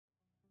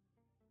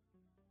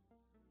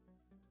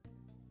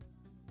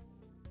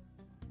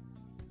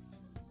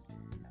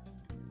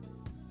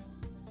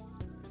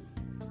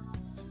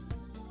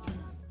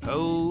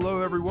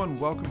Hello everyone,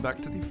 welcome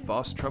back to the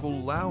Fast Travel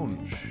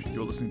Lounge.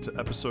 You're listening to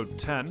episode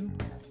 10.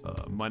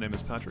 My name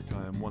is Patrick.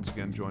 I am once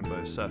again joined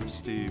by Seth,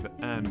 Steve,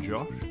 and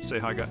Josh. Say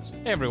hi, guys.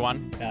 Hey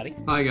everyone. Howdy.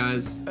 Hi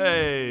guys.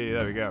 Hey,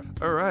 there we go.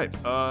 All right,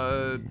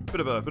 bit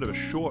of a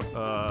short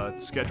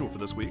schedule for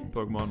this week.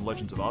 Pokemon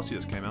Legends of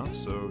Arceus came out,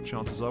 so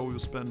chances are we will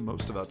spend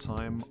most of our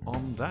time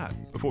on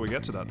that. Before we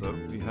get to that, though,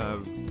 we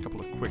have a couple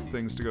of quick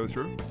things to go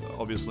through.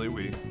 Obviously,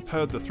 we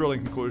heard the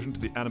thrilling conclusion to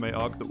the anime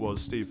arc that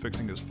was Steve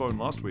fixing his phone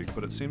last week,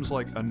 but it seems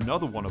like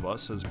another one of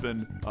us has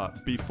been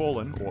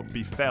befallen, or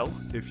befell,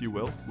 if you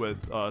will, with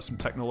some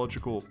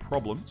technological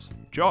problems.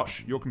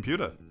 Josh, your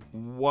computer.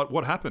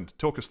 What happened?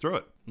 Talk us through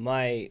it.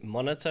 My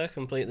monitor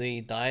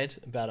completely died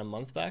about a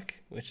month back,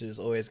 which is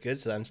always good,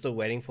 so I'm still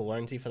waiting for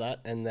warranty for that.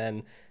 And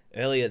then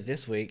earlier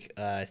this week,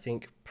 I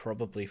think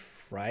probably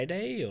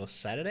Friday or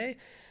Saturday,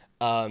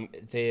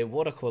 the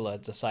water cooler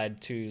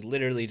decided to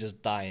literally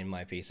just die in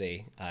my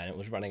PC, and it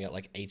was running at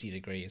like 80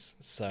 degrees.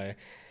 So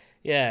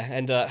yeah,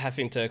 and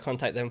having to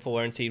contact them for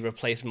warranty,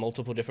 replace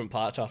multiple different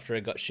parts after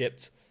it got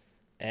shipped.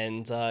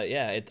 And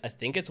I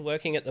think it's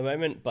working at the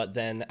moment, but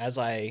then as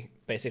I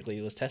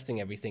basically was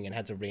testing everything and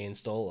had to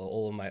reinstall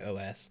all of my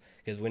OS,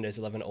 because Windows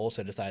 11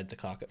 also decided to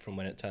clock it from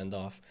when it turned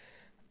off,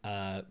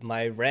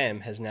 my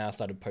RAM has now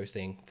started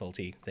posting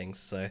faulty things,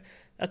 so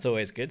that's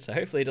always good. So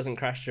hopefully it doesn't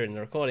crash during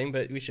the recording,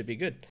 but we should be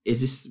good.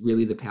 Is this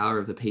really the power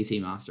of the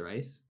PC Master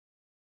Race?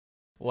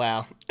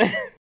 Wow.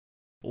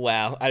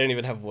 Wow, I don't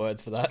even have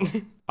words for that.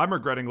 I'm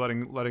regretting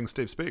letting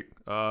Steve speak.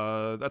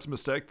 That's a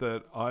mistake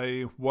that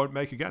I won't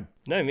make again.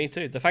 No, me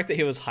too. The fact that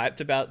he was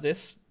hyped about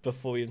this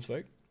before we even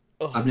spoke.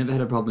 Oh. I've never had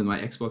a problem with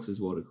my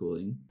Xbox's water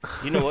cooling.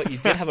 You know what? You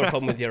did have a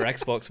problem with your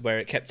Xbox where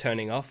it kept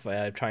turning off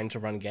trying to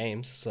run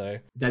games, so...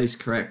 That is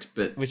correct,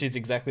 but... Which is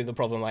exactly the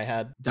problem I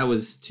had. That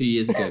was 2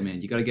 years ago,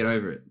 man. You gotta get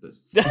over it.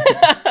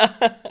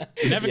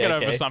 You never get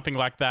over something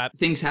like that.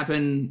 Things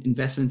happen,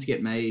 investments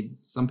get made.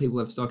 Some people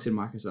have stocks in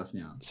Microsoft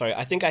now. Sorry,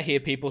 I think I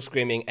hear people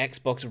screaming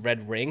Xbox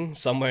Red Ring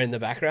somewhere in the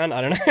background. I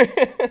don't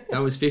know.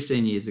 That was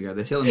 15 years ago.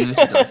 They're selling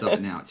merchandise of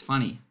it now. It's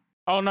funny.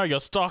 Oh no, your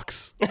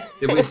stocks.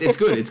 It's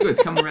good.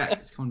 It's coming back.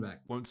 It's coming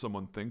back. Won't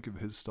someone think of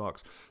his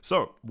stocks?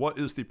 So, what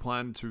is the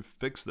plan to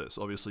fix this?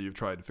 Obviously, you've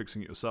tried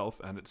fixing it yourself,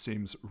 and it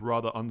seems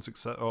rather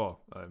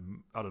unsuccessful.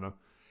 I don't know.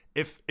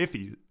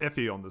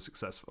 Iffy on the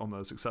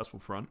successful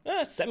front.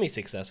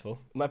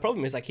 Semi-successful. My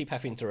problem is I keep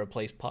having to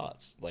replace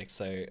parts.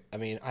 I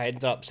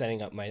ended up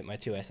setting up my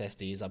two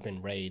SSDs up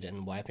in RAID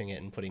and wiping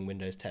it and putting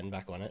Windows 10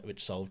 back on it,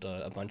 which solved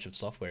a bunch of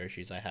software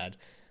issues I had.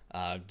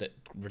 That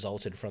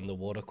resulted from the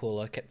water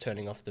cooler kept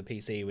turning off the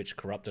PC, which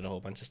corrupted a whole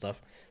bunch of stuff.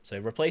 So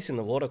replacing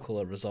the water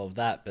cooler resolved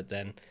that, but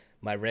then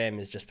my RAM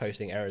is just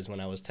posting errors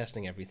when I was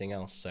testing everything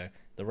else. So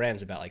the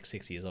RAM's about like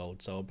 6 years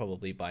old, so I'll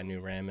probably buy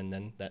new RAM, and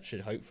then that should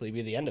hopefully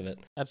be the end of it.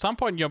 At some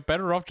point, you're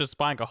better off just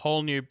buying a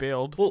whole new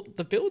build. Well,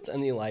 the build's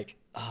only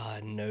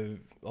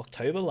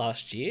October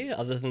last year,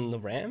 other than the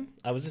RAM.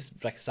 I was just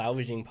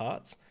salvaging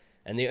parts,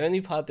 and the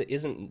only part that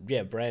isn't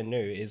brand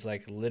new is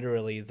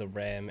literally the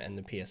RAM and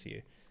the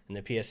PSU. And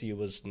the PSU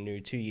was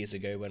new 2 years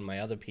ago when my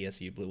other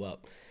PSU blew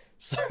up.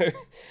 So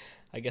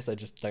I guess I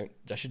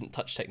shouldn't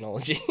touch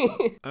technology.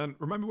 And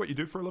remember what you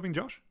do for a living,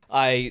 Josh?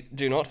 I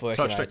do not work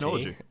touch in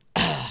technology.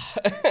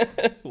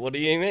 IT. What do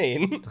you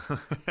mean?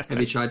 Have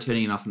you tried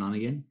turning it off and on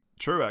again?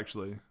 True,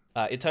 actually.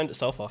 It turned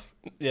itself off.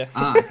 Yeah.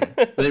 Okay.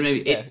 But then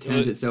maybe it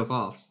turns itself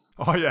off.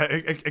 Oh yeah,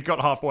 it got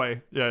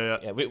halfway.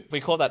 Yeah, we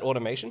call that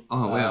automation.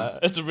 Oh wow.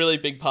 It's a really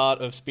big part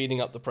of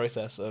speeding up the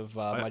process of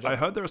my job. I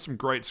heard there are some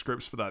great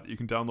scripts for that you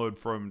can download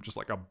from just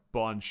a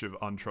bunch of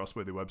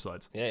untrustworthy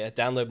websites. Yeah.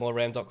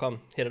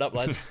 Downloadmoreram.com. Hit it up,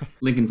 lads.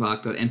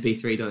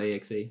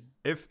 LinkinPark.mp3.exe.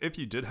 If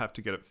you did have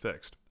to get it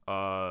fixed,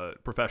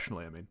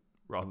 professionally, I mean,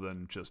 rather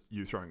than just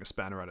you throwing a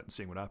spanner at it and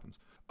seeing what happens,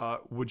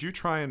 would you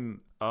try and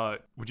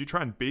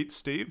beat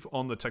Steve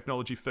on the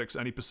technology fix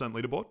any percent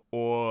leaderboard,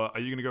 or are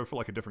you going to go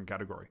for a different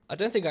category? I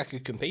don't think I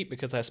could compete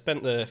because I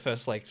spent the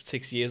first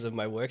 6 years of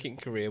my working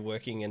career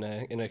working in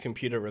a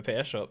computer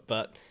repair shop.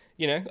 But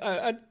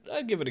I'd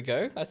give it a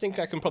go. I think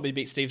I can probably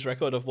beat Steve's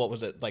record of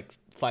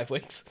 5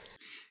 weeks.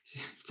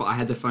 I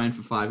had the phone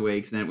for 5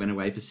 weeks and then it went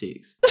away for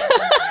 6.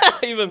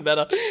 Even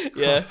better.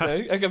 Yeah,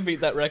 I can beat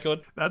that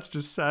record. That's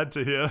just sad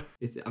to hear.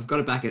 I've got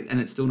it back and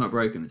it's still not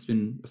broken. It's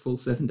been a full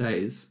 7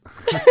 days.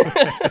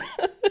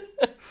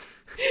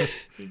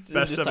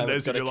 Best 7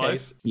 days of your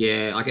life.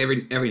 Yeah,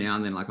 every now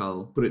and then,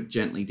 I'll put it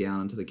gently down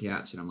onto the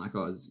couch and I'm like,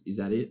 oh, is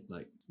that it?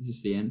 Is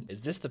this the end?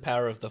 Is this the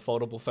power of the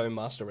foldable phone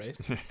master race?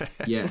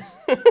 Yes.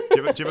 Do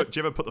you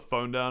ever put the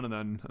phone down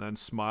and then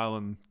smile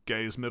and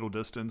gaze middle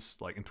distance,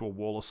 into a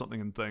wall or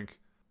something, and think,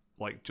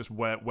 just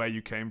where you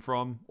came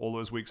from all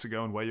those weeks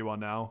ago and where you are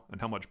now,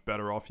 and how much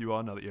better off you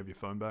are now that you have your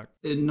phone back?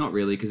 Not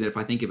really, because if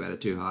I think about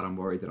it too hard, I'm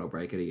worried that I'll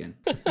break it again.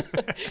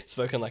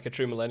 Spoken like a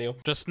true millennial.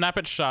 Just snap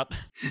it shut.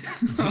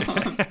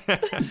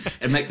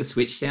 And make the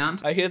switch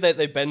sound. I hear that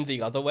they bend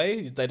the other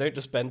way. They don't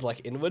just bend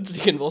inwards.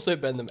 You can also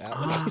bend them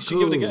outwards. You should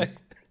cool. give it a go.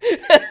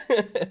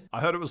 I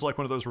heard it was like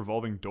one of those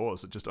revolving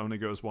doors. It just only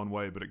goes one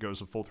way, but it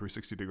goes a full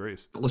 360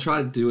 degrees. I'll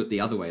try to do it the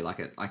other way.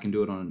 Like I can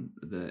do it on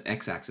the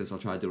x-axis. I'll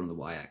try to do it on the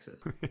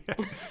y-axis.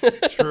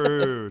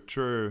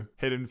 True.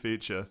 Hidden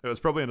feature. It was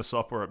probably in a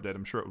software update.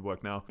 I'm sure it would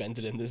work now. Bend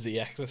it in the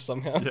z-axis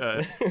somehow.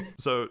 Yeah.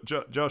 So,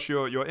 Josh,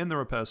 you're in the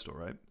repair store,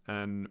 right?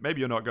 And maybe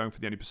you're not going for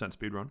the 80%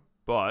 speedrun,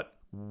 but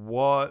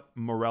what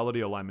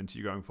morality alignment are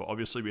you going for?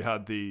 Obviously, we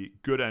had the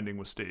good ending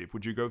with Steve.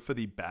 Would you go for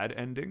the bad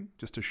ending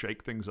just to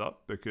shake things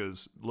up?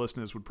 Because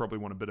listeners would probably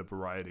want a bit of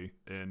variety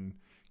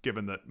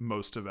given that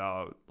most of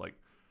our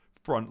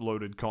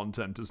front-loaded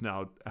content is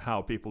now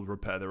how people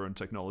repair their own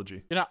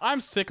technology. I'm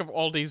sick of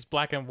all these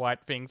black and white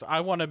things. I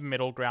want a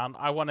middle ground.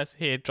 I want to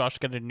hear Josh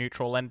get a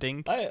neutral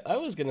ending. I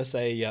was going to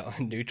say,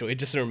 neutral. It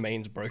just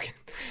remains broken.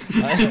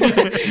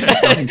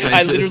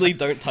 I literally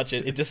don't touch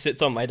it. It just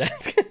sits on my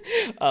desk.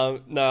 No,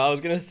 I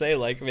was going to say,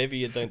 maybe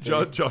you don't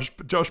do it.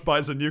 Josh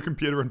buys a new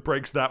computer and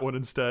breaks that one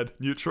instead.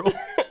 Neutral.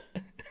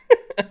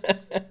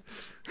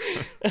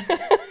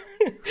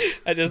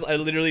 I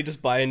literally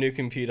just buy a new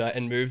computer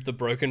and move the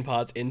broken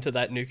parts into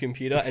that new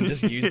computer and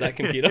just use that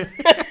computer.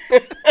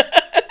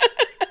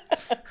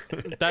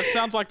 That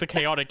sounds like the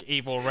chaotic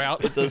evil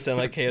route. It does sound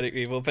like chaotic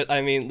evil, but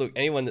I mean, look,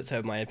 anyone that's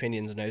heard my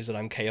opinions knows that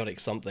I'm chaotic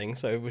something.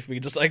 So if we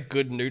just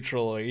good,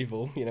 neutral, or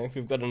evil, if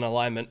we've got an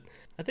alignment,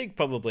 I think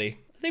probably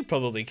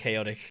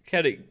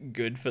chaotic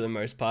good for the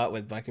most part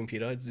with my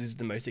computer. This is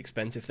the most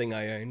expensive thing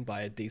I own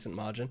by a decent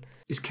margin.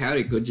 Is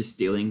chaotic good just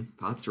stealing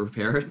parts to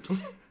repair it?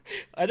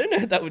 I don't know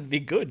if that would be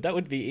good. That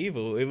would be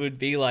evil. It would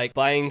be like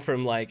buying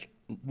from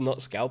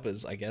not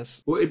scalpers, I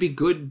guess. Well, it'd be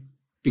good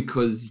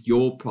because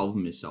your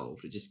problem is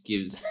solved. It just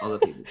gives other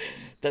people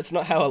problems. That's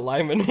not how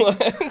alignment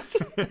works.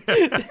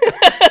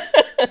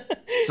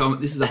 So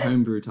this is a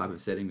homebrew type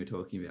of setting we're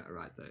talking about,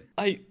 right? Though.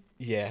 I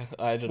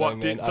don't know,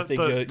 man. I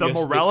think the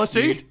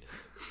morality.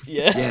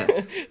 Yeah.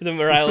 Yes. The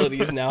morality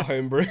is now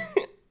homebrew.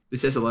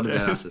 This says a lot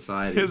about our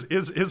society.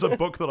 Here's a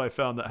book that I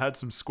found that had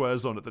some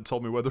squares on it that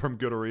told me whether I'm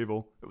good or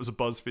evil. It was a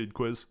BuzzFeed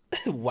quiz.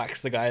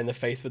 Whacks the guy in the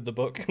face with the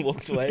book and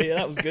walks away. Yeah,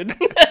 that was good.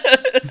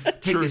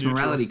 Take this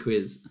morality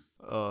quiz.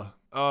 Cool.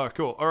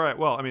 All right.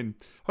 Well, I mean,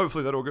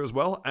 hopefully that all goes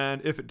well.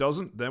 And if it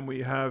doesn't, then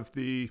we have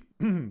the...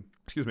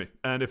 Excuse me.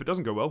 And if it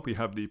doesn't go well, we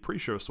have the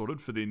pre-show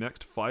sorted for the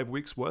next 5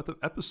 weeks worth of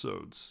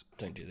episodes.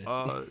 Don't do this.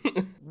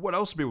 What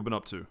else have people been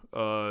up to?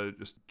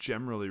 Just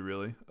generally,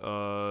 really.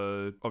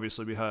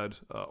 Obviously, we had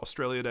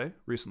Australia Day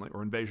recently,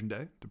 or Invasion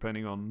Day,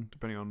 depending on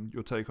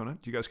your take on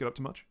it. Do you guys get up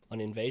to much?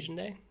 On Invasion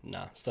Day?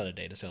 Nah, it's not a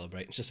day to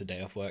celebrate. It's just a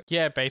day off work.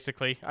 Yeah,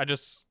 basically. I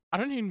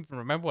don't even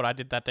remember what I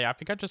did that day. I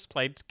think I just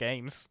played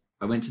games.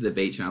 I went to the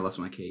beach and I lost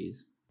my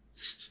keys.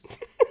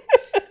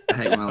 I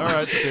hate my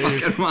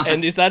life. Right,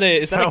 and is that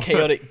a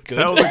chaotic good?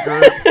 Tell the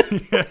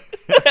group.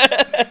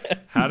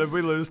 How did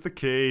we lose the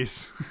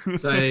keys?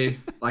 So,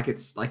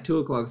 it's 2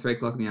 o'clock, 3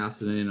 o'clock in the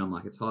afternoon. I'm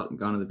like, it's hot. I'm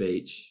going to the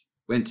beach.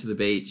 Went to the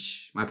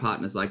beach. My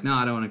partner's like, no,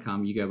 I don't want to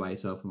come. You go by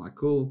yourself. I'm like,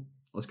 cool.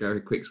 Let's go a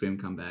quick swim,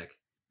 come back.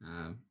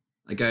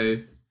 I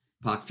go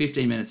park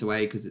 15 minutes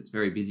away because it's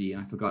very busy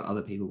and I forgot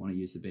other people want to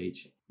use the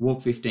beach.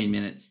 Walk 15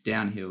 minutes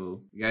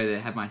downhill, go there,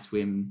 have my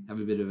swim, have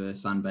a bit of a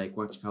sunbake,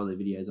 watch a couple of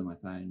videos on my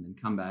phone, then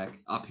come back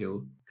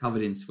uphill,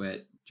 covered in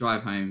sweat,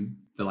 drive home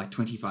for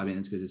 25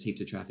 minutes because there's heaps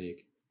of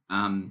traffic.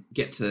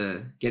 Get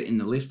in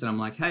the lift and I'm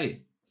like,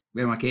 hey,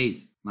 where are my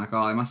keys? I'm like,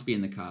 oh, I must be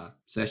in the car.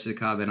 Search the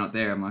car, they're not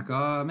there. I'm like,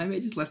 oh, maybe I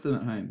just left them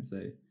at home. So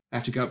I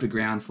have to go up to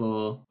ground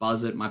floor,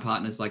 buzz it. My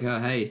partner's like, oh,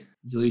 hey,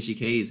 did you lose your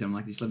keys? And I'm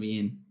like, just let me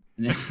in.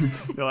 And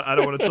then I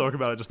don't want to talk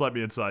about it. Just let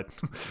me inside.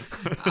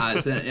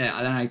 Then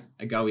I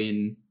go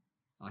in.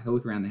 I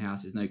look around the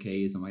house. There's no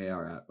keys. I'm like, yeah,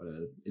 all right,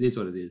 whatever. It is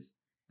what it is.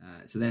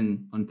 So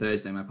then on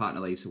Thursday, my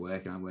partner leaves for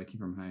work and I'm working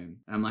from home.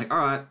 And I'm like, all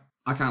right,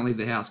 I can't leave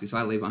the house because if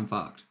I leave, I'm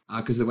fucked.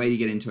 Because the way you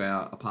get into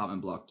our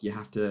apartment block,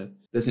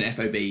 there's an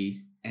FOB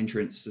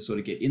entrance to sort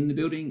of get in the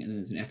building and then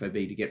there's an FOB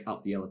to get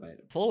up the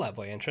elevator. Fallout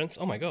Boy entrance?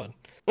 Oh my god.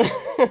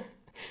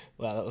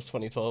 Wow, that was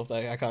 2012 though.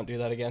 I can't do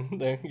that again.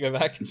 No, go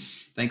back.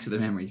 Thanks for the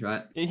memories,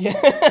 right?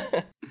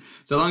 Yeah.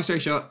 So long story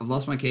short, I've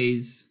lost my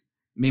keys.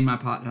 Me and my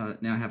partner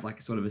now have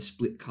a sort of a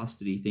split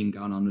custody thing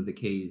going on with the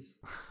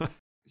keys.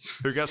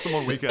 Who gets them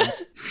on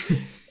weekends?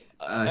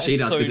 She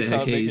does because they're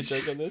her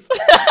keys.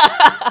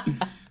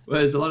 Well,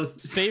 there's a lot of...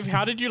 Steve,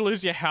 how did you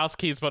lose your house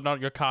keys but not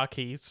your car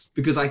keys?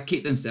 Because I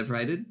keep them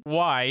separated.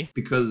 Why?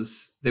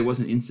 Because there was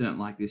an incident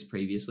like this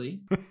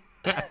previously.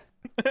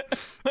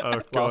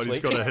 Oh god, he's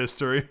got a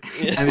history.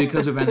 And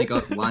because we've only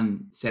got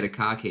one set of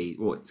car key,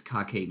 well, it's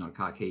car key, not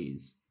car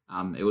keys.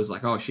 It was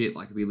like, oh shit,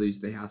 if we lose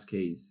the house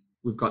keys,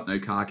 we've got no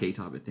car key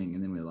type of thing,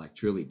 and then we're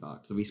truly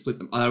fucked. So we split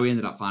them. Although we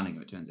ended up finding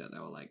them, it turns out they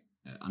were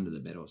under the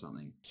bed or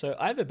something. So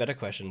I have a better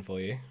question for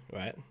you,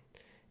 right?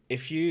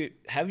 If you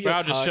have your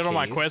car just shit keys on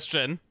my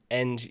question,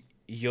 and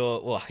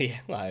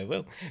I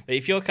will. But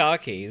if your car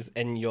keys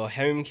and your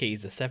home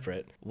keys are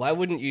separate, why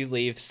wouldn't you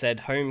leave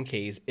said home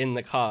keys in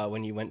the car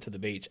when you went to the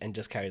beach and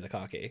just carry the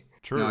car key?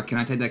 True. No, can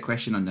I take that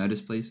question on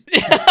notice, please?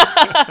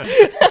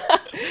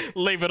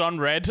 Leave it on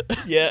red.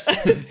 Yeah.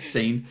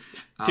 Scene.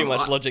 Too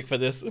much I- logic for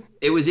this.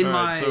 It was in All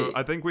my. right, so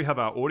I think we have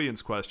our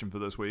audience question for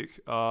this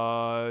week.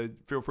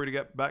 Feel free to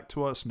get back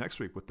to us next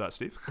week with that,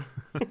 Steve.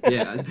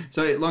 Yeah.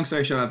 So long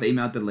story short, I've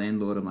emailed the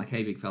landlord. I'm like,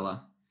 hey, big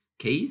fella,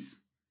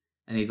 keys?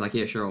 And he's like,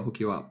 yeah, sure, I'll hook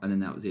you up. And then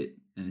that was it.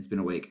 And it's been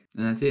a week.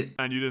 And that's it.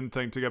 And you didn't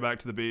think to go back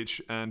to the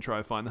beach and try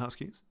to find the house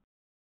keys?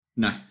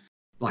 No.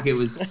 Like it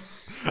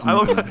was. I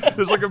love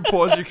there's like a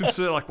pause you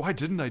consider, like, why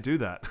didn't I do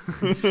that?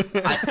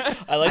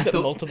 I like that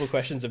thought- multiple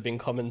questions have been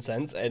common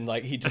sense, and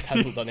like he just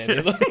hasn't done any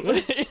of them.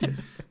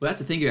 Well,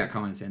 that's the thing about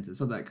common sense. It's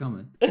not that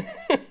common.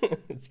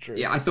 It's true.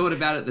 Yeah, I thought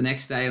about it the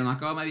next day. I'm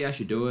like, oh, maybe I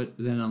should do it.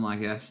 But then I'm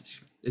like, yeah,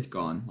 it's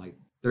gone. Like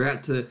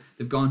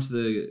they've gone to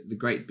the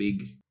great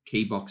big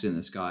key box in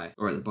the sky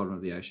or at the bottom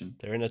of the ocean.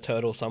 They're in a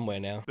turtle somewhere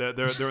now. They're in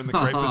the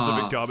Great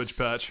Pacific Garbage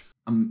Patch.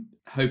 I'm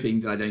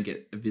hoping that I don't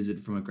get a visit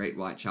from a great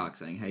white shark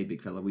saying, hey,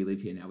 big fella, we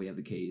live here now. We have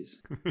the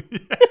keys.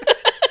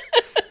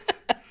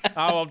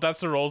 Oh, well, that's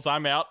the rules.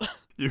 I'm out.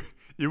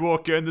 You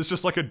walk in, there's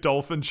just like a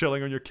dolphin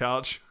chilling on your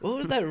couch. What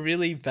was that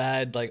really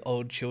bad like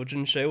old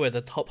children's show where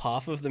the top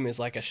half of them is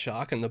like a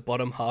shark and the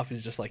bottom half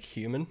is just like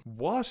human?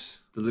 What?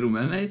 The Little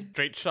Mermaid?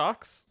 Street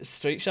Sharks?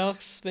 Street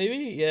Sharks,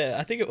 maybe? Yeah,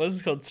 I think it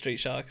was called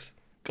Street Sharks.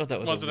 God,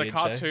 that was Was a it a weird show.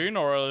 cartoon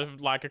or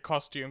like a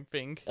costume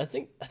thing? I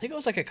think it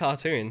was like a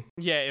cartoon.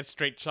 Yeah, it's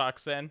Street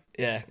Sharks then.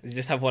 Yeah, you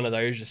just have one of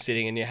those just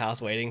sitting in your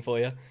house waiting for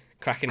you,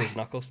 cracking his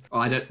knuckles. Oh,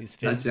 I don't. He's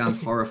fit. That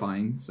sounds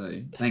horrifying.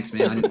 So thanks,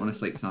 man. I didn't want to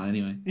sleep tonight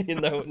anyway.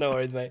 No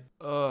worries, mate.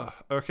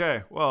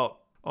 Okay, well,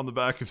 on the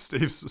back of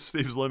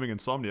Steve's looming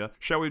insomnia,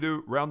 shall we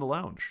do Round the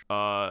Lounge?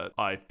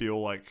 I feel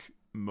like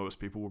most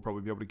people will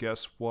probably be able to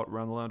guess what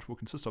Round the Lounge will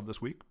consist of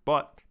this week,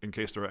 but in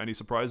case there are any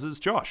surprises,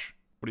 Josh,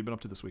 what have you been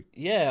up to this week?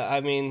 Yeah, I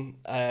mean,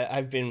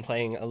 I've been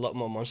playing a lot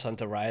more Monster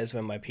Hunter Rise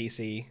when my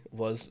PC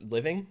was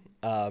living,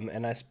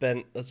 and I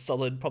spent a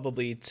solid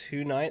probably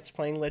 2 nights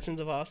playing Legends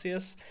of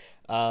Arceus,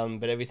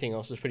 but everything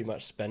else was pretty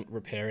much spent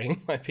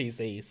repairing my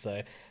PC, so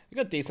I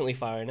got decently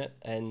far in it,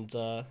 and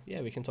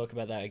yeah, we can talk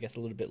about that, I guess, a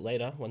little bit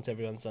later, once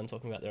everyone's done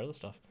talking about their other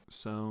stuff.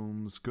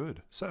 Sounds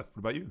good. Seth, what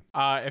about you?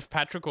 If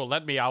Patrick will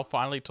let me, I'll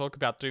finally talk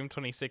about Doom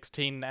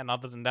 2016, and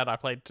other than that, I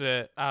played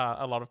a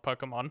lot of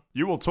Pokemon.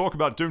 You will talk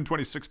about Doom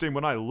 2016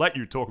 when I let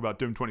you talk about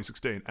Doom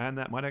 2016, and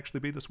that might actually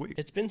be this week.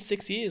 It's been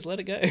 6 years, let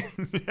it go.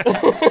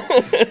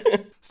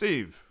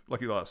 Steve,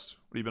 lucky last,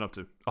 what have you been up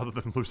to, other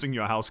than losing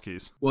your house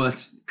keys? Well,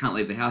 can't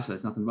leave the house. So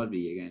there's nothing but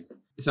video games.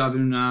 So I've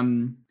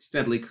been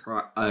steadily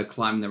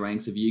climbing the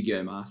ranks of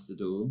Yu-Gi-Oh! Master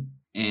Duel,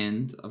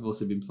 and I've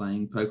also been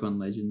playing Pokemon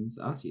Legends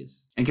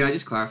Arceus. And can I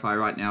just clarify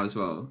right now as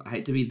well? I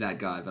hate to be that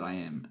guy, but I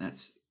am. And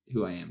that's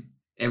who I am.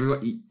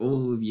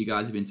 All of you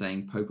guys have been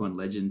saying Pokemon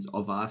Legends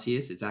of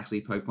Arceus. It's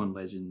actually Pokemon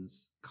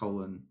Legends :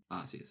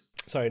 Arceus.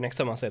 Sorry, next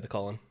time I'll say the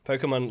colon.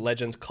 Pokemon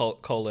Legends :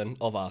 colon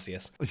of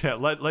Arceus. Yeah,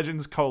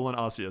 Legends :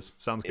 Arceus.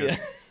 Sounds good.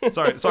 Yeah.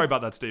 sorry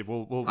about that, Steve.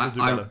 We'll do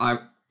better.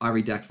 I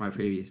redact my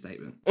previous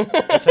statement. We'll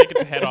take it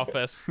to head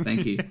office.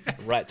 Thank you.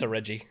 Right to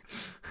Reggie.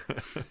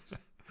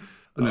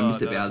 Oh, no, Mr.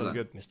 that sounds Bowser.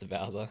 good. Mr.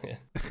 Bowser,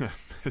 yeah.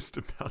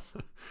 Mr.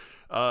 Bowser.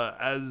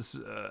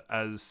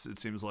 As it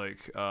seems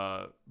like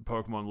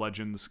Pokemon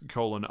Legends :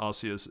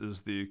 Arceus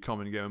is the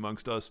common game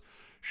amongst us,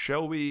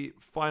 shall we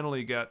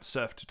finally get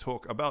Seth to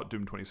talk about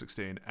Doom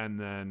 2016 and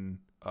then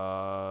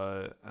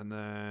I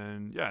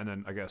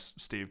guess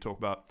Steve talk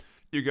about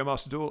Yu-Gi-Oh!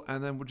 Master Duel,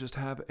 and then we'll just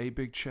have a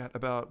big chat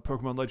about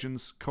Pokemon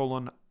Legends :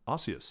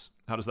 Arceus.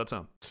 How does that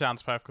sound?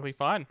 Sounds perfectly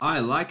fine. I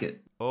like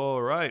it.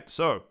 All right,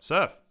 so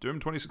Seth, Doom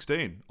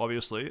 2016.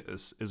 Obviously,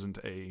 this isn't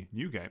a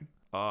new game.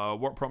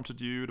 What prompted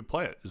you to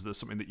play it? Is this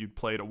something that you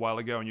played a while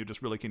ago and you're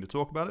just really keen to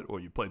talk about it, or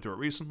you played through it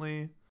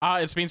recently?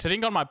 It's been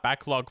sitting on my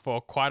backlog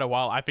for quite a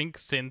while. I think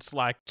since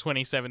like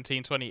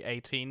 2017,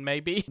 2018,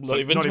 maybe. Not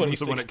even when it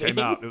 2016. came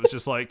out. It was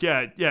just like,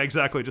 yeah,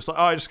 exactly. Just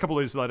like, just a couple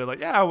of years later,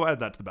 like, yeah, I'll add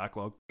that to the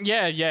backlog.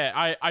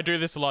 Yeah. I do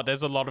this a lot.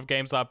 There's a lot of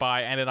games I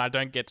buy and then I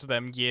don't get to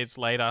them years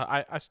later.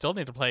 I still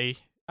need to play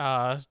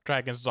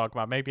Dragon's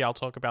Dogma. Maybe I'll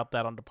talk about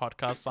that on the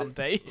podcast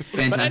someday.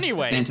 But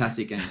anyway.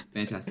 Fantastic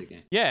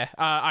game. Yeah,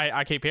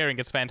 I keep hearing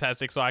it's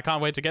fantastic, so I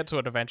can't wait to get to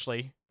it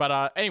eventually.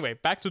 But anyway,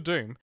 back to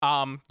Doom.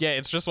 Yeah,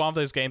 it's just one of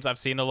those games I've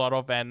seen a lot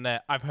of, and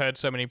I've heard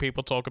so many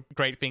people talk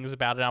great things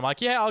about it. I'm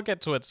like, yeah, I'll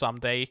get to it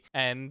someday.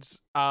 And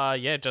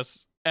yeah,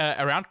 just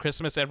around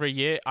Christmas every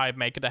year, I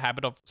make it a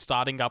habit of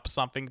starting up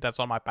something that's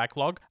on my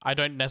backlog. I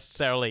don't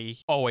necessarily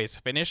always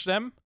finish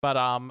them, but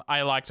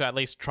I like to at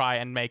least try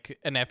and make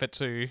an effort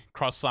to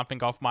cross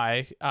something off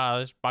my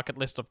bucket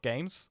list of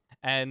games.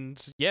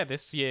 And yeah,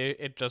 this year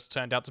it just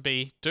turned out to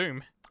be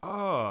Doom.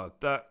 Oh,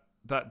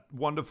 that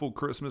wonderful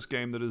Christmas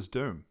game that is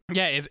Doom.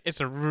 Yeah, it's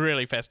a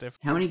really festive.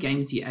 How many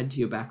games do you add to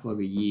your backlog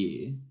a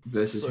year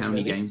versus So how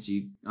many many. games do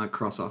you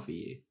cross off a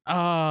year?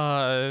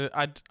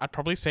 I'd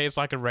probably say it's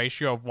like a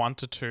ratio of 1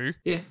 to 2.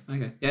 Yeah,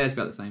 okay. Yeah, it's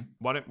about the same.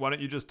 Why don't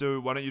you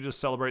just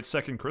celebrate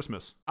second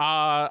Christmas?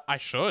 I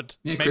should.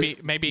 Yeah,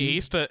 maybe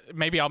Easter.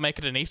 Maybe I'll make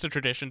it an Easter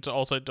tradition to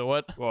also do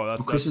it. Well,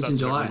 that's Christmas in a bit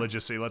July.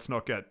 religious-y. Let's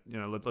not get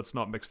let's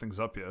not mix things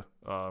up here.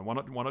 Why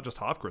not just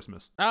half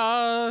Christmas?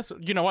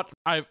 You know what?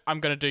 I'm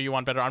gonna do you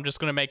one better. I'm just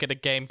gonna make it a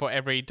game for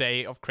every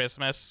day of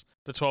Christmas.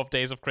 The 12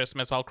 days of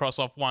Christmas, I'll cross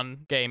off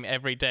one game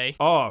every day.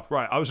 Oh,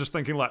 right. I was just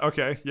thinking like,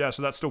 okay, yeah,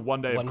 so that's still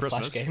one day One of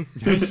Christmas. flash game.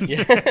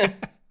 Yeah.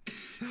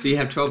 So you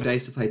have 12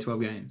 days to play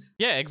 12 games.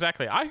 Yeah,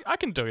 exactly. I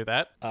can do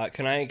that.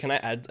 Can I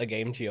add a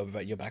game to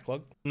your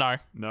backlog? No.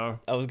 No.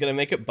 I was gonna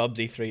make it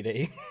Bubsy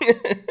 3D.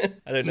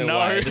 I don't know No.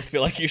 why. I just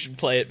feel like you should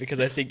play it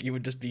because I think you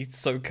would just be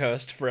so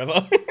cursed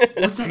forever.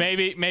 What's that?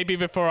 Maybe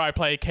before I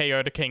play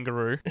KO the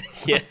Kangaroo.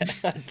 Yeah,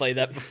 I'd play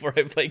that before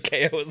I play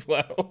KO as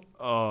well.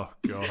 Oh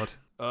God.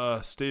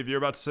 Steve, you're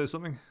about to say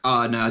something?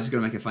 Oh, no, I was just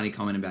going to make a funny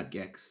comment about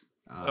Gex.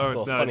 Oh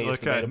well, no. funny is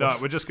Okay. debatable. No,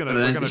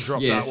 we're gonna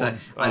drop yeah, that so one.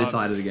 I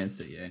decided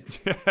against it,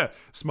 yeah. Yeah.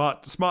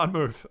 Smart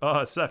move.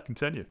 Seth,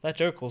 continue. That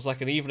joke was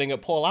like an evening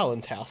at Paul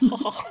Allen's house.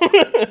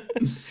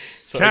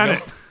 Sorry, Can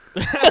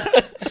go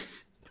it?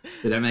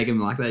 They don't make him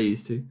like they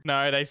used to.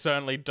 No, they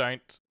certainly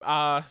don't.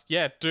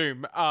 Yeah,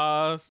 Doom.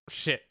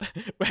 Shit.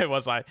 Where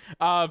was I?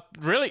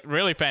 Really,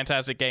 really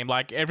fantastic game.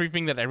 Like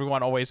everything that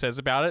everyone always says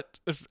about it.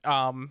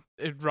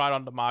 Right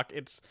on the mark.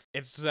 It's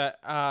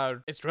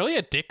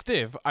really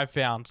addictive. I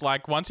found.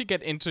 Like once you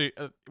get into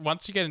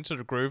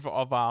the groove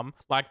of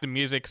like the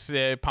music's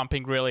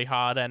pumping really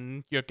hard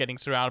and you're getting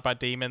surrounded by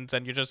demons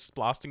and you're just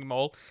blasting them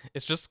all.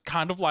 It's just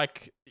kind of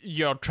like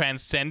you're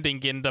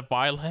transcending in the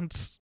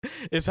violence.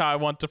 Is how I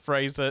want to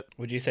phrase it.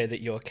 Would you say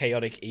that you're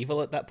chaotic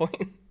evil at that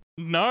point?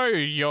 No,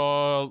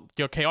 you're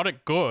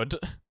chaotic good.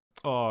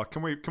 Oh,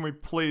 can we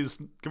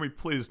please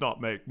not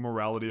make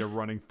morality a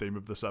running theme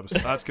of this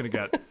episode? That's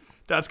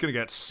gonna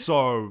get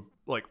so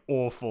like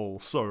awful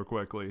so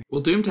quickly.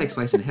 Well, Doom takes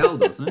place in hell,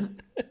 doesn't it?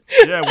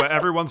 Yeah, where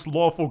everyone's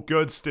lawful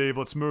good, Steve.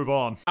 Let's move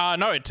on.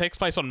 No, it takes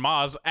place on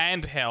Mars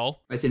and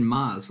Hell. It's in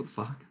Mars. What the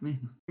fuck?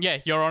 Man. Yeah,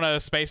 you're on a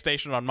space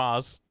station on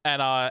Mars,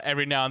 and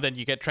every now and then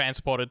you get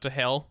transported to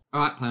Hell.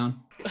 All right, play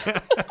on.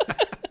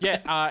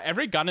 Yeah,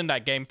 every gun in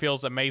that game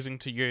feels amazing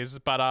to use,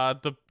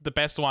 but the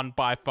best one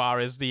by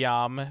far is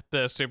the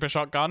super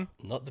shotgun.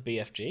 Not the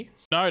BFG.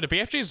 No, the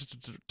BFG is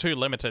too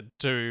limited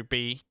to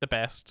be the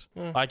best.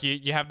 Like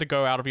you have to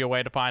go out of your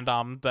way to find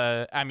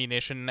the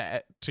ammunition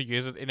to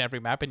use it in every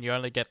map, and you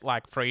only get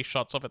like 3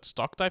 shots of it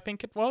stocked. I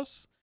think it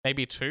was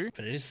maybe 2.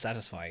 But it is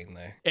satisfying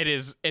though. It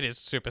is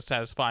super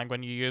satisfying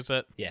when you use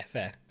it. Yeah,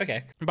 fair.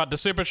 Okay. But the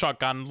super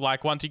shotgun,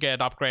 like once you get it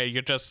upgraded,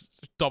 you're just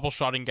double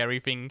shotting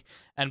everything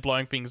and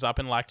blowing things up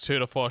in like 2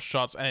 to 4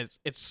 shots, and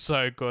it's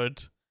so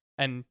good.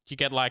 And you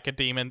get like a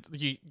demon,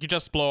 you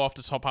just blow off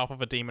the top half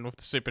of a demon with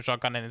the super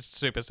shotgun, and it's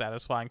super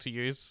satisfying to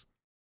use.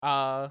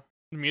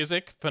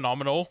 Music,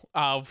 phenomenal.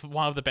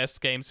 One of the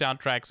best game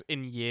soundtracks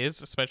in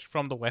years, especially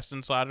from the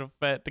Western side of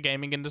the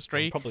gaming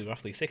industry. Probably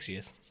roughly 6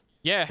 years.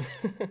 Yeah.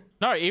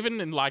 No,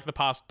 even in like the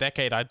past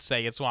decade, I'd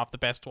say it's one of the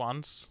best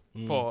ones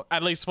for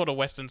at least for the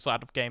Western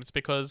side of games,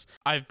 because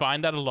I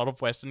find that a lot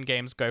of Western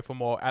games go for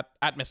more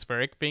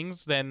atmospheric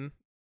things than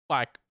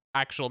like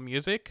actual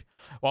music,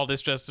 while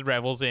this just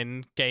revels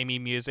in gamey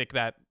music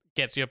that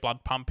gets your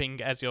blood pumping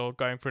as you're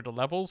going through the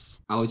levels.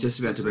 I was just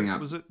about to bring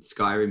up was it-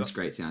 Skyrim's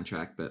great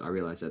soundtrack, but I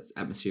realised that's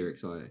atmospheric,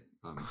 so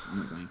I'm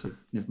not going to.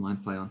 Never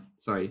mind, play on.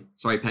 Sorry,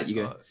 Pat, you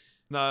go.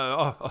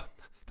 No.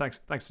 Thanks,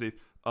 Steve.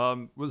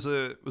 Was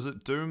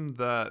it Doom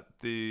that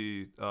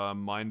the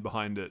mind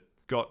behind it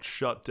got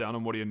shut down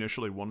on what he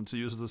initially wanted to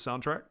use as a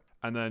soundtrack,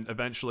 and then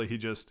eventually he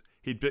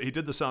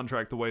did the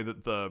soundtrack the way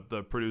that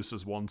the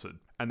producers wanted,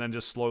 and then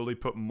just slowly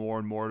put more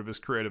and more of his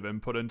creative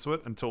input into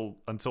it until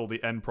the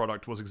end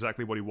product was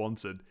exactly what he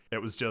wanted. It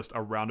was just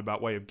a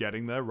roundabout way of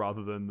getting there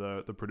rather than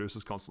the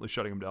producers constantly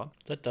shutting him down.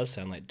 That does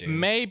sound like Doom.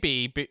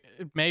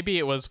 Maybe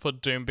it was for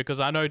Doom, because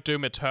I know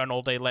Doom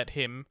Eternal, they let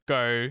him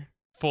go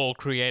full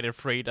creative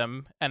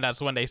freedom, and that's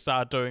when they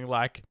started doing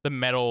like the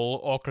metal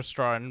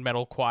orchestra and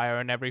metal choir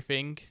and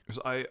everything.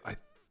 Because I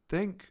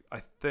think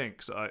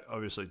so.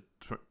 Obviously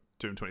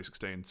Doom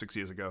 2016, 6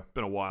 years ago,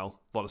 been a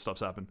while, a lot of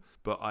stuff's happened,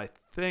 but I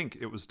think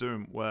it was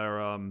Doom where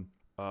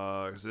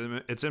 'cause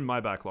it's in my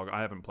backlog. I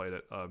haven't played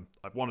it.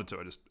 I've wanted to,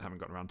 I just haven't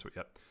gotten around to it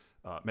yet.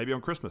 Maybe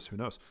on Christmas, who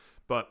knows?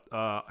 But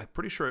I'm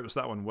pretty sure it was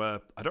that one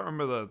where I don't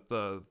remember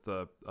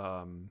the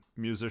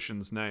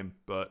musician's name,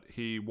 but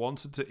he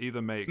wanted to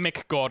either make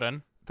Mick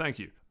Gordon. Thank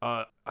you.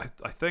 I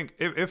think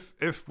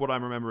if what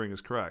I'm remembering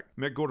is correct,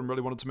 Mick Gordon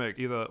really wanted to make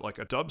either like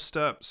a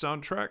dubstep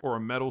soundtrack or a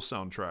metal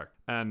soundtrack,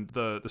 and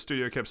the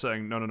studio kept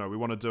saying no, we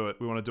want to do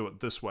it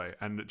this way,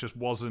 and it just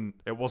wasn't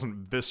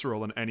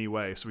visceral in any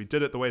way. So we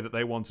did it the way that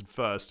they wanted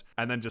first,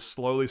 and then just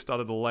slowly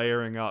started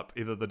layering up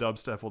either the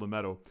dubstep or the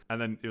metal.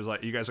 And then it was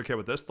like, you guys okay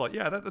with this? They're like,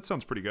 yeah, that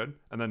sounds pretty good.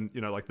 And then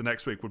like the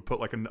next week would put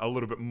like a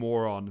little bit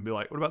more on and be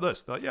like, what about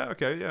this? They're like, yeah,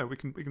 okay, yeah, we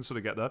can sort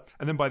of get that.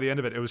 And then by the end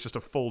of it, it was just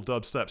a full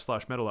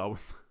dubstep / metal album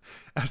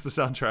as the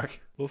soundtrack.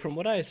 Well, from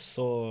what I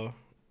saw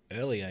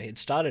earlier, it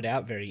started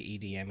out very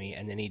EDM-y,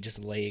 and then he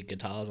just layered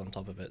guitars on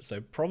top of it.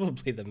 So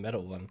probably the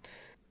metal one.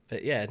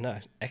 But yeah, no,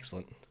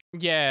 excellent.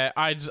 Yeah,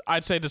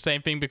 I'd say the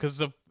same thing,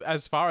 because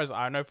as far as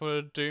I know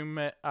for Doom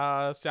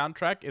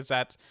soundtrack is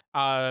that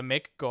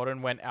Mick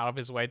Gordon went out of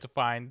his way to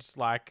find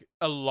like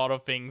a lot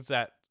of things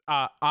that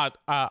are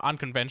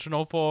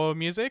unconventional for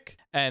music,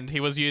 and he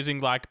was using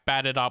like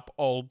battered up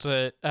old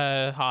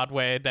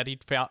hardware that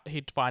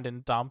he'd find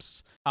in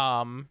dumps.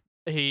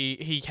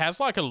 He has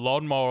like a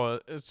lawnmower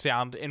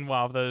sound in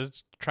one of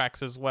those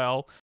tracks as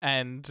well,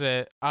 and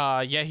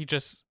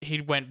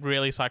he went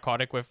really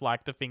psychotic with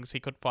like the things he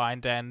could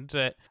find, and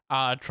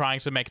trying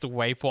to make the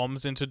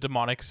waveforms into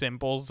demonic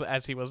symbols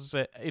as he was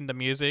in the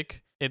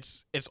music.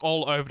 It's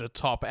all over the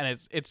top, and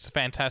it's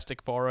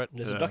fantastic for it.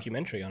 There's a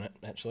documentary on it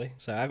actually,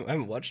 so I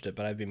haven't watched it,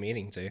 but I've been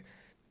meaning to.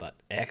 But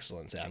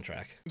excellent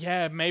soundtrack.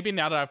 Yeah, maybe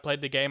now that I've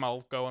played the game,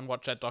 I'll go and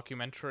watch that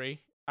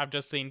documentary. I've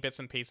just seen bits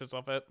and pieces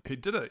of it. He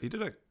did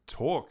a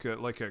talk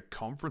at like a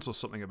conference or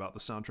something about the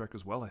soundtrack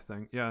as well, I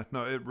think. Yeah,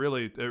 no, it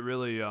really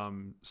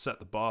set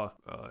the bar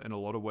in a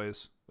lot of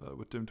ways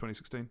with Doom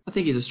 2016. I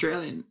think he's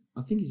Australian.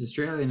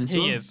 As He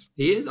well. is.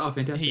 He is? Oh,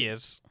 fantastic. He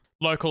is.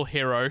 Local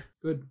hero.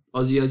 Good.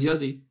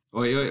 Aussie.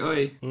 Oi, oi,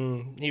 oi.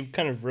 He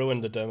kind of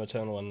ruined the Doom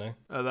Eternal one though.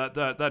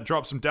 That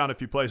drops him down a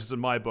few places in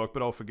my book,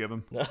 but I'll forgive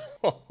him.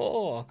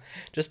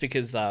 Just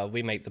because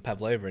we make the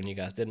Pavlova and you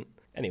guys didn't.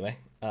 Anyway,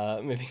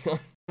 moving on.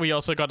 We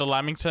also got a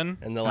Lamington.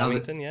 And the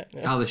Lamington, yeah.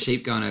 How the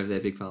sheep going over there,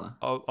 big fella?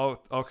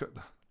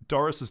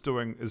 Doris is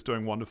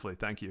doing wonderfully,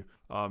 thank you.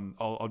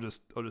 I'll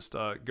just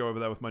go over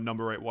there with my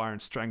number 8 wire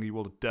and strangle you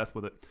all to death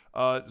with it.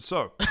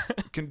 So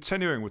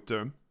continuing with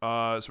Doom.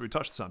 So we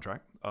touched the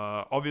soundtrack.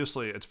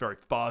 Obviously, it's very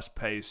fast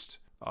paced,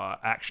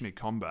 actiony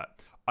combat.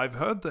 I've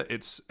heard that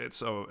it's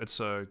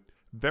a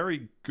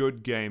very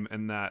good game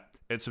in that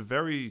it's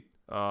very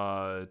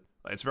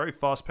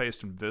fast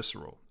paced and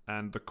visceral,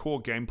 and the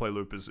core gameplay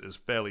loop is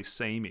fairly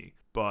samey,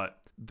 but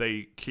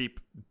they keep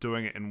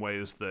doing it in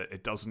ways that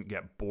it doesn't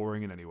get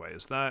boring in any way.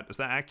 Is that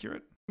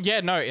accurate?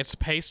 Yeah, no, it's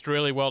paced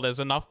really well. There's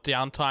enough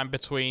downtime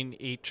between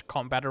each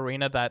combat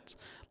arena that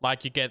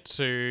like you get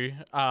to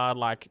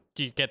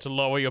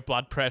lower your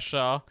blood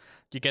pressure.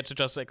 You get to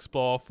just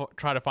explore,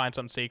 try to find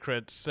some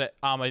secrets,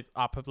 armor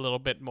up a little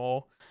bit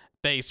more.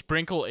 They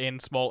sprinkle in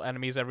small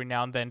enemies every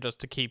now and then just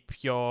to keep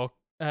you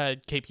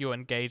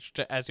engaged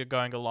as you're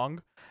going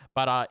along.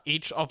 But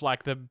each of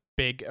like the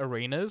big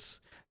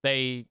arenas,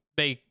 they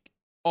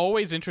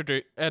always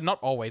introduce not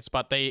always,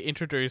 but they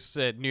introduce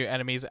new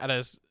enemies at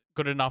a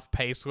good enough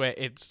pace where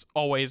it's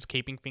always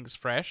keeping things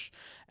fresh.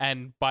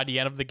 And by the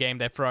end of the game,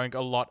 they're throwing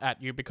a lot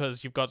at you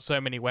because you've got so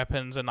many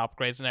weapons and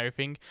upgrades and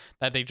everything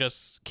that they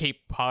just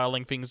keep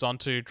piling things on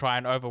to try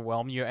and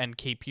overwhelm you and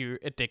keep you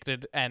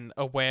addicted and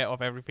aware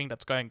of everything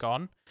that's going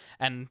on.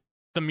 And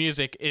the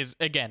music is,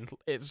 again,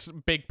 it's a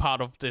big part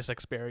of this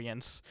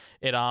experience.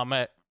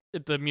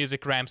 The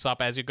music ramps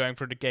up as you're going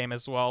through the game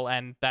as well,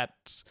 and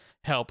that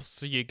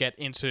helps you get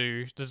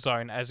into the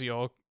zone as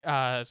you're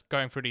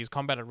going through these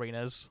combat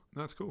arenas.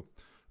 That's cool.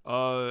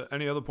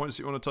 Any other points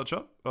that you want to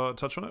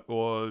touch on it,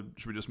 or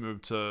should we just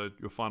move to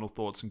your final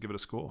thoughts and give it a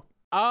score?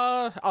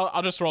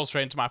 I'll just roll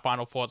straight into my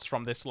final thoughts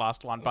from this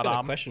last one. I've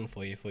got a question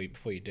for you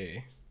before you do.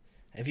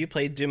 Have you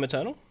played Doom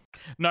Eternal?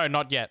 No,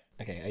 not yet.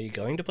 Okay, are you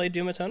going to play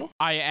Doom Eternal?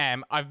 I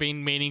am. I've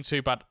been meaning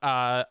to, but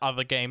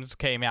other games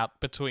came out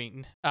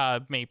between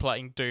me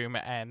playing Doom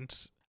and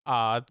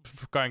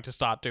going to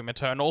start Doom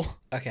Eternal.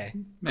 Okay.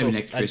 Maybe cool.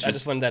 next Christmas. I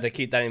just wanted to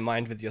keep that in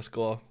mind with your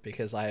score,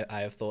 because I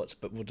have thoughts,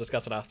 but we'll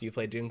discuss it after you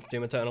play Doom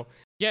Eternal.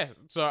 Yeah,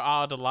 so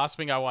the last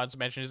thing I wanted to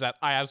mention is that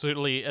I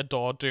absolutely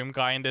adore Doom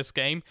Guy in this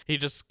game. He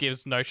just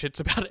gives no shits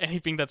about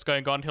anything that's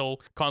going on. He'll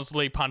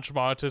constantly punch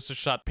monitors to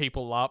shut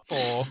people up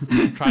or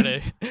try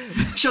to...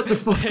 Shut the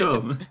fuck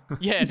up.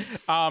 Yeah,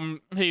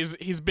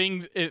 he's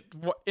being...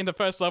 in the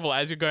first level,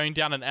 as you're going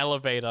down an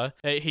elevator,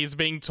 he's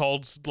being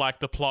told like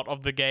the plot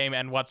of the game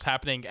and what's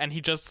happening, and he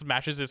just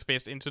smashes his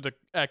fist into the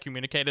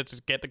communicator to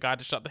get the guy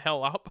to shut the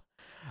hell up.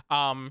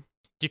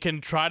 You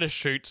can try to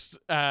shoot...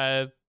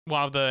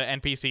 one of the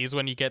NPCs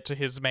when you get to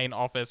his main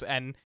office,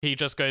 and he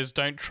just goes,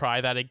 "Don't try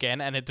that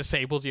again," and it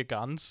disables your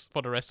guns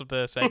for the rest of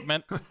the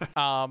segment.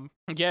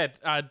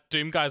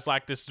 Doom Guy's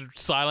like this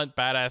silent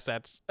badass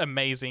that's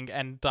amazing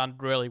and done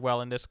really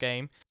well in this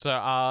game.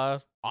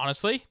 So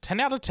honestly, 10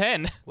 out of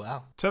 10.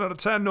 Wow. 10 out of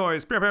 10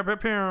 noise.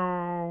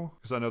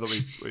 Because I know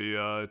that we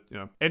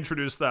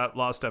introduced that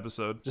last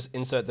episode. Just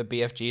insert the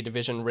BFG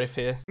division riff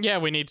here. Yeah,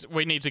 we need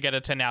to get a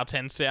 10 out of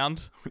 10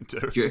 sound. We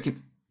do.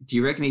 Do Do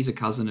you reckon he's a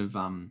cousin of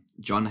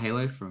John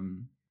Halo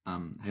from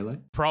Halo?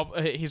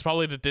 He's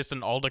probably the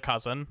distant older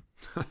cousin.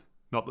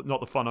 Not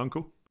the fun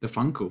uncle. The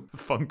Funkle.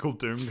 Funkle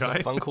Doom guy.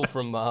 Funkle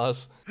from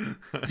Mars.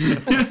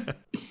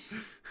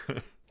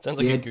 Sounds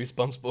like Yeah. a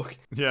Goosebumps book.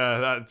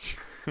 Yeah,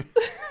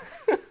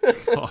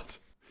 that. God.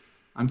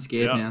 I'm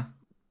scared Yeah.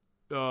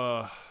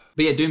 now.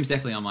 But yeah, Doom's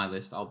definitely on my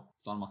list.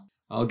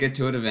 I'll get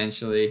to it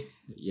eventually.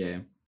 Yeah.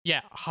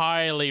 Yeah,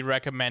 highly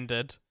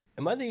recommended.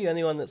 Am I the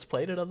only one that's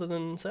played it other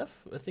than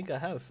Seth? I think I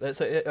have.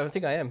 So I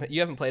think I am. You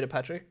haven't played it,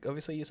 Patrick,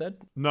 obviously, you said?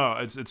 No,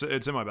 it's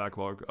in my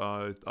backlog.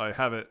 I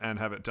have it and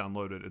have it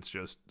downloaded. It's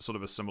just sort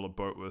of a similar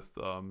boat with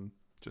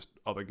just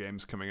other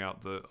games coming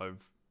out that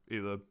I've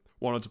either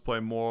wanted to play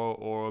more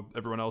or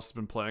everyone else has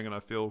been playing, and I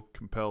feel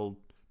compelled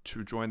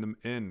to join them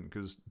in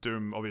because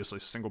Doom obviously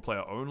single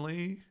player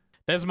only.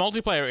 There's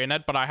multiplayer in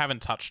it, but I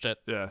haven't touched it.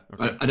 Yeah,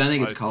 okay. I don't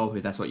think it's co-op,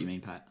 if that's what you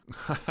mean, Pat.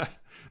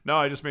 No,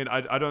 I just mean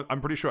I don't.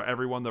 I'm pretty sure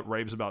everyone that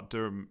raves about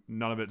Doom,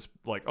 none of it's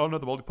like, oh no,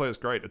 the multiplayer is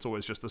great. It's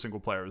always just the single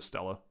player is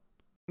stellar.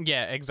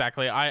 Yeah,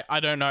 exactly. I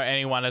don't know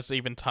anyone that's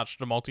even touched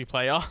the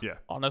multiplayer. Yeah,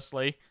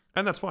 Honestly.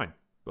 and that's fine.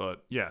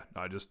 But yeah,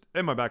 I just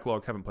in my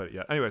backlog haven't played it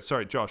yet. Anyway,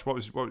 sorry, Josh.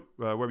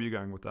 Where were you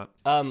going with that?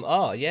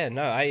 Oh yeah,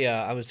 no,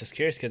 I was just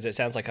curious because it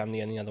sounds like I'm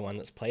the only other one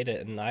that's played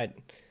it, and I'd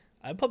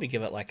probably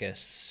give it like a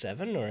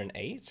 7 or an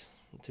 8,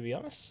 to be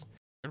honest.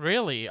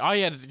 Really? Oh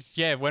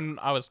yeah. When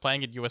I was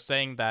playing it, you were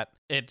saying that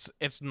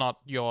it's not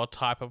your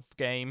type of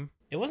game.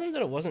 It wasn't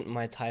that it wasn't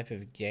my type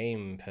of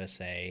game per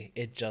se.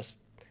 It just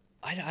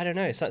I don't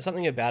know.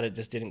 Something about it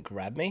just didn't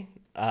grab me.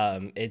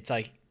 It's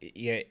like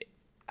yeah.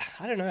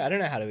 I don't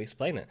know how to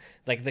explain it.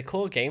 Like, the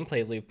core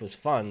gameplay loop was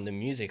fun, the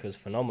music was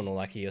phenomenal,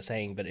 like you're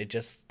saying, but it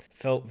just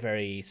felt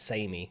very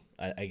samey,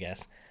 I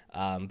guess.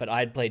 But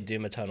I'd played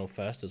Doom Eternal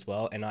first as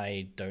well, and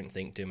I don't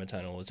think Doom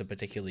Eternal was a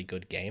particularly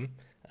good game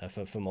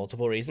for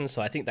multiple reasons,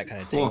 so I think that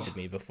kind of tainted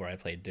me before I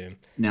played Doom.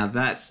 Now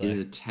that is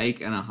a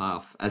take and a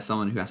half as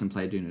someone who hasn't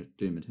played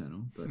Doom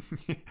Eternal. But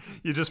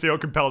You just feel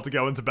compelled to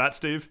go into bat,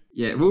 Steve?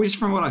 yeah, well, just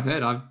from what I've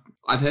heard,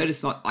 I've heard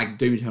it's not like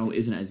Doom Eternal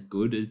isn't as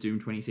good as Doom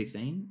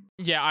 2016.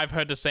 Yeah, I've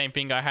heard the same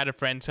thing. I had a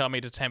friend tell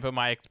me to temper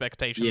my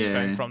expectations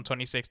going from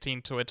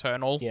 2016 to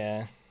Eternal.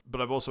 Yeah. But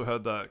I've also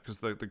heard that because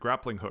the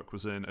grappling hook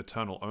was in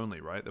Eternal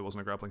only, right? There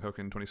wasn't a grappling hook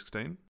in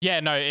 2016?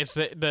 Yeah, no, it's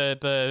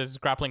the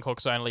grappling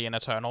hook's only in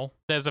Eternal.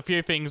 There's a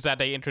few things that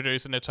they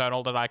introduce in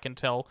Eternal that I can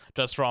tell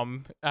just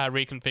from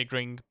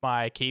reconfiguring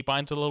my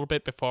keybinds a little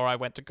bit before I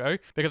went to go.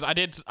 Because I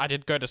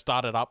did go to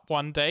start it up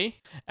one day,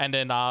 and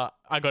then I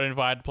got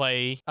invited to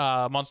play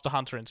Monster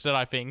Hunter instead,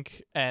 I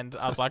think. And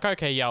I was like,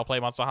 okay, yeah, I'll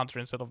play Monster Hunter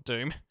instead of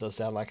Doom. Does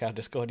sound like our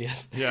Discord,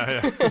 yes.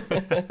 Yeah.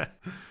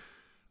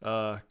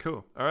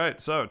 Cool. All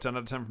right, so 10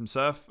 out of 10 from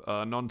Seth,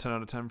 non 10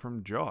 out of 10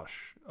 from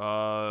Josh.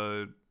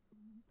 How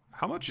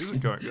much is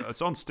it going?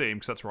 It's on Steam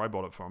because that's where I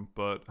bought it from,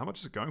 but how much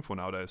is it going for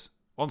nowadays?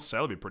 On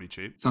sale, it'd be pretty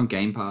cheap. It's on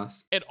Game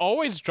Pass. It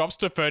always drops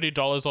to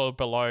 $30 or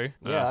below.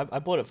 Yeah, I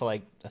bought it for I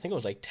think it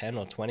was like 10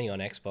 or 20 on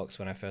Xbox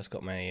when I first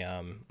got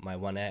my my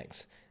One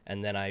X,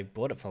 and then I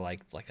bought it for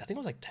like I think it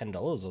was like $10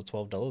 or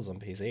 $12 on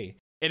PC.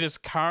 It is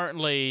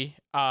currently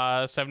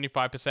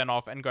 75%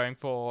 off and going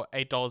for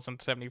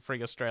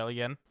 $8.73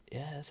 Australian.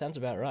 Yeah, that sounds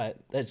about right.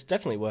 It's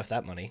definitely worth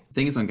that money. I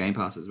think it's on Game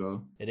Pass as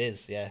well. It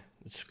is, yeah.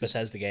 It's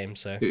Bethesda game,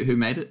 so. Who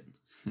made it?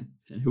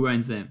 And who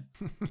owns them?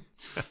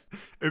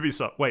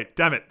 Ubisoft. Wait,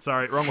 damn it.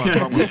 Sorry, wrong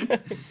one.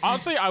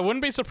 Honestly, I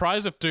wouldn't be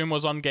surprised if Doom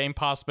was on Game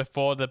Pass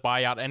before the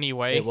buyout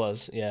anyway. It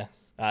was, yeah.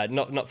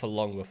 Not for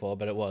long before,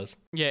 but it was.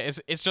 Yeah,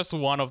 it's just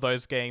one of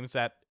those games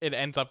that it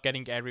ends up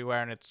getting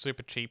everywhere and it's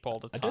super cheap all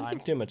the I time. don't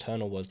think Doom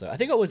Eternal was, though. I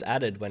think it was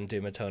added when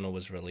Doom Eternal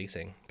was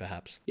releasing,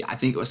 perhaps. Yeah, I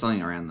think it was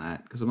something around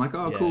that. Because I'm like,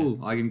 oh, Yeah.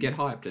 cool. I can get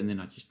hyped. And then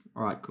I just,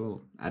 all right,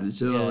 cool. Add it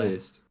to the Yeah.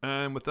 list.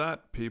 And with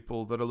that,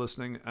 people that are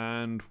listening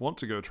and want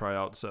to go try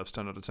out Seth's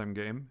 10 out of 10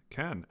 game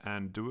can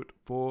and do it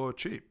for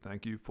cheap.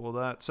 Thank you for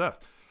that, Seth.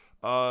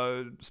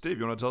 Steve,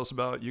 you want to tell us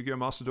about Yu-Gi-Oh!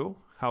 Master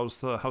Duel? How's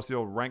the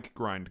old rank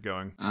grind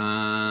going?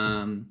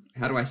 How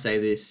do I say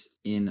this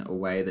in a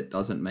way that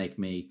doesn't make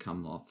me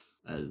come off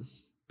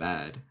as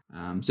bad?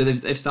 So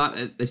they've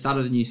started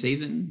a new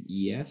season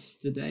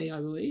yesterday, I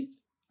believe.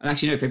 And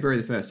actually, no,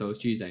 February the 1st, so it was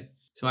Tuesday.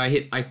 So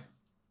I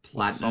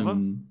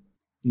platinum.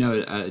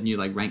 No, a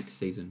new ranked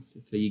season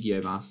for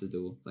Yu-Gi-Oh! Master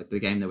Duel, like the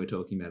game that we're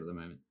talking about at the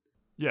moment.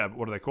 Yeah, but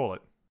what do they call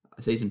it?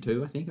 Season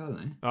 2, I think. I don't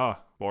know. Ah,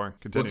 boring.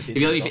 Continue.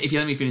 Well, if you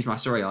let me finish my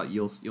story,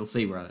 you'll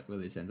see where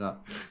this ends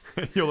up.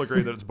 You'll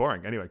agree that it's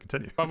boring. Anyway,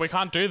 continue. But we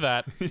can't do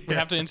that. We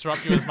have to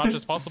interrupt you as much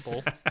as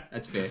possible.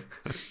 That's fair.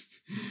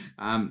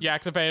 You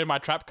activated my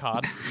trap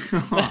card.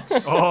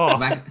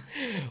 Oh,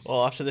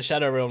 Well, after the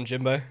Shadow Realm,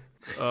 Jimbo.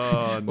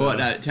 no. Well,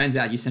 no, it turns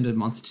out you sent a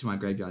monster to my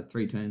graveyard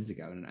 3 turns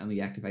ago, and it only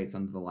activates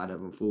under the light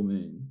of a full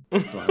moon.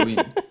 That's why I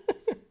win.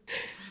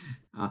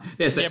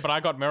 Yeah, but I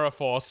got Mirror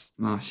Force.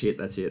 Oh shit,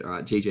 that's it. All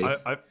right,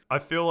 GG. I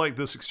feel like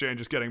this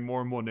exchange is getting more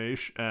and more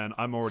niche, and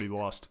I'm already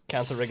lost.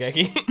 Counter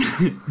Regeki.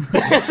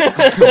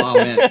 Oh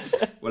man,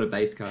 what a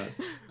base card.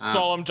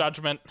 Solemn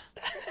Judgment.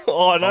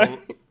 Oh, no.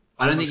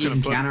 I don't think you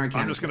can counter a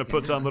counter. I'm just going to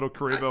put down little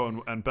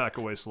Karibo and back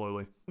away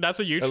slowly. That's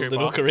a A YouTuber.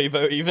 little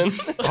Karibo even.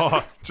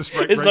 Oh, just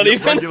It's not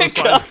even regular a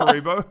size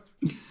card. Karibo.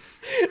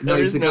 No, There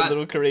he's is the no guy.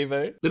 little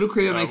Karibo. Little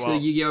Karibo makes well.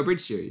 the Yu-Gi-Oh!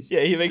 Bridge series.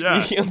 Yeah, he makes Yeah.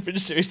 the Yu-Gi-Oh!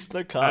 Bridge series,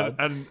 no card.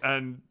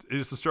 And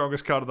he's the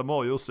strongest card of them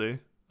all. You'll see.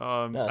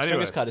 No, the Anyway,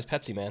 strongest card is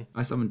Pepsi Man.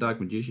 I summoned Dark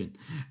Magician.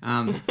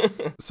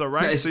 so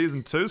ranked it's-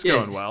 season 2's Yeah,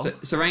 going well.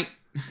 So rank.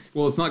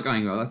 Well, it's not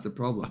going well. That's the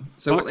problem.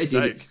 So what they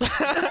Fuck's did.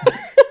 sake.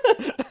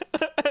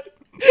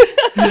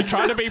 You're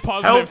trying to be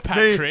positive, Help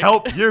Patrick. me,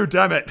 help you,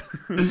 damn it.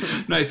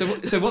 No,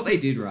 so what they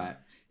did, right,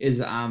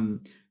 is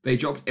they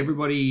dropped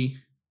everybody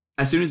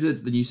as soon as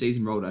the new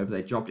season rolled over.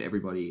 They dropped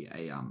everybody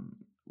a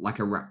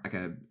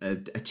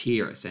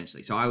tier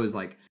essentially. So I was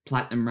like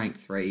platinum rank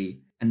 3,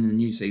 and then the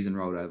new season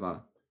rolled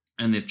over,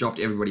 and they've dropped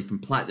everybody from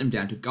platinum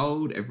down to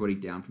gold, everybody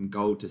down from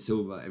gold to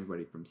silver,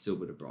 everybody from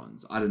silver to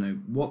bronze. I don't know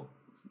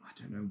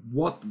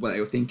what they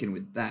were thinking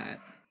with that.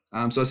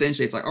 So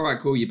essentially, it's like, all right,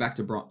 cool, you're back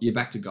to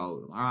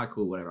gold. All right,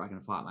 cool, whatever. I can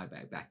fight my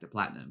way back to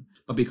platinum.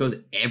 But because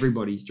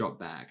everybody's dropped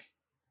back,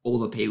 all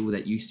the people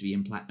that used to be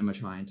in platinum are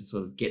trying to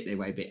sort of get their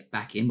way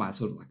back in by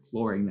sort of like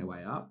clawing their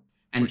way up.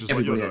 And Which is what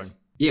everybody you're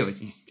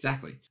that's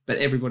exactly. But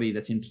everybody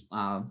that's in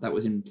that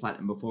was in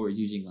platinum before is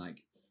using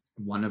like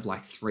one of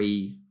like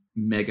 3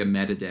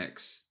 meta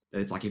decks. That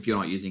it's like if you're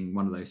not using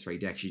one of those 3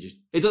 decks,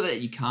 it's not that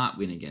you can't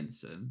win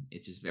against them.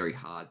 It's just very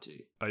hard to.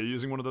 Are you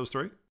using one of those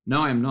 3?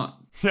 No, I am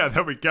not. Yeah,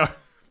 there we go.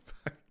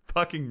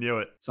 Fucking knew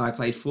it. So I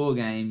played 4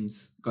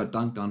 games, got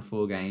dunked on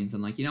 4 games.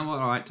 I'm like, you know what?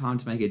 All right, time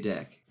to make a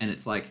deck. And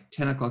it's like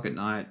 10 o'clock at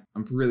night.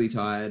 I'm really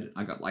tired.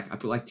 I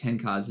put like 10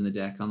 cards in the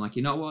deck. And I'm like,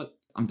 you know what?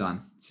 I'm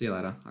done. See you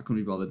later. I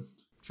couldn't be bothered.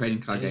 Trading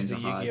card It is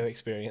games the are hard. Yu-Gi-Oh!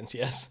 Experience,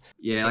 yes.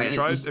 Yeah, like,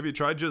 Have you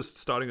tried just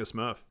starting a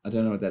Smurf? I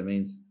don't know what that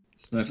means.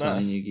 Smurfs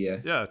aren't in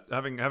Yu-Gi-Oh! Yeah,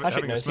 having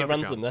Patrick a knows, he Smurf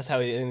runs account. them. That's how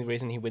the only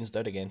reason he wins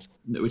Dota games.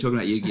 No, we're talking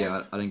about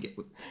Yu-Gi-Oh! I don't get.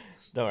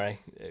 Don't worry.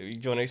 Do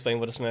you want to explain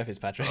what a Smurf is,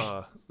 Patrick?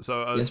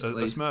 So a Yes,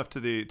 please. Smurf to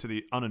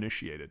the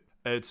uninitiated.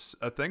 It's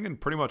a thing in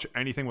pretty much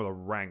anything with a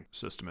rank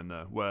system in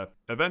there, where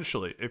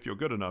eventually, if you're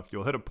good enough,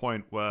 you'll hit a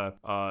point where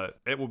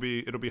it'll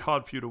be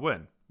hard for you to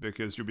win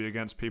because you'll be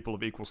against people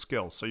of equal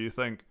skill. So you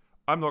think,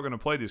 I'm not going to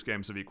play these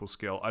games of equal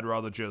skill. I'd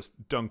rather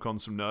just dunk on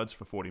some nerds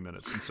for 40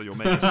 minutes. And so you'll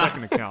make a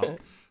second account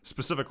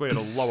specifically at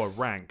a lower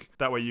rank.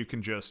 That way you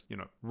can just,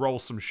 roll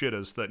some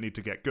shitters that need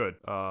to get good.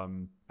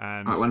 And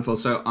All right, wonderful.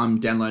 So I'm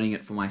downloading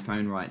it for my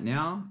phone right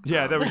now.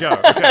 yeah, there we go.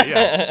 Okay,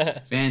 yeah.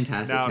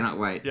 Fantastic. Now- Cannot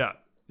wait. Yeah.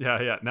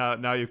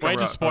 Now you've come Way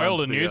to around spoil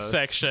the to news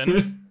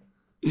section.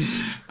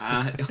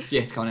 Yeah,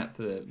 it's coming out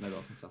for the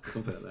mobiles and stuff.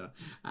 We'll talk about it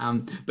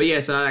later. But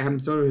yeah, so I'm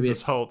sort of a bit.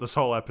 This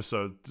whole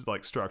episode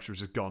structure has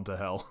just gone to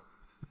hell.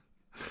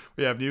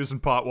 We have news in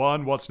part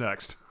 1. What's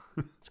next?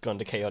 It's gone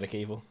to chaotic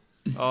evil.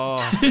 Oh,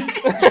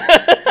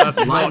 that's not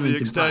the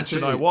Alignments in part extension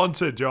 2. I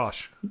wanted,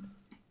 Josh.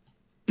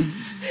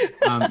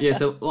 Yeah,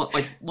 so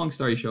like long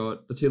story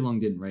short, the too long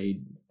didn't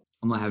read.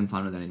 I'm not having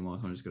fun with it anymore,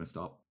 so I'm just gonna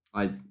stop.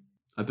 I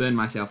burned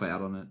myself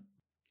out on it.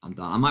 I'm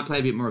done. I might play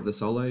a bit more of the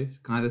solo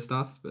kind of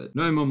stuff, but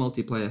no more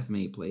multiplayer for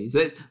me, please.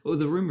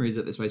 The rumor is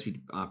that they're supposed to be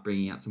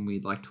bringing out some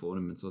weird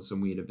tournaments or some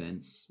weird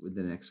events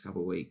within the next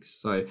couple of weeks.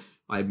 So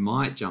I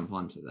might jump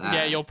onto that.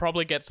 Yeah, you'll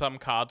probably get some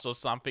cards or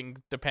something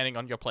depending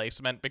on your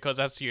placement, because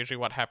that's usually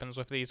what happens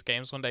with these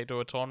games when they do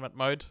a tournament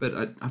mode. But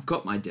I've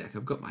got my deck.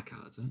 I've got my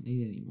cards. I don't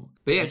need any more.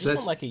 But yeah, I so just that's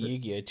want like a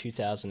Yu-Gi-Oh!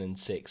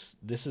 2006.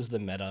 This is the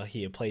meta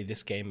here. Play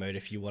this game mode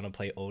if you want to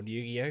play old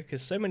Yu-Gi-Oh!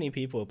 Because so many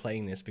people are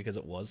playing this because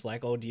it was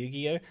like old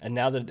Yu-Gi-Oh! And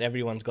now that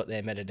everyone's got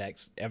their meta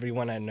decks,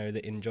 everyone I know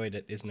that enjoyed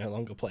it is no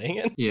longer playing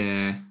it.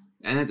 yeah,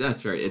 and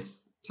that's very.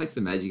 Takes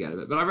the magic out of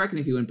it. But I reckon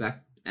if you went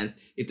back and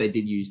if they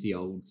did use the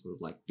old sort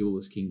of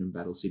Duelist Kingdom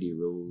Battle City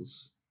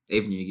rules,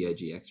 even Yu-Gi-Oh!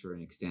 GX for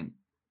an extent,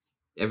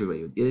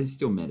 everybody would. There's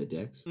still meta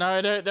decks.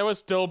 No, there were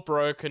still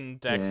broken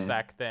decks Yeah.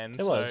 back then,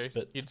 There so was,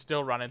 but- you'd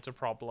still run into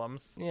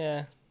problems.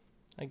 Yeah,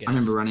 I guess. I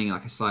remember running a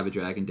Cyber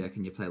Dragon deck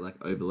and you play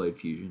Overload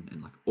Fusion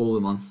and all the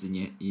monsters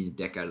in your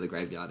deck out of the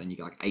graveyard and you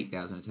get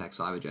 8,000 attack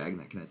Cyber Dragon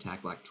that can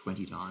attack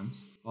 20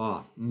 times.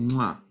 Oh,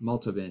 mwah,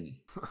 molto bene.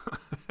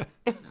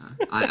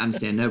 I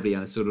understand nobody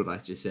understood what I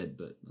just said,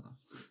 but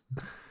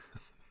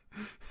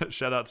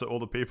Shout out to all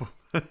the people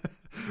that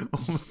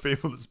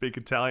speak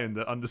Italian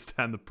that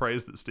understand the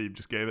praise that Steve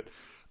just gave it.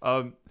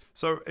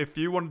 So if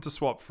you wanted to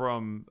swap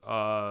from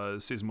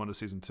season 1 to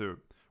season 2,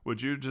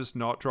 would you just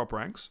not drop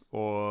ranks?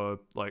 Or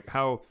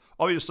how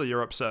obviously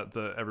you're upset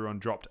that everyone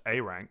dropped a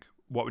rank.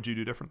 What would you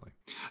do differently?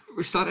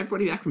 start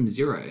everybody back from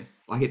 0.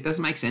 It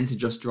doesn't make sense to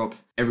just drop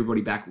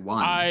everybody back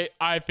 1.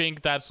 I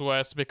think that's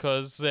worse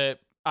because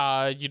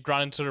you'd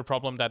run into the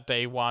problem that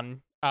day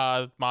one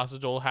Master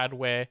Duel had,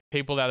 where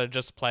people that are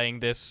just playing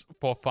this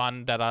for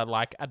fun, that are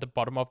at the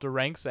bottom of the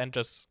ranks and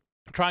just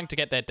trying to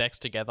get their decks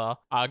together,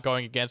 are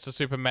going against the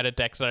super meta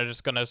decks that are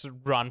just going to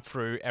run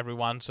through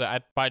everyone. So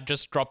by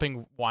just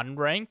dropping 1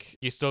 rank,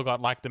 you still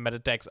got the meta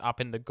decks up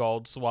in the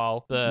golds,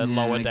 while the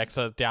lower decks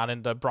are down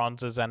in the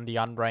bronzes and the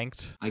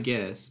unranked. I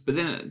guess. But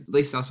then at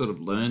least I sort of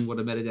learned what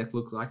a meta deck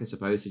looked like as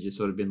opposed to just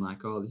sort of being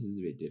oh, this is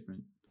a bit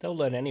different. They'll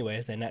learn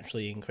anyway. They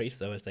naturally increase,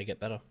 though, as they get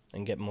better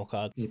and get more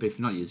cards. Yeah, but if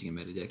you're not using a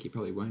meta deck, you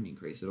probably won't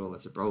increase at all.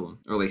 That's a problem.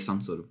 Or at least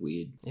some sort of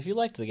weird. If you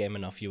liked the game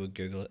enough, you would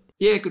Google it.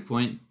 Yeah, good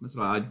point. That's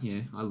what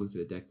I looked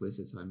at a deck list.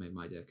 That's how I made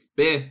my deck.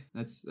 But yeah,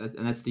 that's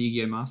the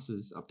Yu-Gi-Oh!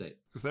 Masters update.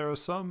 Because there are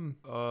some,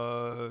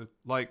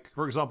 like,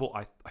 for example,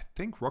 I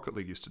think Rocket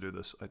League used to do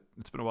this.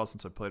 It's been a while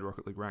since I played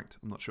Rocket League Ranked.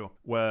 I'm not sure.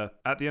 Where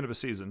at the end of a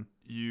season,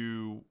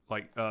 you,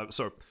 like,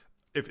 so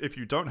if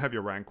you don't have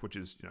your rank, which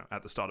is,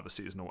 at the start of a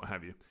season or what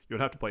have you, you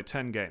would have to play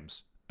 10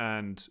 games.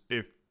 And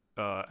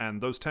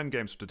and those 10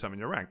 games would determine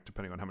your rank,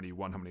 depending on how many you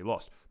won, how many you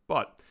lost.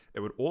 But it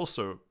would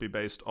also be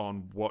based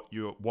on what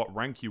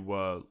rank you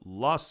were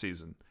last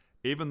season.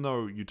 Even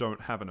though you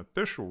don't have an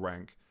official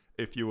rank,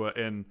 if you were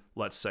in,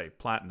 let's say,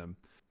 Platinum,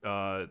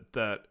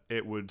 that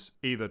it would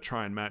either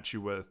try and match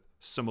you with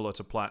similar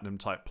to Platinum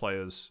type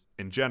players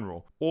in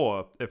general,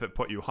 or if it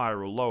put you higher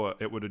or lower,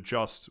 it would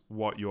adjust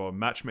what your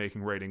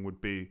matchmaking rating would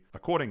be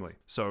accordingly.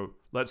 So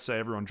let's say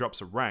everyone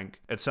drops a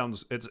rank. It's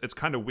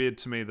kind of weird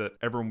to me that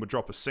everyone would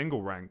drop a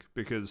single rank,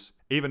 because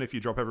even if you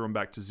drop everyone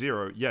back to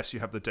 0, yes, you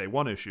have the day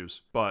 1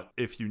 issues, but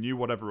if you knew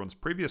what everyone's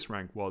previous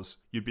rank was,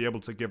 you'd be able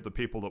to give the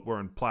people that were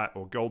in Plat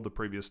or Gold the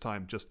previous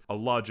time just a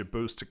larger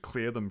boost to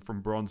clear them from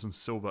Bronze and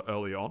Silver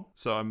early on.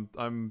 So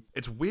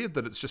it's weird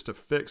that it's just a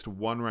fixed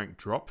 1 rank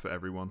drop for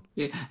everyone.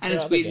 Yeah, and There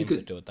it's are other weird games because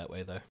that do it that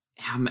way, though.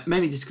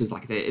 maybe just because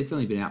it's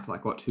only been out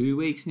for 2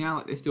 weeks now.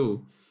 Like they're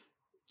still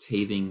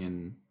teething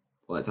and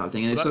all that type of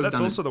thing. And That's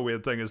also the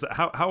weird thing, is that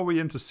how are we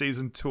into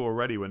season 2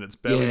 already when it's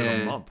barely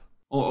been a month?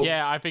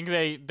 Yeah, I think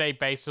they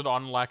base it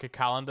on like a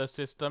calendar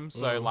system.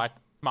 So like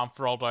month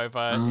rolled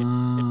over,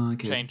 it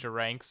changed your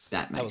ranks.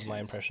 That was my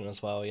impression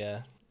as well,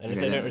 yeah. And if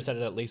Okay, they don't then. reset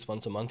it at least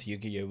once a month,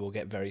 Yu-Gi-Oh! Will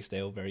get very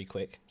stale very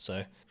quick.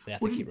 So they have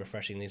to keep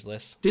refreshing these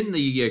lists. Didn't the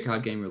Yu-Gi-Oh!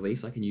 Card game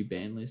release a new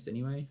ban list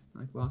anyway,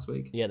 last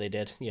week? Yeah, they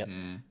did. Yep.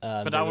 Yeah.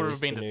 But that would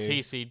have been the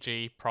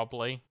TCG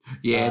probably.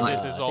 Yeah, This I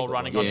is think all it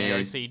running was. on the Yeah.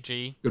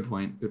 OCG. Good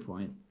point.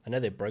 I know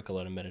they broke a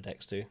lot of meta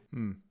decks too.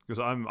 Because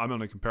I'm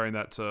only comparing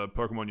that to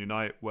Pokemon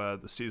Unite, where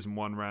the season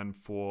 1 ran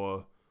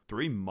for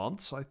 3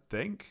 months, I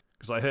think.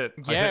 Because I hit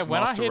When I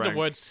Master hear the rank.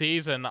 word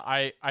season,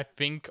 I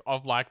think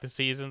of like the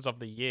seasons of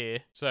the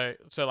year. So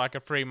like a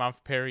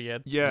 3-month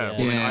period. Yeah, Yeah.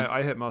 well, Yeah.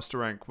 I hit Master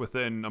Rank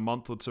within a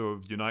month or 2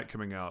 of Unite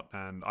coming out,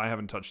 and I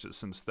haven't touched it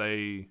since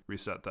they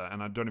reset that.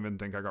 And I don't even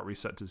think I got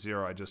reset to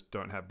 0. I just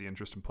don't have the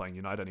interest in playing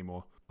Unite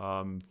anymore. You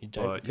don't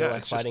but feel yeah, like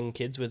it's just- fighting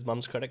kids with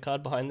mum's credit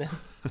card behind them?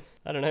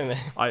 I don't know,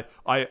 man.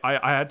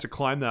 I had to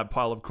climb that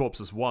pile of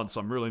corpses once.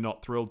 I'm really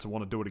not thrilled to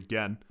want to do it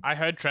again. I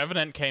heard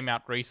Trevenant came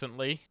out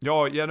recently.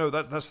 Oh yeah, no,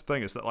 that's the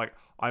thing, is that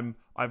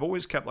I've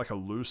always kept a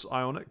loose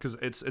eye on it, because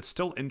it's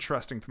still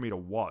interesting for me to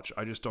watch.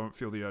 I just don't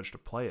feel the urge to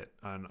play it,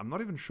 and I'm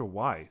not even sure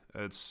why.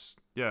 I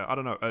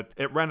don't know.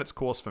 It ran its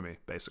course for me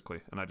basically,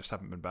 and I just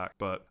haven't been back.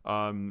 But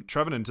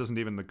Trevenant isn't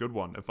even the good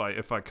one.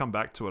 If I come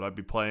back to it, I'd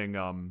be playing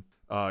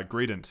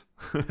Greedent.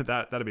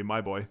 That'd be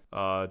my boy.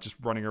 Just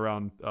running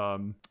around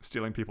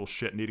stealing people's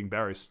shit and eating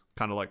berries.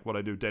 Kind of like what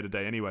I do day to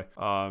day anyway.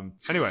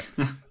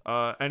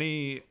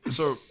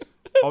 So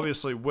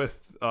obviously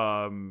with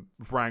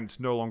ranked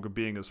no longer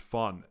being as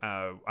fun,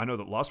 I know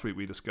that last week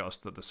we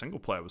discussed that the single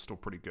player was still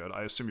pretty good.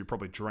 I assume you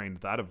probably drained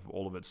that of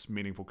all of its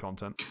meaningful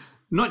content.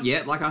 Not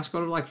yet. I was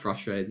kind of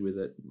frustrated with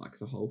it,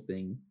 the whole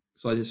thing.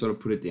 So I just sort of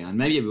put it down.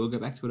 Maybe I will go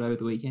back to it over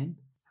the weekend.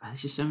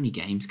 There's just so many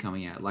games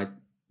coming out.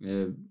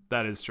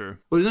 That is true.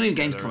 Well, there's not even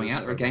games there coming is.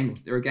 out.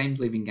 There are games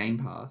leaving Game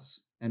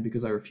Pass, and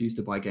because I refuse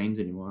to buy games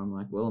anymore, I'm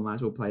like, well, I might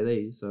as well play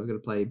these. So I've got to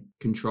play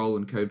Control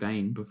and Code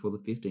Vein before the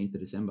 15th of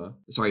December.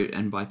 Sorry,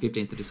 and by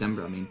 15th of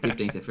December, I mean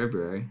 15th of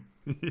February.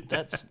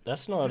 That's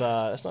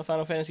not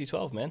Final Fantasy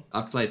 12, man.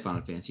 I've played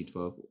Final Fantasy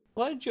 12.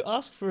 Why did you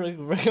ask for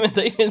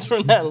recommendations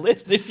from that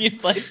list if you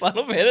played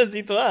Final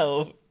Fantasy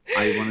 12?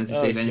 I wanted to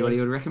see if anybody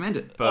would recommend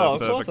it. of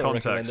For course I'll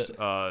recommend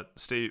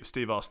context,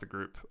 Steve asked the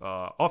group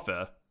off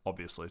air,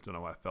 obviously, don't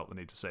know why I felt the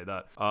need to say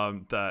that,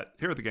 that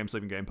here are the games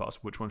leaving Game Pass,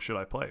 which one should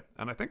I play?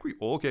 And I think we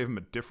all gave him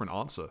a different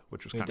answer,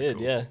 which was We kind of did,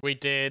 cool. yeah. We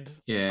did.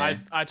 Yeah.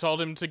 I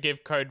told him to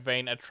give Code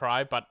Vein a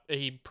try, but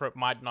he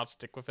might not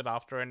stick with it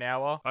after an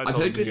hour. I I've told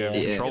him heard to good-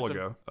 give yeah. Control a It's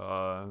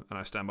go, and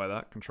I stand by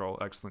that. Control,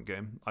 excellent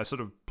game. I sort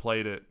of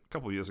played it a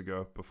couple of years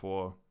ago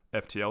before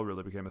FTL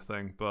really became a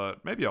thing,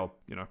 but maybe I'll,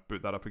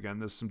 boot that up again.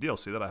 There's some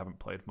DLC that I haven't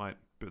played, might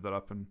boot that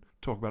up and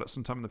talk about it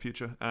sometime in the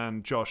future.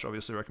 And Josh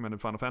obviously recommended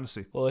Final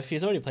Fantasy. Well, if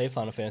he's already played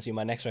Final Fantasy,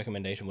 my next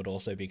recommendation would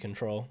also be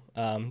Control.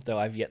 Though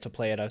I've yet to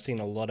play it, I've seen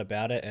a lot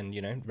about it, and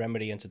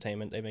Remedy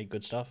Entertainment, they make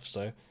good stuff.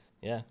 So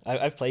yeah,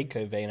 I've played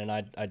Code Vein, and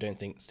I don't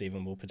think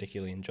Steven will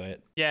particularly enjoy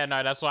it. Yeah,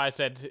 no, that's why I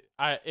said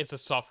it's a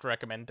soft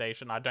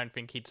recommendation. I don't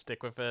think he'd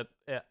stick with it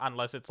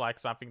unless it's like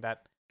something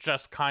that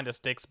just kind of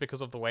sticks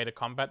because of the way the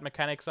combat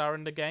mechanics are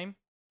in the game.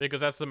 because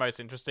that's the most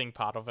interesting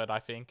part of it, I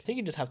think. I think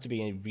you just have to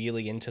be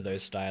really into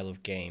those style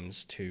of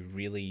games to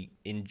really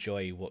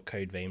enjoy what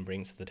Code Vein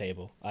brings to the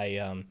table.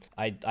 I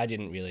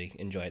didn't really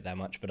enjoy it that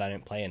much, but I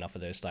don't play enough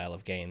of those style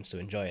of games to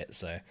enjoy it.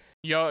 So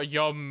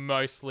You're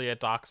mostly a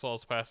Dark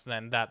Souls person,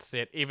 and that's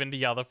it. Even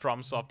the other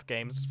FromSoft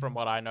games, from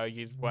what I know,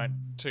 you weren't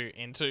too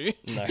into.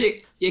 no. Yeah,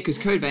 because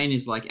Code Vein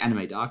is like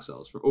anime Dark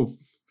Souls,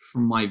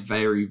 from my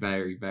very,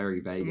 very, very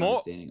vague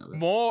understanding of it.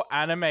 More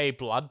anime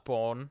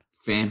Bloodborne.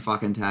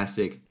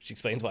 Fan-fucking-tastic. Which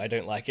explains why I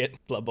don't like it.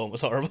 Bloodborne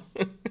was horrible.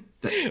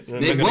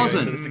 It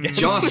wasn't,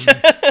 Josh. I'm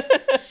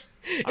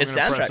Its gonna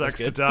soundtrack press was X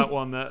to good. doubt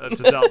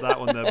that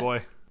one there,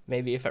 boy.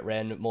 Maybe if it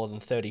ran more than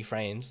 30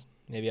 frames,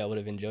 maybe I would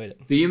have enjoyed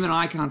it. The human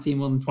eye can't see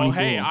more than 24. Well,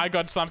 hey, I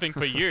got something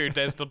for you.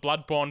 There's the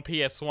Bloodborne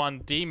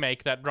PS1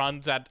 demake that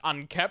runs at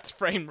unkept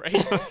frame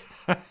rates.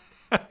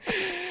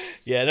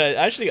 Yeah, no,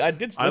 actually, I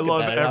did. I Look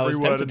love at that, and I every was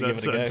word tempted in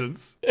to that give it a go.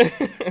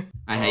 sentence.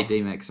 I hate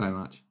DMX so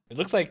much. It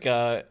looks like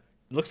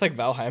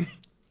Valheim.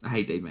 I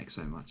hate DMX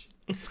so much.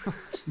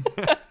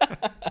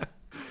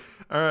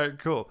 All right,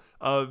 cool.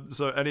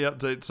 So any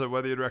updates on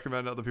whether you'd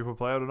recommend other people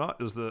play it or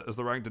not? Is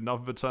the ranked enough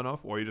of a turn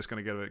off, or are you just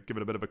going to give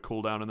it a bit of a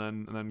cool down and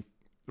then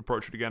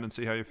approach it again and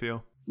see how you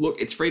feel?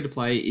 Look, it's free to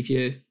play. If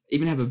you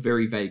even have a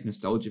very vague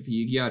nostalgia for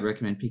Yu-Gi-Oh, I'd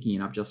recommend picking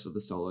it up just for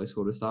the solo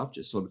sort of stuff.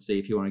 Just sort of see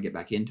if you want to get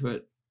back into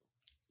it.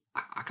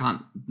 I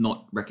can't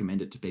not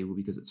recommend it to people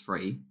because it's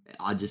free.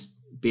 I'd just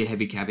be a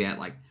heavy caveat,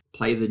 like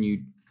play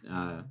the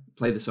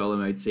solo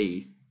mode,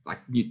 see, like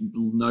you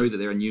know that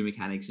there are new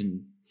mechanics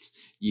in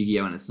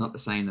Yu-Gi-Oh and it's not the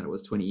same that it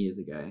was 20 years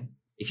ago.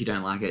 If you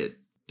don't like it,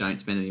 don't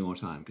spend any more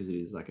time because it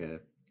is like a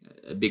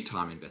big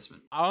time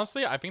investment.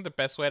 Honestly, I think the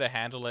best way to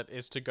handle it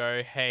is to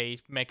go, hey,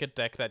 make a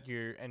deck that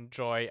you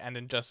enjoy and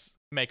then just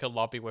make a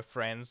lobby with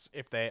friends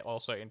if they're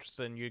also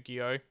interested in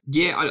Yu-Gi-Oh!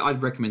 Yeah,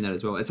 I'd recommend that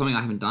as well. It's something I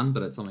haven't done,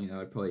 but it's something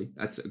that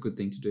that's a good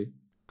thing to do.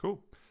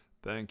 Cool.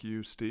 Thank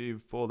you,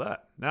 Steve, for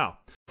that. Now,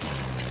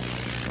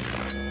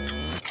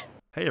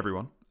 hey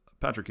everyone,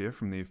 Patrick here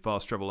from the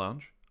Fast Travel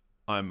Lounge.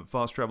 I'm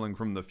fast traveling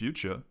from the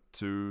future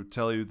to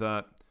tell you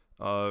that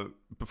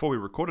before we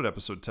recorded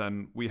episode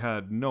 10, we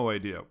had no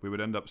idea we would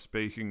end up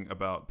speaking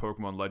about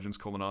Pokemon Legends: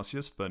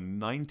 Arceus for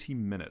 90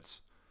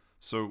 minutes.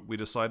 So we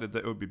decided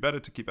that it would be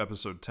better to keep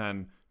episode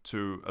 10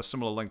 to a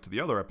similar length to the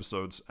other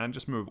episodes and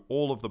just move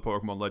all of the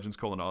Pokemon Legends: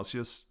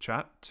 Arceus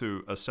chat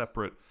to a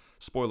separate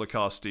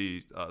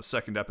spoiler-casty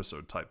second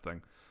episode type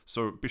thing.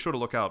 So be sure to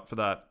look out for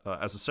that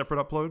as a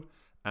separate upload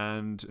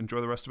and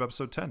enjoy the rest of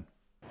episode 10.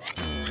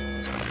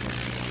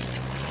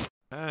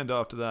 And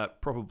after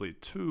that, probably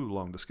too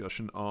long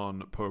discussion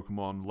on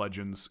Pokemon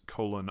Legends: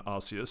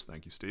 Arceus,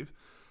 thank you, Steve,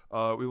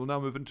 we will now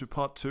move into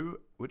part 2,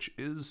 which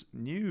is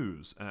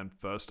news. And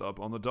first up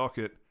on the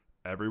docket,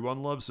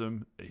 everyone loves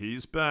him.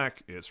 He's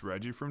back. It's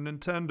Reggie from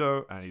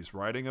Nintendo, and he's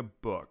writing a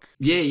book.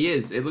 Yeah, he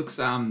is. It looks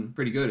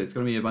pretty good. It's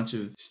going to be a bunch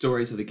of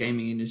stories of the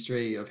gaming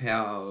industry, of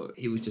how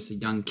he was just a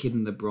young kid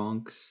in the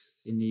Bronx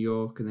in New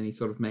York, and then he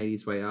sort of made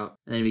his way up,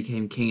 and then he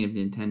became king of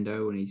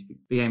Nintendo, and he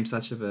became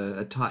such of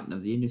a titan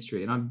of the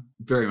industry, and I'm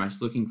very much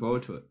looking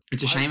forward to it.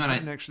 It's a shame I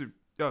didn't actually...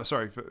 Oh,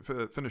 sorry,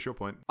 finish your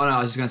point. Oh no,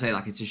 I was just going to say,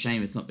 like, it's a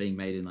shame it's not being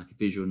made in like a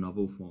visual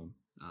novel form.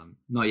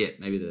 Not yet.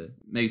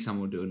 Maybe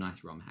someone will do a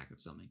nice ROM hack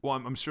of something. Well,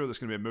 I'm sure there's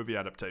going to be a movie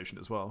adaptation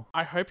as well.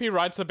 I hope he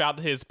writes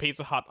about his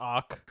Pizza Hut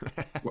arc.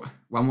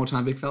 One more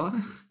time, big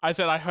fella. I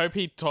said I hope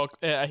he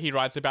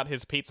writes about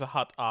his Pizza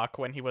Hut arc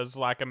when he was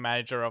like a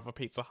manager of a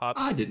Pizza Hut.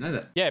 I didn't know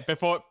that. Yeah,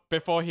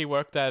 before he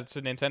worked at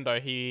Nintendo,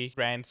 he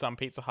ran some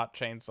Pizza Hut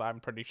chains, I'm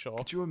pretty sure.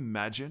 Could you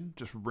imagine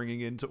just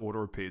ringing in to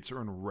order a pizza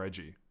and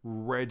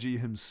Reggie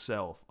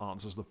himself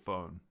answers the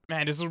phone?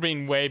 Man, this would have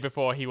been way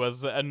before he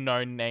was a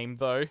known name,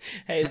 though.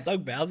 Hey, is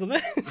Doug Bowser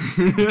there?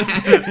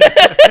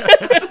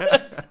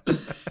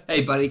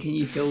 Hey, buddy, can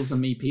you fill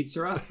some me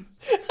pizza up?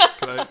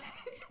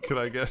 Could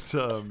I get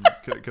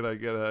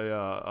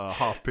a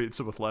half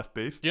pizza with left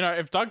beef? You know,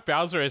 if Doug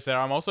Bowser is there,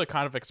 I'm also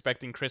kind of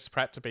expecting Chris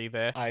Pratt to be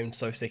there. I'm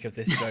so sick of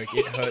this joke.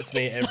 It hurts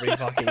me every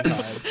fucking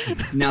time.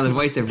 Now the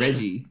voice of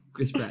Reggie,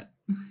 Chris Pratt.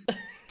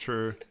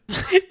 True.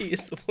 He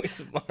is the voice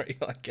of Mario,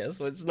 I guess,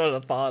 but it's not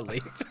a far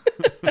leap.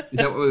 Is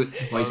that what we're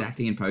voice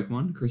acting in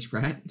Pokemon? Chris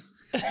Pratt?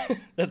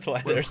 That's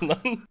why there's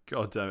none.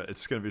 God damn it,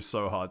 it's going to be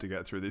so hard to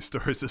get through these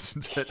stories,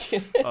 isn't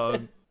it?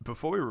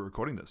 Before we were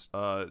recording this,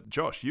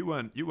 Josh, you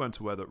weren't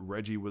aware that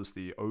Reggie was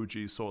the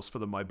OG source for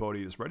the My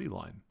Body Is Ready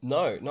line.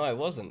 No, I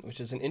wasn't, which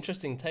is an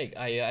interesting take.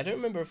 I don't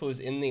remember if it was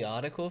in the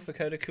article for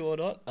Kotaku or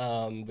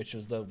not, which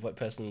was the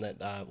person that,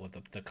 or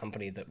the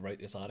company that wrote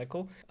this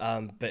article.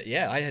 But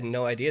yeah, I had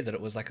no idea that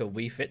it was like a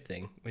Wii Fit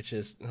thing, which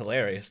is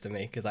hilarious to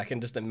me, because I can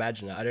just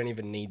imagine it. I don't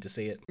even need to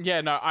see it. Yeah,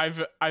 no,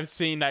 I've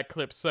seen that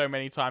clip so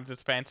many times.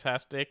 It's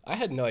fantastic. I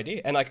had no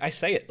idea. And like I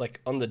say it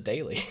like on the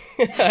daily.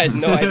 I had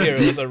no idea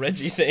it was a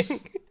Reggie thing.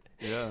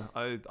 Yeah,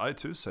 I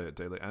too say it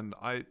daily, and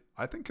I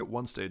think at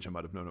one stage I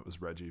might have known it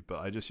was Reggie, but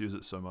I just use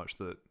it so much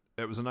that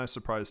it was a nice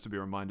surprise to be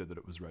reminded that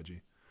it was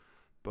Reggie.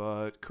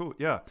 But cool,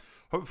 yeah.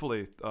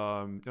 Hopefully,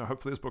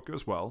 hopefully this book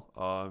goes well.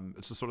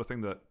 It's the sort of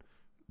thing that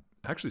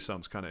actually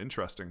sounds kind of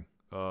interesting.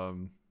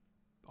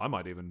 I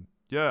might even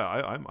Yeah,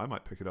 I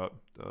might pick it up.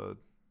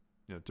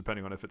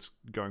 Depending on if it's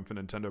going for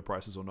Nintendo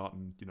prices or not,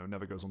 and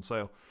never goes on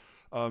sale.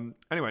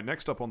 Anyway,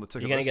 next up on the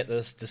ticket You're gonna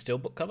list. get the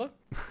steelbook cover?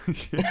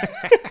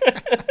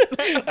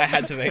 I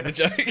had to make the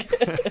joke.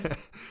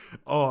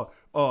 oh,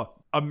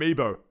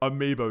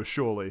 Amiibo,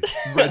 surely.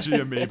 Reggie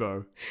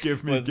Amiibo.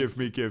 Give me.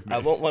 I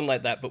want one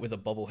like that, but with a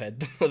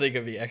bobblehead. I think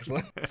it'd be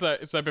excellent.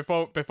 So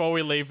before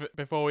we leave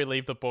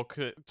the book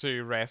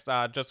to rest,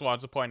 just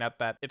wanted to point out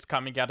that it's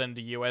coming out in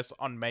the US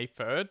on May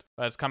 3rd,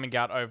 but it's coming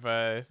out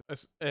over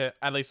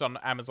at least on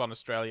Amazon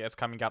Australia. It's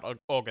coming out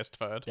August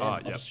 3rd. Damn,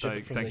 I'll just ship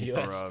it from thank the you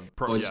US.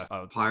 Or just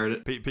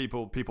pirate it.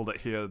 People that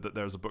hear that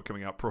there's a book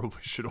coming out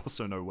probably should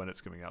also know when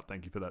it's coming out.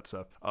 Thank you for that,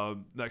 Seth.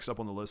 Next up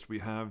on the list, we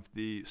have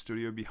the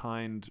studio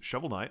behind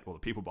Shovel Knight, or the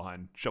people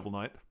behind Shovel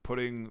Knight,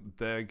 putting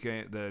their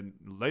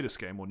latest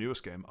game or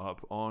newest game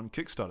up on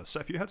Kickstarter.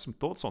 Seth, you had some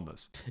thoughts on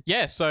this?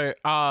 Yeah, so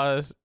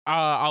I'll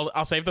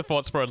save the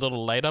thoughts for a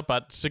little later,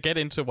 but to get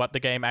into what the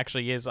game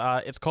actually is,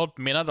 it's called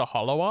Mina the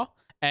Hollower,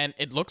 and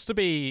it looks to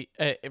be,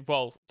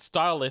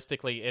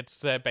 stylistically,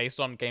 it's based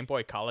on Game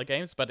Boy Color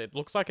games, but it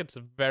looks like it's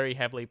very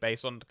heavily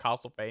based on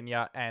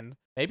Castlevania and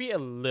maybe a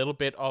little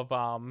bit of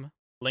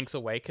Link's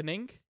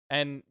Awakening.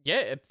 And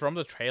yeah, from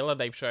the trailer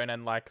they've shown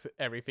and like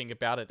everything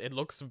about it, it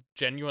looks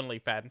genuinely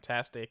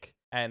fantastic,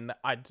 and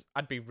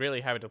I'd be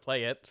really happy to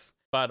play it.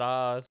 But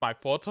my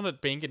thoughts on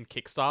it being in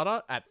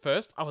Kickstarter, at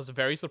first I was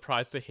very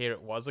surprised to hear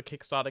it was a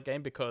Kickstarter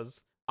game,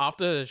 because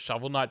after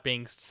Shovel Knight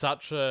being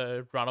such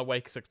a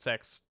runaway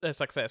success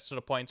to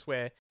the point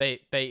where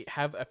they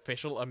have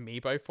official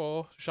amiibo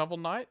for Shovel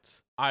Knight,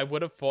 I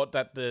would have thought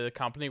that the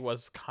company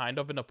was kind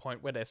of in a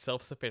point where they're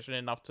self-sufficient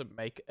enough to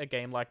make a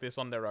game like this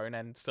on their own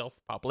and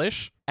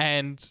self-publish.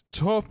 And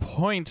to a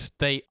point,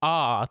 they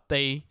are.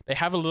 They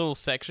have a little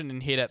section in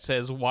here that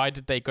says, why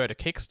did they go to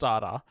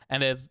Kickstarter?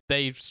 And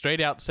they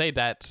straight out say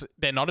that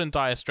they're not in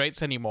dire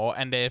straits anymore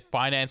and they're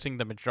financing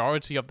the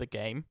majority of the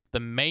game.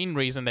 The main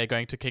reason they're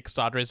going to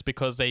Kickstarter is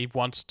because they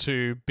want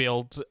to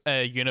build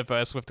a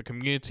universe with the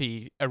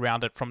community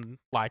around it from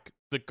like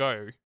the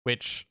go,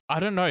 which I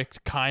don't know, it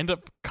kind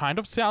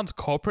of sounds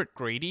corporate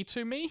greedy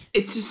to me.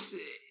 It's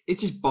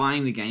just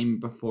buying the game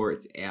before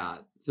it's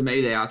out. So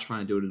maybe they are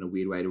trying to do it in a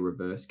weird way to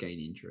reverse gain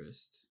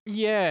interest.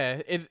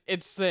 Yeah,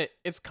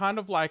 it's kind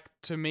of like,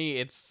 to me,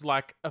 it's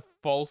like a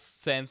false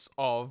sense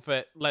of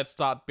let's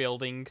start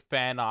building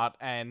fan art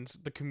and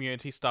the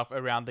community stuff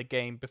around the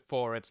game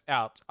before it's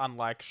out.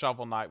 Unlike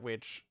Shovel Knight,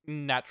 which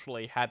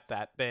naturally had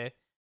that. They're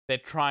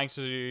trying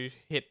to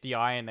hit the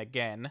iron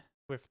again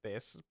with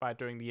this by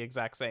doing the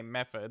exact same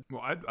method.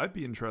 Well, I'd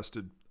be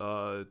interested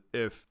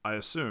if I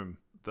assume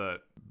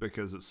that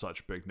because it's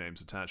such big names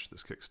attached to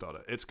this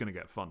Kickstarter, it's going to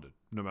get funded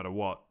no matter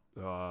what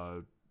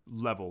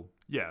level.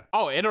 Yeah.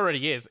 Oh, it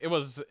already is. It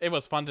was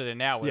funded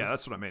in hours. Yeah,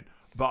 that's what I mean.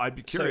 But I'd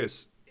be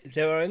curious. So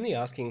they were only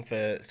asking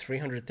for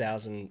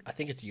 300,000. I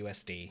think it's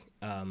USD,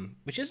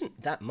 which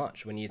isn't that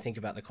much when you think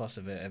about the cost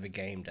of a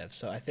game dev.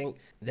 So I think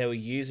they were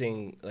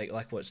using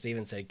like what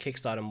Steven said,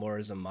 Kickstarter more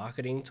as a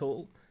marketing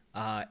tool.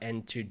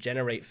 And to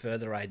generate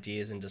further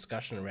ideas and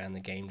discussion around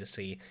the game to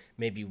see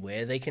maybe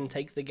where they can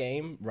take the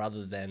game,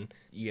 rather than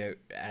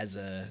as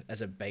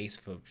a base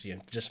for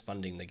just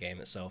funding the game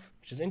itself,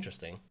 which is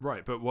interesting.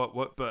 Right, but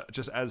but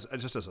just as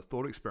a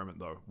thought experiment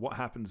though, what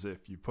happens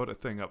if you put a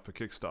thing up for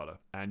Kickstarter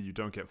and you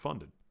don't get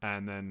funded,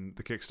 and then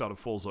the Kickstarter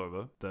falls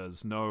over?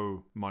 There's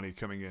no money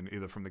coming in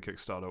either from the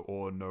Kickstarter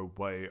or no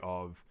way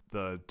of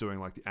doing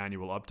like the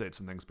annual updates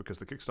and things because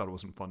the Kickstarter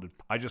wasn't funded.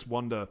 I just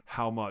wonder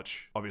how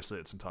much, obviously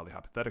it's entirely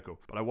hypothetical,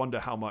 but I wonder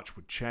how much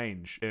would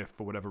change if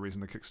for whatever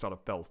reason the Kickstarter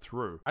fell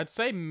through. I'd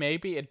say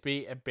maybe it'd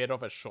be a bit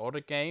of a shorter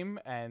game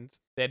and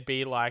there'd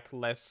be like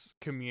less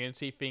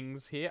community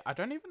things here. I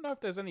don't even know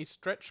if there's any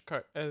stretch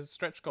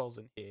goals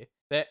in here.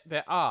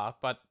 There are,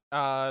 but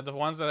the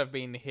ones that have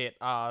been hit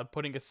are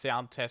putting a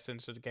sound test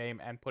into the game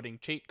and putting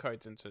cheat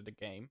codes into the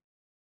game.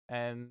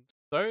 And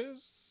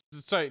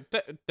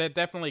they're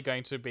definitely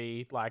going to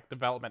be like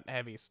development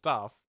heavy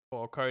stuff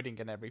for coding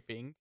and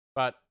everything,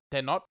 but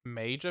they're not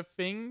major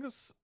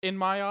things in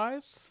my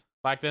eyes.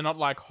 Like they're not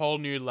like whole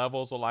new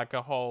levels or like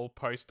a whole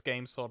post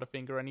game sort of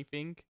thing or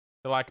anything.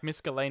 They're like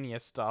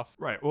miscellaneous stuff.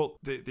 Right. Well,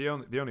 the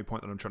only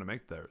point that I'm trying to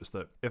make there is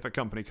that if a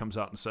company comes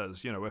out and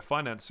says, we're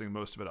financing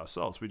most of it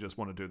ourselves, we just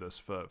want to do this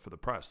for the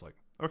press, like,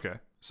 okay,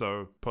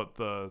 so put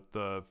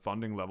the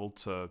funding level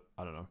to,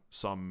 I don't know,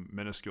 some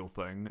minuscule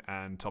thing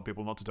and tell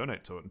people not to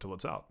donate to it until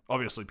it's out.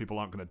 Obviously, people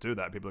aren't going to do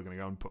that. People are going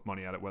to go and put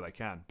money at it where they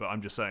can. But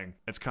I'm just saying,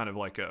 it's kind of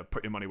like a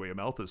put your money where your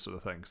mouth is sort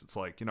of thing. 'Cause it's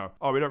like, we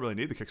don't really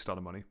need the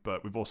Kickstarter money,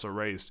 but we've also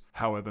raised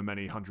however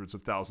many hundreds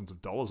of thousands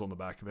of dollars on the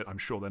back of it. I'm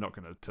sure they're not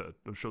going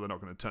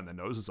to turn their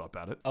noses up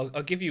at it.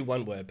 I'll give you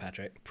one word,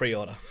 Patrick.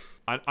 Pre-order.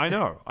 I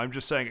know. I'm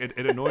just saying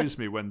it annoys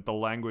me when the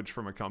language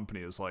from a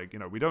company is like,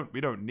 we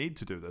don't need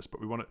to do this, but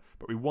we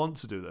want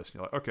to do this. And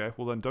you're like, okay,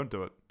 well then don't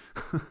do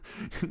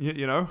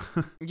it.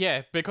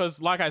 Yeah,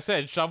 because like I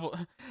said,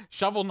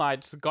 Shovel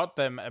Knight's got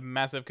them a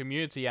massive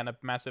community and a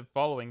massive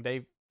following.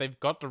 They've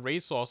got the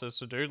resources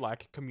to do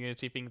like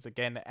community things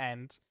again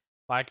and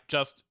like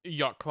just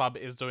Yacht Club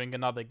is doing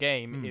another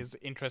game is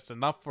interest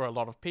enough for a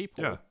lot of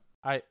people. Yeah.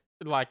 I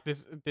like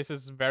this. This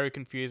is very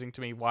confusing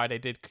to me why they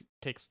did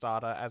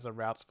Kickstarter as a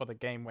route for the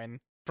game when,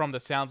 from the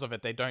sounds of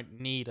it, they don't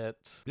need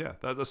it. Yeah,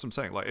 that's what I'm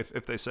saying. Like,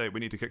 if they say we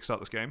need to kickstart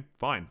this game,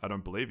 fine. I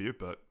don't believe you,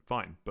 but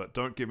fine. But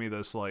don't give me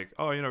this like,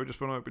 oh, we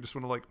just want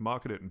to like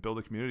market it and build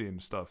a community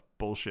and stuff.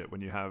 Bullshit.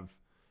 When you have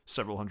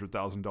several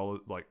 $100,000,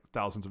 like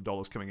thousands of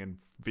dollars coming in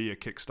via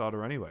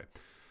Kickstarter anyway.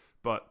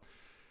 But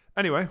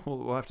anyway,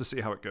 we'll have to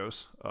see how it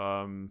goes.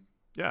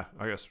 Yeah,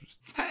 I guess.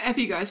 Have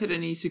you guys had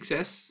any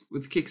success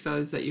with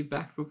Kickstarters that you've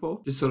backed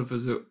before? Just sort of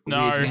as a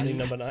No. weird Ending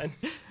number 9.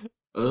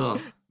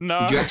 Ugh.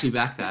 No. Did you actually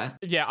back that?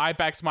 Yeah, I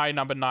backed my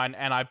number 9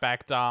 and I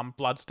backed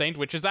Bloodstained,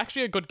 which is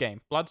actually a good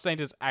game. Bloodstained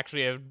is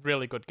actually a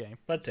really good game.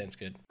 Bloodstained's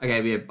good. Okay,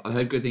 yeah, I've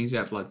heard good things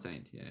about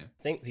Bloodstained. Yeah.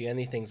 I think the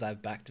only things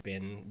I've backed have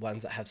been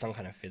ones that have some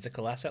kind of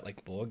physical asset,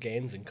 like board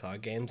games and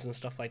card games and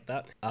stuff like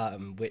that,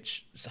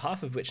 which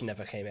half of which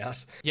never came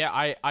out. Yeah,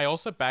 I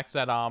also backed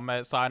that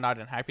Cyanide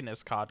and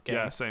Happiness card game.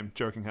 Yeah, same.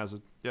 Joking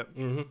Hazard. Yep.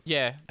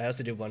 Yeah. I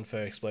also did one for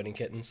Exploding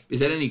Kittens. Is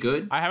that any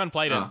good? I haven't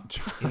played Oh. it.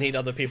 You need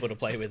other people to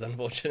play with,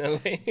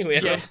 unfortunately. We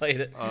haven't played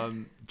it.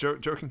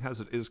 Joking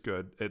Hazard is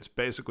good. It's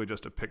basically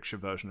just a picture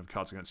version of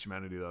Cards Against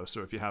Humanity, though.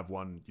 So if you have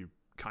one, you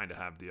kind of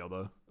have the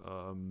other.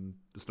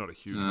 It's not a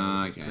huge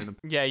amount okay. between them.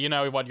 Yeah, you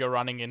know what you're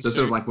running into. So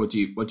sort of like what do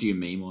you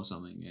meme or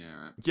something? Yeah,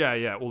 right.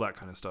 Yeah, all that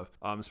kind of stuff.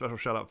 Special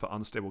shout out for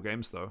Unstable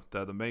Games, though.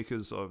 They're the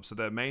makers of, so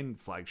their main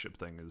flagship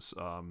thing is,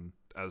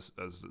 as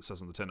it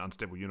says on the tin,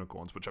 Unstable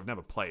Unicorns, which I've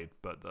never played,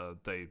 but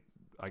they,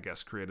 I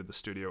guess, created the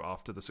studio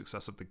after the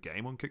success of the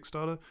game on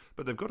Kickstarter.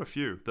 But they've got a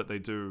few that they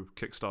do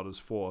Kickstarters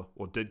for,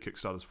 or did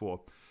Kickstarters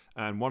for.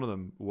 And one of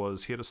them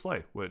was Here to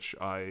Slay, which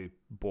I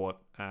bought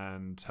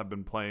and have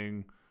been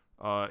playing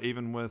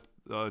even with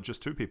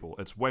just 2 people.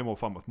 It's way more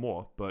fun with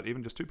more, but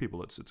even just 2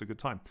 people, it's a good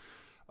time.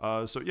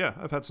 So yeah,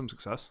 I've had some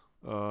success.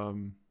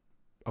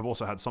 I've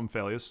also had some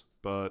failures,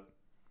 but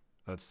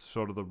that's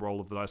sort of the roll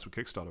of the dice with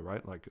Kickstarter,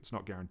 right? Like, it's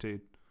not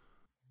guaranteed.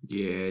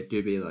 Yeah, it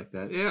do be like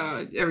that.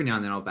 Yeah, every now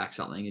and then I'll back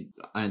something.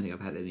 I don't think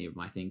I've had any of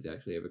my things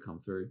actually ever come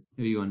through.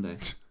 Maybe one day.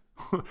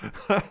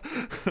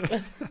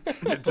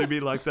 It do be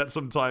like that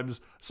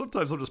sometimes.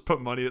 Sometimes I'll just put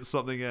money at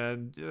something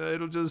and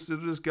it'll just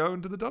go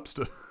into the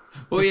dumpster.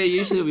 Well, yeah,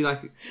 usually it'll be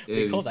like...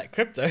 We call that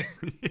crypto.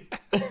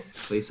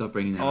 Please stop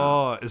bringing that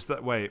up. Oh, is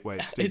that... Wait,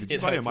 Steve, did you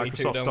buy your hurts me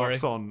too, Microsoft don't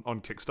stocks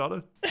on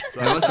Kickstarter?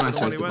 How else am I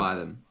supposed to buy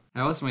them?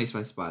 How else am I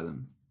supposed to buy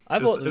them? I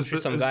Is bought the- them is through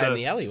the- some is guy in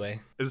the- the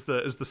alleyway. Is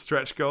the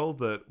stretch goal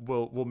that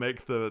will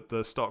make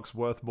the stocks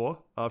worth more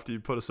after you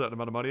put a certain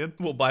amount of money in?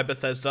 We'll buy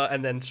Bethesda,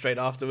 and then straight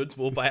afterwards,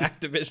 we'll buy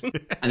Activision.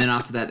 And then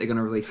after that, they're going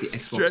to release the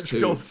Xbox Stretch 2.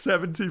 goal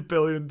 $70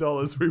 billion.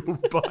 We will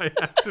buy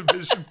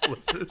Activision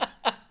Blizzard.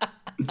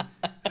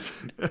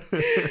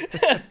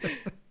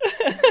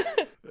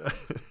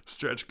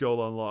 Stretch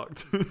goal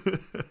unlocked.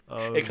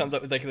 It comes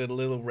up with like a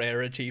little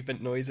rare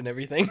achievement noise and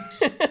everything.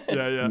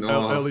 Yeah.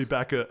 No. Early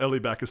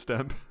backer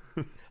stamp.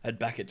 I'd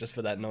back it just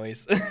for that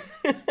noise.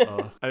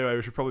 Anyway,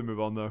 we should probably move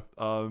on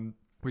though.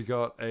 We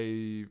got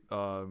a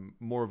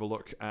more of a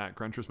look at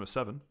Gran Turismo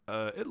 7.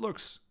 It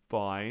looks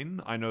fine.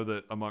 I know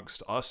that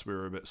amongst us we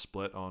were a bit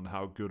split on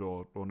how good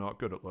or not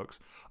good it looks.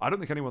 I don't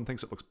think anyone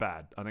thinks it looks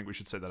bad. I think we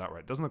should say that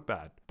outright. It doesn't look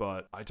bad,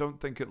 but I don't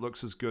think it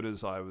looks as good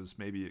as I was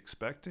maybe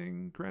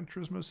expecting Gran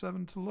Turismo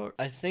 7 to look.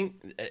 I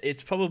think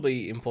it's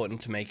probably important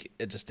to make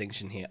a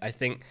distinction here. I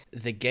think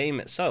the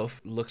game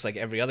itself looks like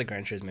every other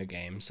Gran Turismo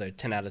game, so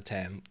 10 out of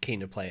 10,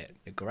 keen to play it.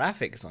 The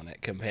graphics on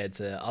it compared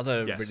to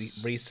other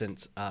Yes.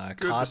 recent Good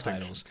car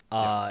distinction. titles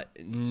are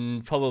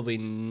probably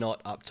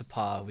not up to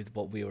par with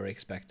what we were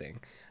expecting,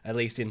 at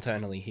least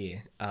internally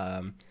here.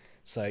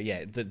 So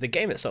yeah, the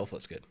game itself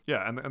looks good.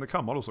 Yeah, and the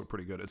car models look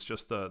pretty good. It's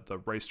just the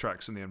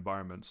racetracks and the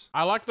environments.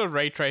 I like the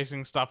ray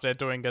tracing stuff they're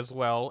doing as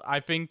well. I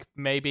think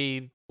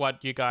maybe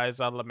what you guys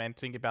are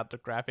lamenting about the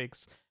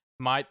graphics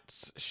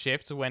might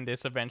shift when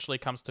this eventually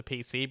comes to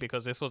PC,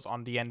 because this was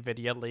on the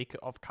Nvidia leak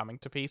of coming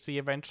to PC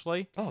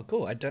eventually. Oh,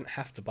 cool. I don't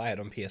have to buy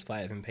it on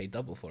PS5 and pay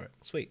double for it.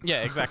 Sweet.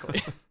 Yeah,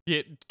 exactly.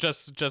 You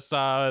just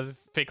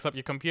fix up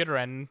your computer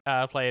and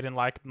play it in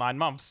like 9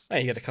 months.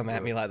 Hey, you got to come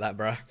at me like that,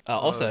 bro.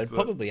 Also, I'd but-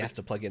 probably have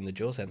to plug in the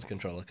DualSense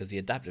controller because the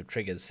adaptive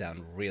triggers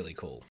sound really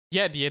cool.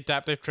 Yeah, the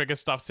adaptive trigger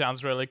stuff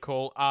sounds really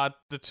cool.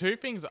 The 2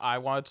 things I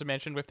wanted to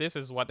mention with this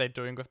is what they're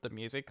doing with the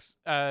music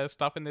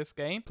stuff in this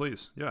game.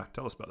 Please, yeah,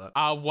 tell us about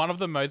that. One of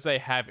the modes they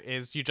have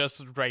is you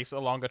just race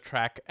along a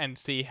track and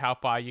see how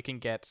far you can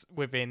get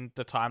within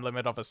the time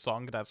limit of a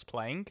song that's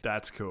playing.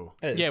 That's cool.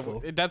 It is Yeah,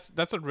 cool.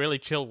 that's a really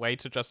chill way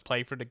to just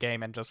play through the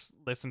game and just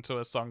listen to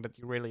a song that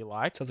you really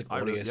like. Sounds like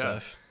I audio really- yeah.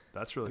 surf.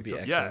 That's really Would be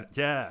cool. excellent.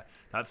 Yeah.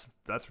 That's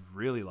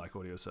really like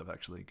audio surf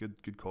actually.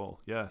 Good call.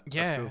 Yeah. That's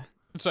Yeah. cool.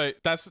 So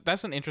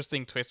that's an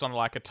interesting twist on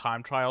like a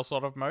time trial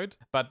sort of mode.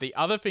 But the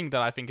other thing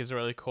that I think is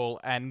really cool,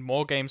 and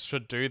more games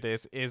should do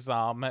this, is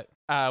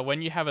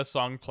when you have a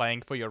song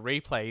playing for your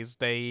replays,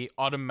 they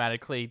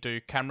automatically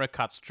do camera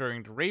cuts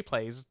during the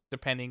replays,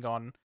 depending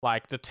on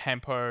like the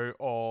tempo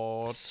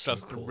or So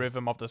just the cool.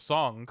 rhythm of the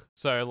song.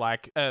 So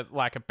like a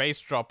bass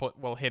drop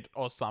will hit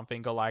or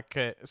something, or like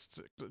a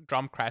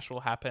drum crash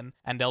will happen,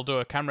 and they'll do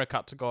a camera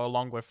cut to go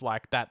along with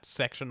like that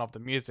section of the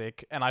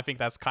music, and I think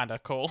that's kind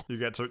of cool. You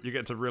get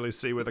to really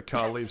see where the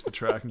car leaves the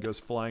track and goes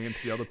flying into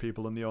the other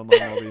people in the online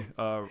lobby.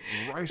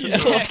 Right Yeah,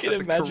 at I can the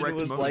imagine it correct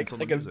was moment like on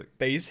the a music.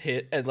 bass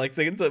hit and like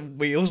the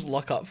wheels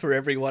lock up for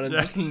everyone and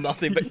Yeah. just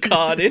nothing but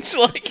carnage.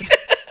 Like,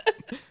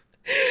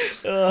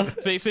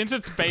 See, since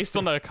it's based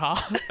on a car,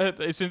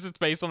 since it's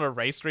based on a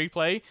race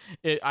replay,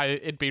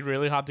 it'd be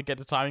really hard to get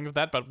the timing of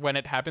that. But when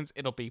it happens,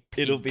 it'll be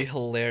peak. it'll be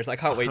hilarious. I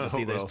can't wait to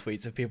see those Well.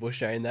 tweets of people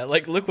sharing that.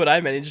 Like, look what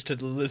I managed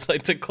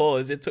to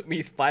cause. It took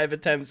me 5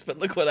 attempts, but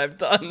look what I've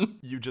done.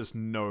 You just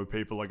know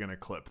people are going to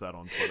clip that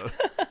on Twitter.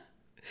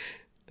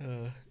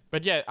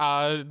 But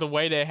yeah, the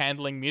way they're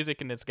handling music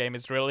in this game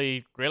is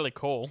really, really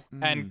cool.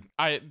 And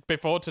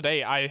before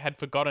today, I had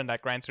forgotten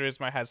that Gran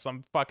Turismo has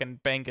some fucking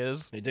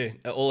bangers. They do.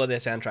 All of their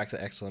soundtracks are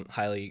excellent.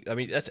 Highly. I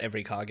mean, that's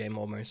every car game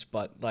almost,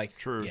 but like,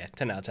 True. yeah,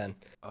 10 out of 10.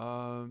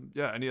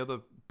 Yeah, any other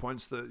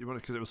points that you want?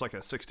 Because it was like a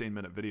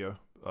 16-minute video,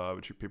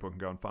 which people can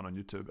go and find on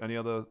YouTube. Any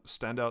other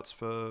standouts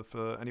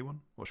for anyone?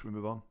 Or should we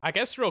move on? I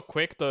guess real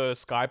quick, the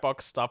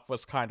skybox stuff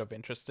was kind of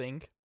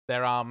interesting.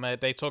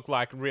 They took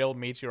like real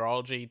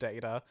meteorology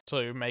data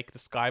to make the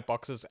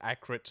skyboxes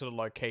accurate to the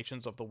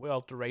locations of the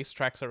world the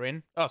racetracks are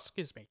in. Oh,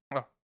 excuse me.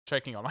 Oh,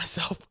 choking on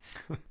myself.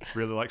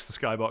 Really likes the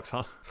skybox,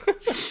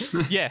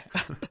 huh? Yeah,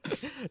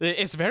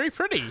 it's very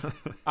pretty.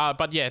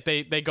 But yeah,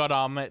 they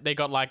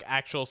got like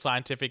actual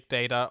scientific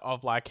data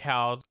of like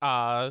how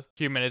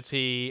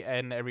humidity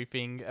and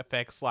everything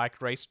affects like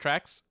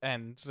racetracks,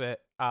 and so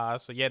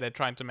yeah, they're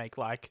trying to make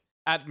like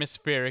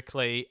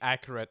atmospherically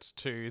accurate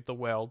to the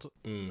world.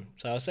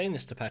 So I was saying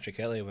this to Patrick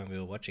earlier when we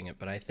were watching it,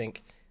 but I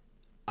think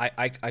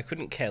I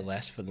couldn't care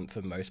less for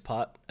the most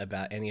part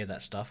about any of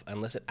that stuff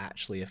unless it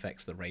actually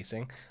affects the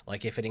racing.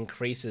 Like if it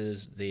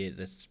increases the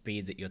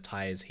speed that your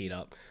tires heat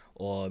up,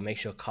 or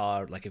makes your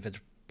car, like if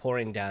it's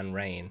pouring down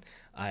rain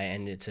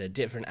and it's a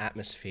different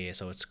atmosphere,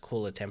 so it's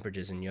cooler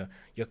temperatures and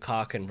your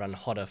car can run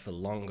hotter for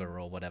longer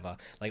or whatever.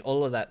 Like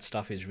all of that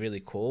stuff is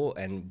really cool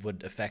and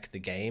would affect the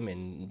game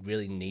in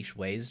really niche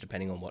ways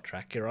depending on what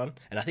track you're on.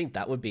 And I think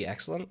that would be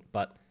excellent,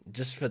 but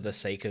just for the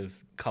sake of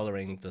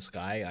coloring the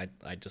sky,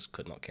 I just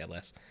could not care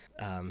less.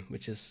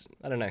 Which is,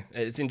 I don't know,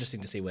 it's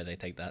interesting to see where they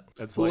take that.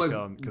 It's Well, like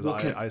like, because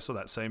what I saw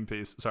that same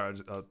piece. Sorry,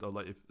 I'll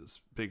let you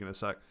speak in a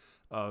sec.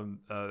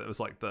 It was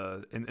like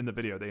in the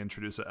video they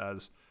introduce it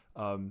as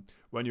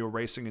when you're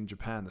racing in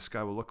Japan, the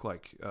sky will look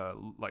like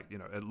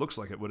it looks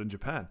like it would in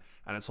Japan,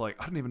 and it's like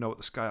I don't even know what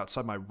the sky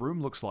outside my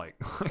room looks like.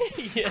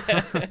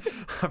 Yeah.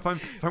 if I'm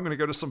going to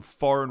go to some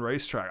foreign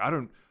racetrack,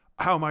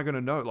 how am I going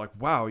to know? Like,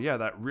 wow, yeah,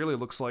 that really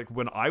looks like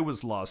when I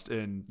was last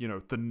in,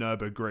 the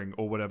Nürburgring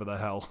or whatever the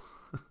hell.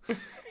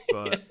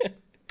 But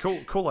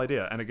cool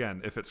idea. And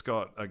again, if it's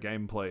got a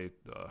gameplay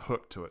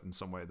hook to it in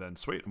some way, then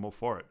sweet, I'm all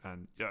for it.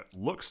 And yeah, it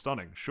looks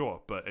stunning,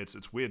 sure, but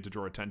it's weird to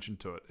draw attention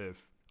to it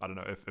if, I don't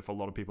know, if a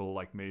lot of people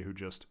like me who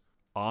just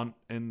aren't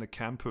in the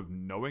camp of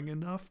knowing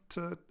enough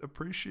to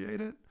appreciate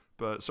it.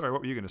 But sorry,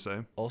 what were you going to say?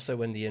 Also,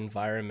 when the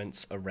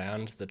environments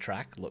around the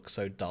track look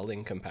so dull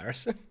in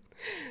comparison.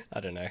 I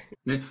don't know.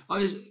 Yeah,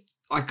 I just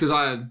because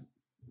I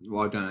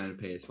don't own a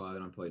PS5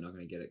 and I'm probably not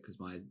going to get it because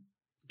my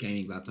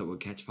gaming laptop will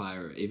catch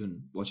fire.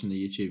 Even watching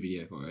the YouTube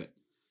video for it,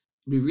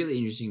 it'd be really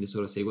interesting to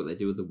sort of see what they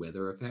do with the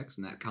weather effects,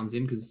 and that comes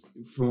in because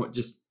from what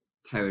just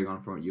tailoring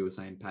on from what you were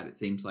saying, Pat, it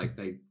seems like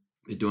they're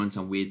doing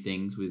some weird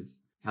things with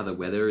how the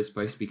weather is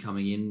supposed to be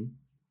coming in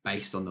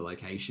based on the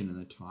location and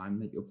the time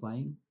that you're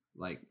playing.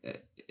 Like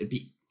it'd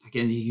be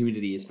again, the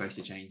humidity is supposed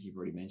to change. You've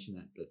already mentioned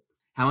that, but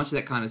how much of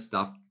that kind of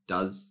stuff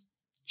does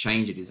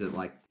change it? Is it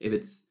like if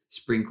it's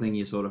sprinkling,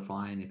 you're sort of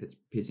fine? If it's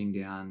pissing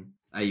down,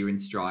 you're in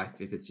strife.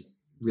 If it's just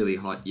really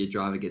hot, your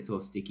driver gets all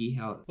sticky.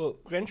 Well,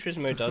 Gran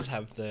Turismo does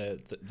have the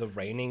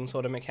raining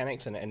sort of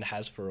mechanics and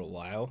has for a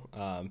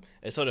while.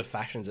 It sort of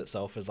fashions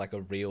itself as like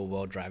a real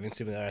world driving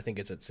simulator. I think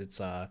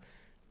it's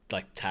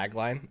like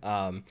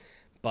tagline.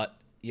 But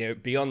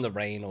beyond the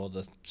rain or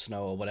the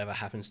snow or whatever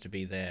happens to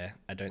be there,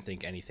 I don't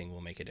think anything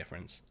will make a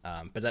difference.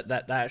 But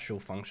that actual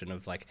function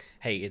of like,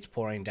 hey, it's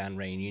pouring down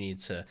rain, you need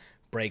to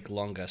brake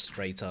longer,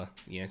 straighter,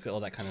 all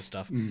that kind of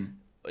stuff.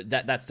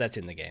 That's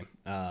in the game.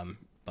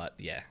 But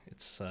yeah,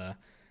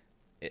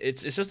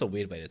 it's just a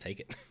weird way to take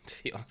it,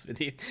 to be honest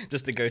with you,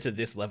 just to go to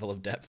this level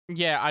of depth.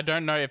 Yeah, I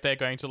don't know if they're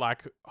going to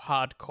like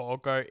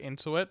hardcore go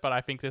into it, but I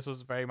think this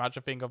was very much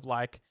a thing of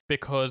like,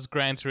 because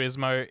Gran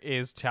Turismo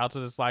is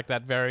touted as like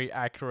that very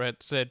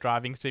accurate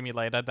driving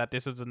simulator, that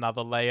this is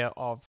another layer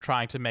of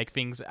trying to make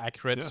things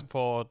accurate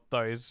for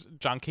those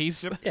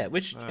junkies. Yep. Yeah,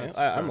 which That's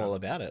I'm fair all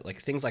about it.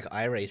 Like things like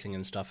iRacing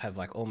and stuff have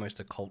like almost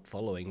a cult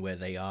following where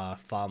they are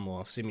far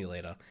more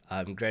simulator.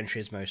 Gran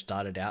Turismo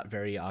started out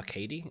very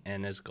arcadey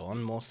and has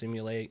gone more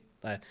simulate,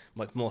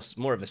 like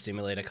more of a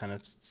simulator kind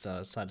of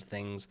side of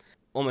things.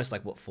 almost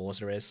like what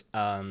Forza is.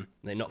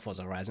 Not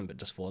Forza Horizon, but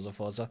just Forza.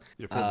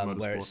 Yeah, Forza Where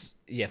Motorsport.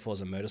 it's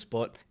Forza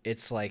Motorsport.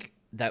 It's like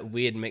that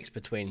weird mix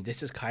between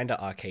this is kind of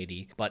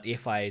arcadey, but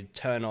if I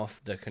turn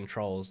off the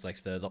controls,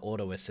 like the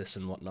auto assist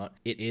and whatnot,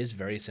 it is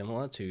very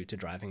similar to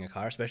driving a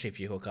car, especially if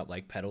you hook up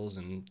like pedals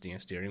and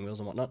steering wheels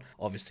and whatnot.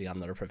 Obviously, I'm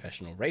not a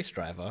professional race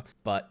driver,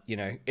 but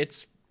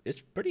it's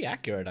pretty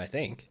accurate, I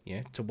think,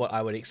 to what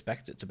I would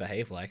expect it to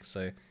behave like.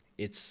 So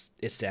it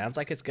sounds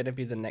like it's going to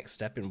be the next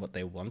step in what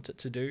they want it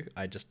to do.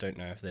 I just don't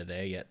know if they're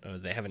there yet, or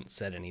they haven't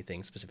said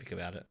anything specific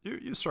about it.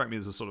 You strike me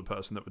as the sort of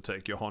person that would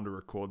take your Honda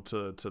Accord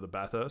to the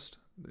Bathurst,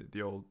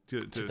 the old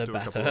do the a couple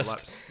of Bathurst.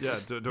 laps.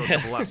 Yeah, do a couple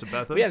of laps at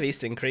Bathurst. We have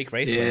Eastern Creek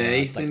Raceway. Yeah,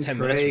 It's like Eastern 10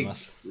 minutes Creek. from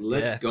us.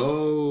 Let's Yeah.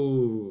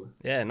 go.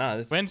 Yeah,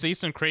 no, When's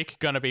Eastern Creek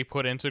gonna be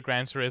put into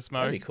Gran Turismo?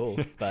 that'd be cool.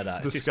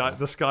 But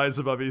the skies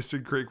above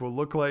Eastern Creek will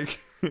look like.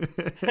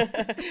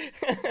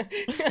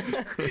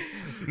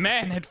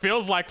 Man, it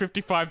feels like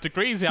 55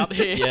 degrees out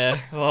here. yeah.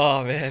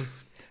 Oh man.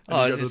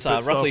 Oh, you go to it's the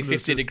pit stop roughly and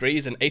there's 50 just-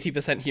 degrees and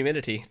 80%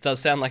 humidity. Does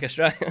sound like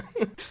Australia.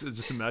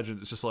 Just imagine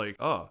it's just like,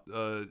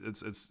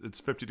 it's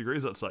 50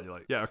 degrees outside. You're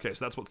like, yeah, okay,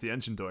 so that's what's the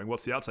engine doing.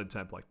 What's the outside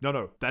temp like?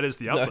 No, that is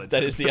the No, outside that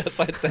temp. is the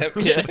outside temp.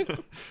 Yeah.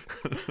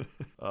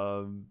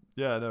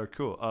 Yeah, no,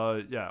 cool.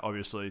 Yeah,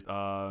 obviously,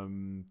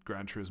 Gran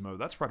Turismo,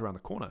 that's right around the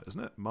corner,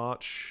 isn't it?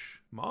 March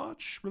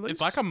release?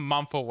 It's like a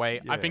month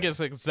away. I think Yeah. it's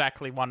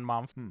exactly 1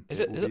 month.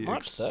 Is it will be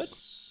March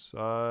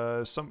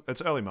 3rd?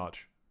 It's early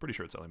March. Pretty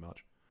sure it's early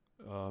March.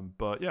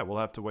 But yeah, we'll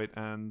have to wait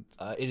and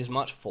It is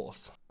March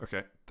 4th.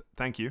 okay.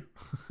 Thank you.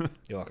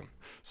 You're welcome.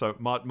 So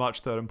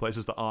March 3rd in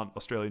places that aren't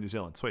Australia, New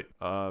Zealand. Sweet.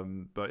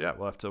 But yeah,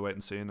 we'll have to wait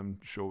and see, and I'm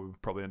sure we'll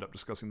probably end up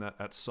discussing that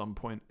at some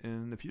point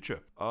in the future.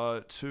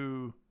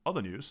 To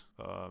other news,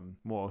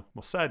 more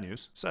sad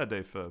news. Sad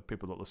day for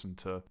people that listen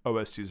to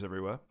OSTs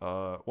everywhere.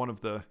 One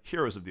of the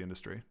heroes of the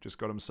industry just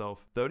got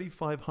himself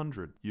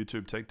 3,500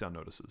 YouTube takedown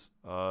notices.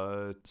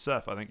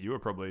 Seth, I think you were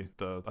probably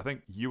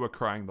you were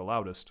crying the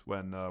loudest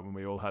when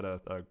we all had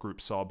a group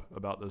sob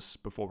about this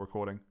before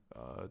recording.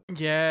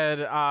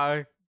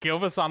 Yeah,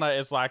 Gilversana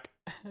is like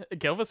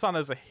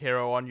Gilversana's a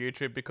hero on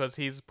YouTube because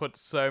he's put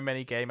so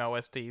many game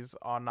OSTs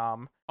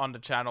on the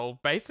channel,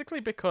 basically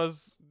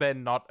because they're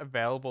not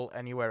available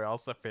anywhere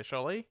else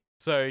officially.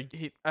 So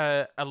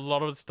a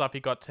lot of the stuff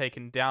he got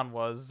taken down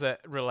was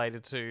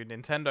related to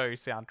Nintendo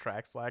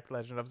soundtracks, like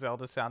Legend of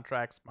Zelda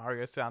soundtracks,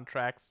 Mario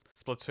soundtracks,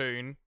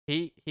 Splatoon.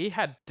 He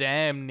had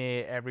damn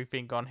near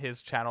everything on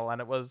his channel,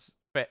 and it was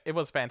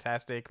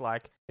fantastic.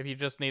 Like, if you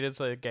just needed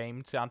a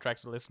game soundtrack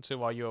to listen to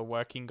while you were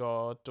working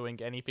or doing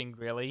anything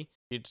really,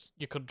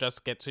 you could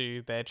just get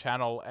to their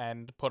channel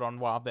and put on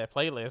one of their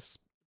playlists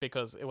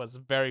because it was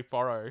very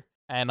thorough.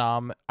 And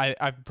I'm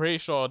pretty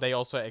sure they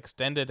also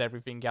extended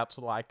everything out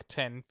to like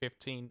 10,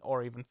 15,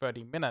 or even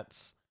 30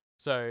 minutes.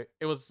 So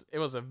it was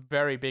a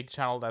very big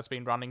channel that's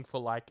been running for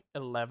like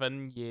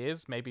 11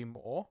 years, maybe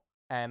more.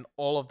 And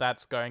all of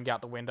that's going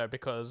out the window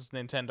because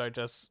Nintendo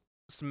just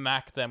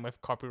smack them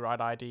with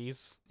copyright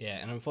IDs. Yeah,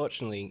 and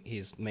unfortunately,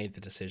 he's made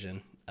the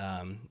decision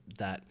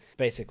that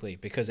basically,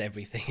 because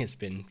everything has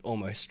been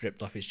almost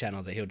stripped off his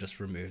channel, that he'll just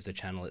remove the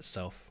channel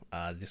itself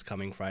this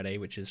coming Friday,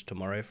 which is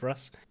tomorrow for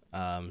us.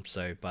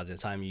 So by the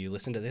time you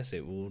listen to this,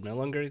 it will no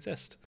longer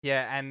exist.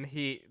 Yeah, and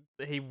he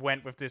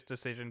went with this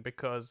decision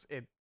because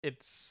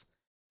it's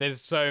there's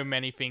so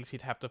many things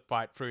he'd have to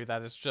fight through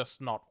that it's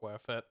just not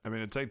worth it. I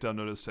mean, a takedown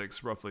notice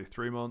takes roughly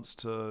 3 months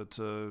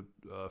to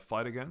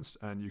fight against,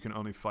 and you can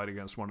only fight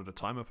against one at a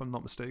time, if I'm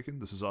not mistaken.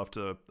 This is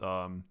after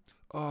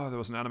there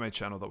was an anime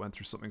channel that went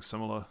through something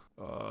similar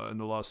in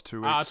the last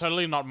 2 weeks.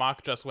 Totally Not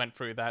Mark just went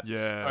through that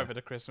Yeah. over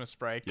the Christmas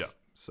break. Yeah.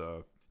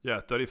 So yeah,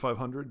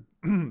 3,500.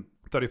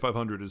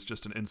 3,500 is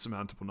just an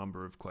insurmountable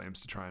number of claims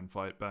to try and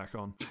fight back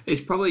on.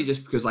 It's probably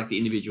just because like the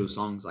individual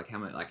songs, like how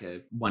much, like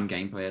one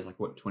gameplay has like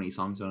 20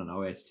 songs on an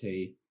OST,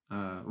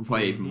 or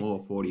probably even more,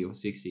 40 or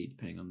 60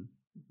 depending on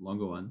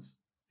longer ones.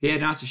 Yeah,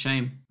 no, it's a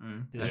shame.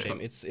 It's a shame.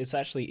 It's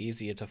actually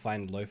easier to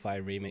find lo-fi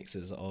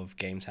remixes of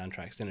game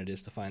soundtracks than it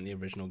is to find the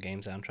original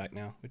game soundtrack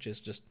now, which is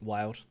just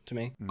wild to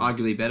me.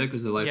 Arguably better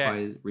because the lo-fi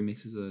Yeah.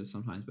 remixes are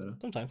sometimes better.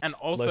 Sometimes. And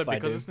also Lo-fi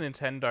because do. it's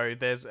Nintendo,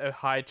 there's a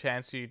high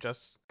chance you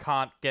just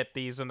can't get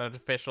these in an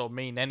official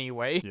mean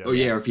anyway. Yeah. Oh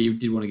yeah, if you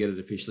did want to get it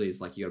officially, it's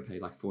like you got to pay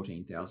like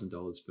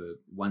 $14,000 for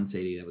one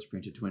CD that was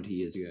printed 20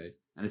 years ago,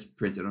 and it's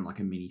printed on like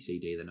a mini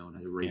CD that no one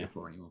has a reader Yeah.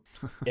 for anymore.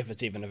 If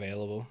it's even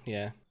available,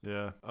 yeah.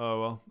 Yeah.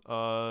 Oh well.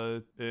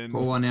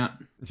 Pour one out.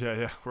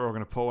 Yeah. We're all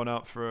gonna pour one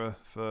out for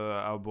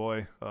our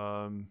boy,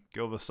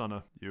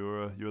 Gilversana. You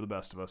were the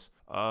best of us.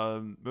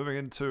 Moving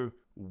into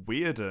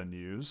weirder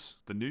news,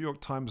 the New York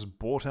Times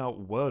bought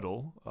out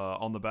Wordle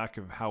on the back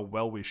of how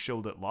well we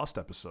shilled it last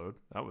episode.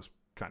 That was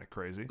kind of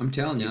crazy. I'm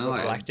telling you,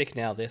 like, Galactic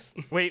now this.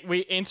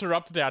 We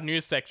interrupted our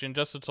news section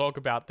just to talk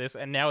about this,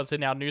 and now it's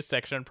in our news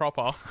section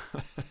proper.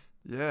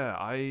 Yeah,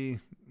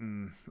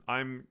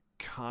 I'm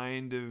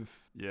kind of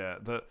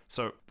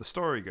so the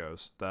story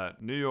goes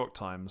that New York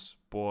Times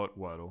bought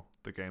Wordle,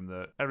 the game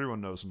that everyone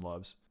knows and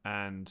loves,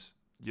 and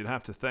you'd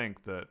have to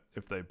think that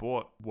if they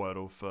bought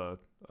Wordle for,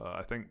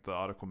 I think the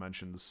article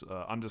mentions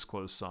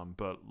undisclosed sum,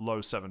 but low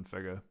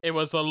 7-figure. It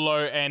was a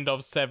low end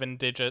of 7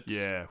 digits.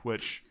 Yeah,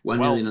 which 1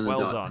 well, million on the well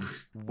dot. done.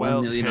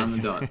 1 million on the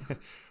dot.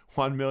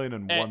 1 million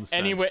and 1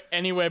 cent.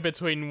 Anywhere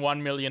between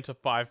 1 million to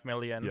 5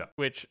 million. Yeah.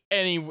 Which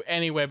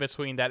anywhere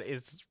between that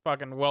is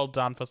fucking well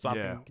done for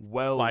something. Yeah,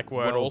 well, like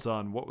Wordle. well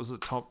done. What was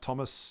it?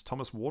 Thomas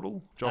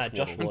Wardle? Josh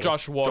Wardle.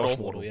 Josh Wardle.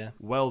 Wardle, yeah.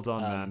 Well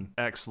done, man.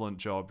 Excellent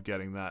job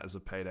getting that as a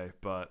payday.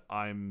 But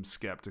I'm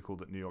skeptical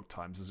that New York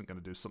Times isn't going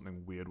to do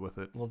something weird with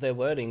it. Well, their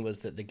wording was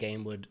that the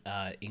game would,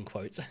 in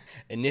quotes,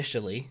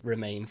 initially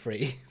remain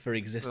free for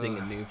existing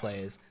and new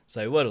players.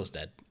 So Wordle's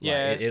dead.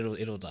 Yeah. Like,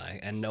 it'll die,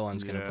 and no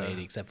one's gonna play it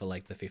Yeah. except for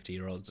like the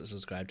 50-year-olds that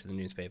subscribe to the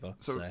newspaper.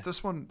 So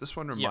this one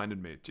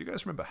reminded me. Do you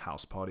guys remember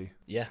House Party?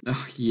 yeah.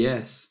 Oh,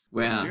 yes.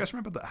 Wow. Do you guys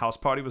remember that House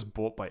Party was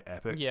bought by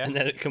Epic? Yeah. And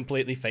then it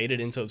completely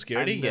faded into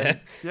obscurity. And Yeah.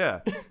 then- yeah.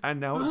 And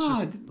now it's Oh, I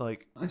just didn't-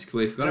 like I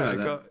completely forgot yeah, about it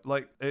that. got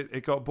like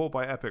it got bought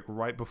by Epic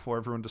right before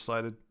everyone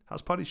decided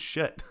House Party's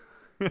shit.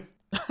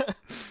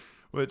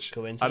 Which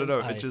Coincidence? I don't know.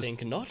 It I just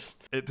think not.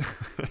 it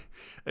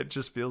it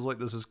just feels like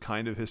this is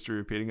kind of history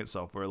repeating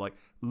itself, where like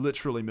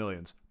literally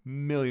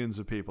millions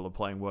of people are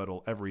playing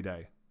Wordle every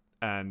day,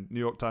 and New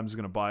York Times is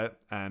going to buy it,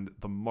 and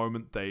the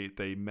moment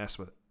they mess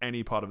with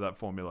any part of that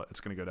formula, it's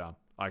going to go down.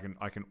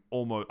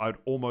 I'd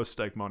almost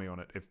stake money on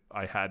it if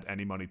I had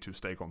any money to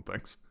stake on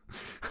things.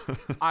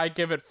 I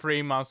give it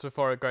 3 months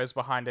before it goes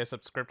behind a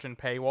subscription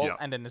paywall, Yeah.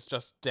 and then it's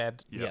just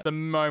dead. Yeah. The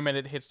moment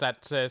it hits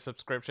that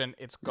subscription,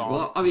 it's gone.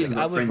 Well, I've even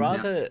I got would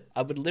friends now.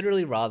 I would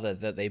literally rather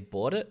that they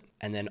bought it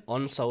and then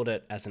on-sold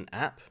it as an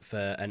app for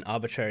an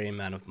arbitrary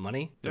amount of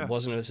money that Yeah.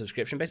 wasn't a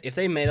subscription base. If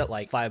they made it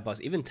like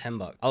 $5, even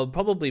 $10, I would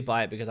probably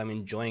buy it because I'm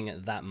enjoying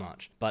it that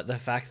much. But the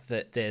fact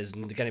that there's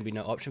going to be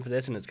no option for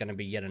this and it's going to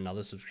be yet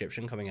another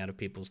subscription coming out of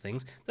people's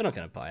things, they're not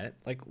going to buy it.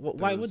 Like,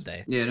 why would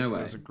they? Yeah, no way.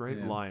 There was a great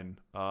Yeah. line.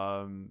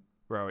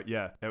 Where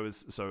it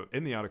was so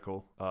in the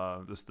article.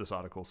 This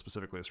article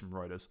specifically is from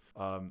Reuters.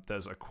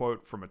 There's a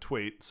quote from a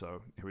tweet.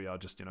 So here we are,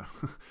 just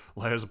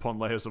layers upon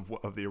layers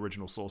of the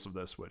original source of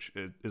this, which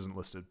it isn't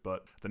listed.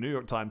 But the New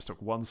York Times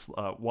took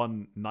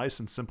one nice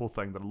and simple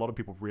thing that a lot of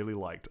people really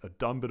liked, a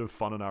dumb bit of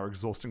fun in our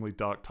exhaustingly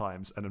dark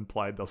times, and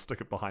implied they'll stick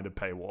it behind a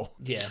paywall.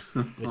 Yeah.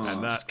 Which is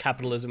And that-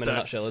 capitalism in a That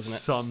nutshell, isn't it?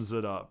 sums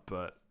it up.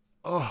 But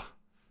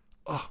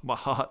my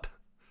heart.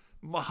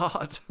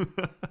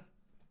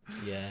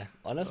 Yeah,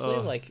 honestly,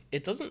 like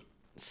it doesn't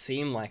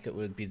seem like it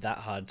would be that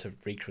hard to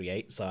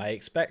recreate. So I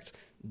expect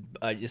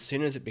as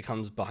soon as it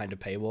becomes behind a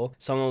paywall,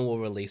 someone will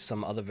release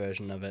some other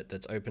version of it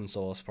that's open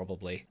source,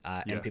 probably,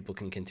 Yeah. and people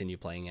can continue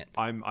playing it.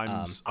 I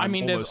I'm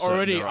mean, there's almost certain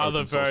already there are other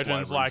open source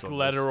versions libraries like of this.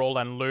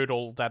 Letteral and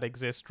Loodle that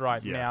exist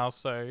right Yeah. now.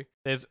 So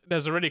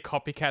there's already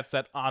copycats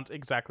that aren't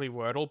exactly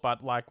Wordle,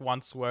 but like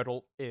once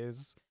Wordle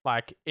is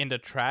like in the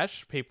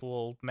trash, people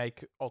will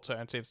make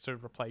alternatives to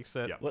replace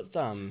it. Yeah.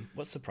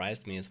 What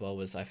surprised me as well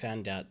was I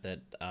found out that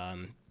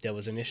there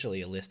was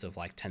initially a list of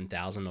like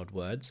 10,000 odd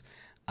words,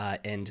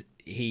 and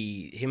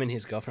him and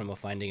his girlfriend were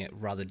finding it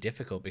rather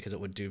difficult because it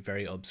would do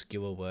very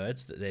obscure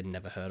words that they'd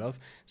never heard of.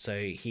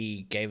 So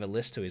he gave a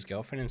list to his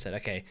girlfriend and said,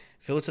 "Okay,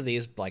 filter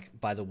these like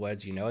by the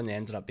words you know," and there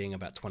ended up being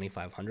about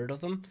 2,500 of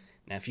them.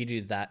 Now, if you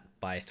do that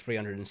by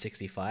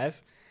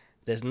 365.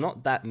 There's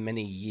not that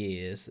many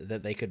years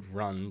that they could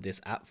run this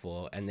app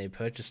for, and they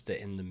purchased it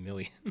in the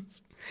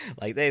millions.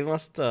 Like they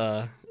must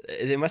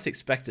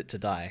expect it to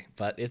die,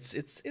 but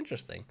it's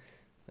interesting.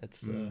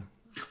 It's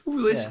Well,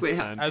 realistically,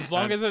 As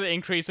long as it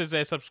increases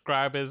their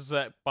subscribers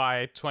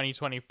by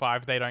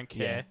 2025, they don't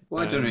care.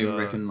 well, I don't And, even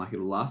reckon like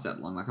it'll last that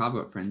long. Like I've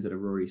got friends that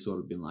have already sort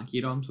of been like,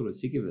 I'm sort of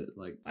sick of it.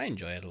 Like, I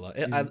enjoy it a lot.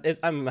 Yeah.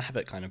 I'm a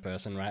habit kind of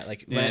person, right?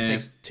 Like when it Yeah.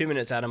 takes 2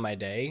 minutes out of my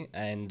day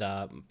and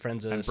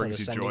friends are And sort brings of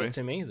you sending joy. it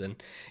to me, then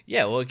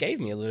yeah, well, it gave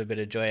me a little bit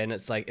of joy, and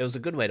it's like it was a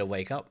good way to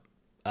wake up.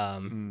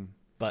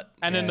 But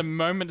And yeah, then the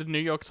moment the New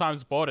York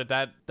Times bought it,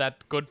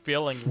 that good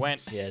feeling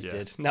went. yeah, it Yeah.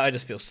 did. Now I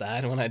just feel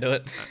sad when I do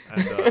it.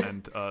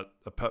 and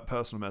a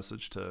personal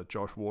message to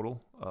Josh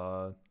Wardle.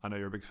 I know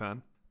you're a big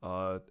fan.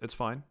 It's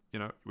fine.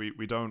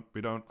 We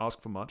don't ask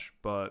for much,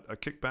 but a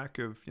kickback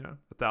of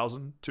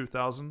 1,000,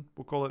 2,000,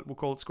 we'll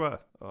call it square.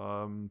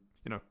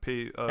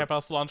 Help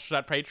us launch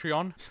that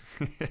Patreon.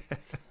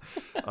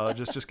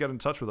 Just get in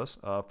touch with us.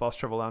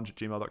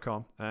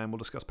 fasttravellounge@gmail.com, and we'll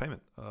discuss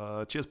payment.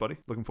 Cheers, buddy.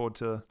 Looking forward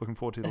to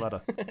the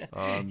letter.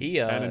 And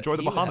enjoy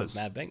the he would have Bahamas.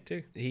 Mad Bank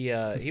too.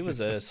 He was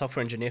a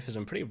software engineer for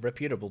some pretty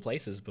reputable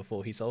places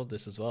before he sold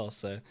this as well.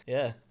 So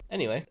yeah.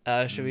 Anyway,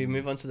 should we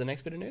move on to the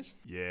next bit of news?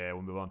 Yeah,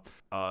 we'll move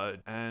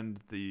on. And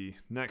the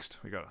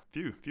next, we got a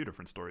few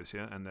different stories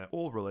here, and they're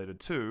all related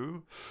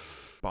to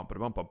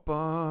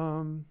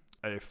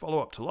a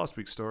follow-up to last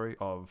week's story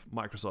of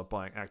Microsoft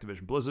buying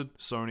Activision Blizzard.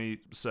 Sony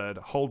said,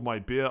 "Hold my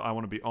beer, I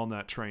want to be on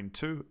that train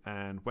too,"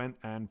 and went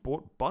and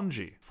bought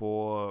Bungie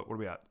for, what are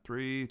we at,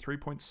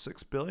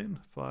 3.6 billion?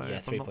 Yeah,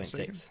 If I'm not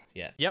mistaken. 3.6.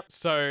 Yeah. Yep.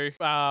 So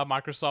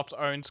Microsoft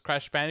owns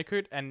Crash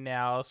Bandicoot, and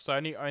now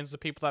Sony owns the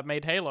people that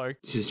made Halo.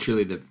 this is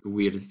truly the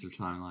weirdest of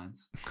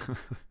timelines.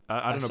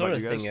 I don't know saw about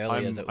a you guys. thing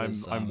earlier that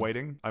was, I'm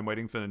waiting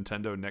for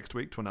Nintendo next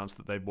week to announce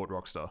that they've bought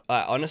Rockstar.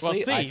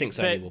 Honestly, Well, I see, think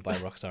Sony they- will buy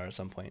Rockstar at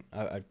some point.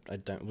 I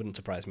wouldn't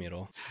surprise me at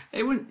all.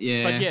 It wouldn't.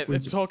 Yeah. But yeah,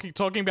 wouldn't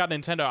talking about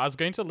Nintendo, I was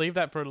going to leave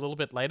that for a little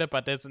bit later,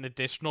 but there's an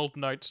additional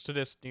note to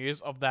this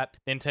news of that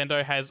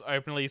Nintendo has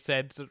openly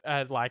said,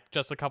 like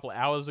just a couple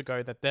hours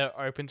ago, that they're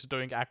open to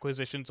doing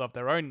acquisitions of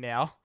their own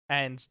now,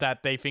 and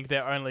that they think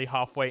they're only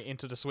halfway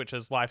into the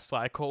Switch's life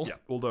cycle. Yeah,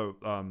 although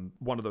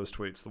one of those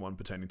tweets, the one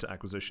pertaining to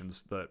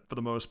acquisitions, that for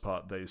the most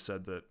part they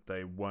said that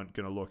they weren't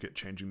going to look at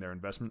changing their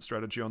investment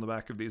strategy on the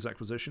back of these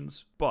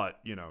acquisitions, but,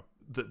 you know,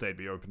 that they'd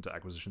be open to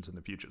acquisitions in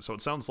the future. So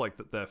it sounds like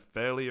that they're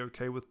fairly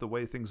okay with the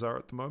way things are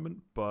at the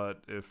moment,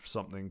 but if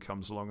something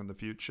comes along in the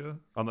future,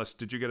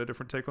 did you get a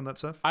different take on that,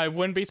 Seth? I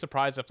wouldn't be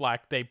surprised if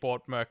like they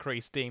bought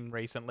Mercury Steam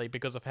recently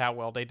because of how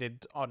well they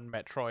did on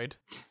Metroid.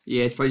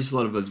 Yeah, it's probably just a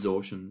lot of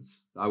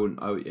absorptions. I'm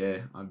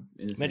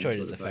in the same Metroid sort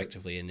is of boat.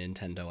 effectively a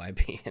Nintendo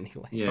IP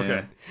anyway. Yeah.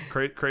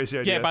 Okay, crazy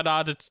idea. Yeah, but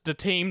the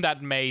team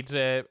that made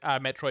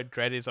Metroid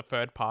Dread is a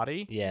third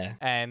party. Yeah.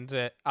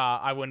 And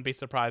I wouldn't be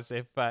surprised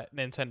if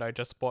Nintendo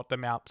just bought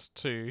them out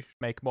to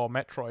make more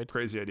Metroid.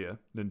 Crazy idea.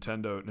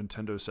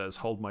 Nintendo says,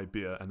 hold my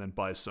beer, and then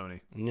buys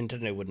Sony.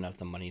 Nintendo wouldn't have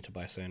the money to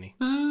buy Sony.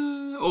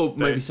 Or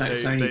maybe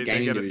Sony's they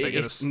gaming get a- division. they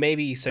get a If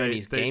maybe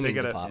Sony's they gaming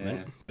get a- department,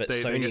 yeah. but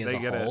They Sony get- as they a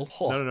get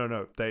whole.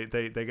 No.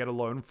 They get a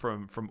loan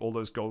from all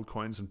those gold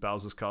coins in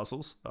Bowser's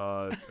castles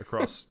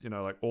across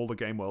like all the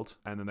game world,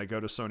 and then they go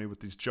to Sony with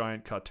these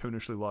giant,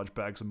 cartoonishly large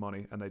bags of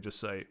money, and they just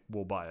say,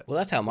 "We'll buy it." Well,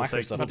 that's how We'll take-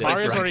 Microsoft we'll did take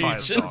Mario's your it. entire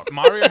already, stock.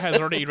 Mario has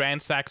already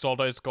ransacked all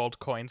those gold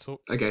coins.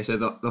 Okay, so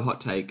the hot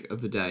take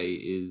of the day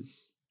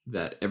is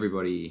that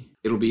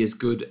it'll be as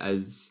good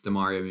as the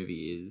Mario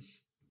movie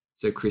is.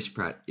 So Chris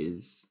Pratt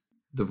is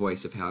the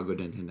voice of how good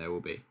Nintendo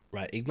will be.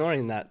 Right,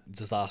 ignoring that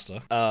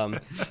disaster. Sorry,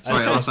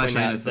 I I lost my just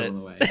train wanna of point thought on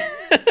the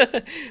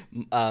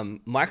way.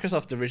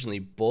 Microsoft originally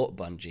bought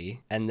Bungie,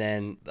 and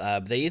then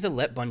they either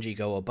let Bungie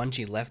go or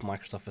Bungie left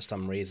Microsoft for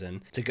some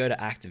reason to go to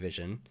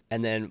Activision,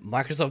 and then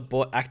Microsoft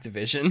bought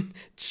Activision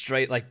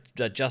straight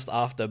just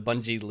after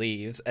Bungie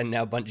leaves, and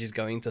now Bungie's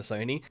going to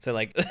Sony. So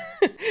like,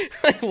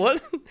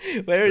 what?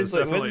 Where is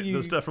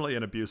There's definitely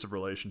an abusive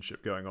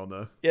relationship going on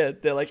there. Yeah,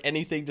 they're like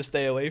anything to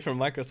stay away from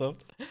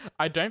Microsoft.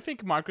 I don't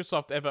think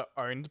Microsoft ever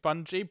owned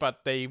Bungie,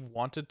 but they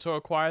wanted to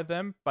acquire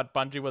them. But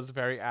Bungie was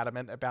very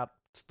adamant about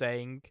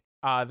staying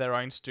their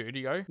own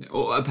studio.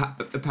 Or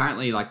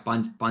apparently, like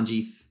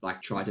Bungie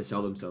tried to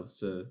sell themselves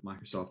to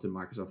Microsoft, and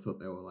Microsoft thought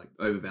they were like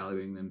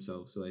overvaluing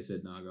themselves, so they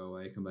said, "No, go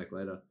away, come back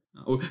later."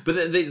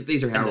 But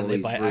these are how And all then they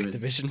these buy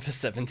rumors. Activision for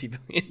 $70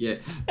 billion. Yeah,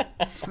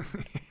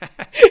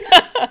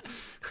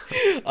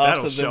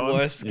 After the show 'em.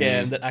 worst scam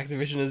Yeah. that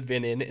Activision has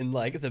been in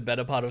like the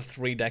better part of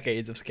 3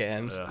 decades of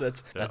scams. Yeah,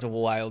 That's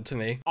wild to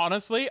me.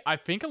 Honestly, I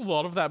think a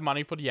lot of that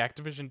money for the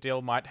Activision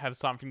deal might have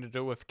something to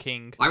do with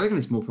King. I reckon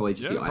it's more probably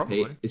just Yeah, the IP.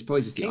 probably. It's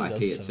probably just King the IP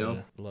does have itself.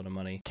 a lot of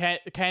money.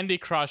 Candy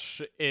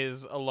Crush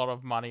is a lot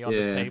of money on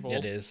Yeah. the table.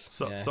 It is.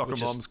 yeah, Soccer which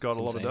is Mom's got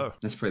a lot of insane. dough.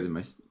 That's probably the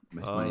most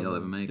money they'll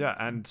ever make. Yeah,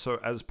 and so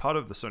as part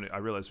of the Sony, I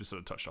realize we sort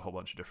of touched a whole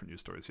bunch of different news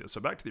stories here. So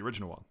back to the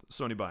original one,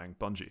 Sony buying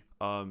Bungie.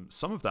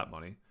 Some of that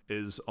money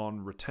is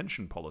on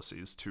retention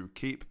policies to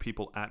keep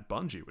people at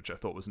Bungie, which I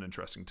thought was an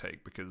interesting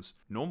take, because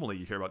normally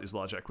you hear about these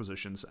large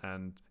acquisitions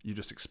and you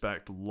just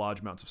expect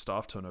large amounts of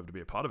staff turnover to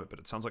be a part of it, but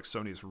it sounds like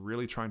Sony is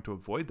really trying to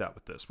avoid that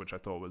with this, which I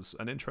thought was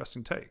an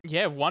interesting take.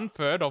 Yeah,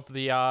 1/3 of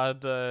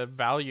the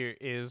value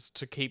is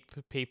to keep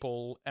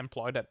people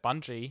employed at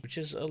Bungie. Which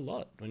is a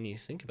lot when you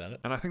think about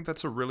it. And I think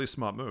that's a really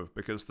smart move,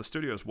 because the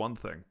studio is one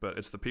thing, but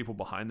it's the people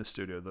behind the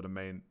studio that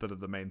are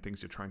the main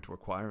things you're trying to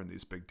acquire in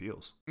these big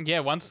deals.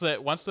 Yeah, once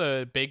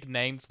the big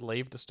names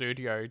leave the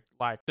studio,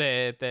 like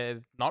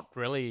they're not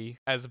really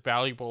as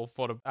valuable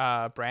for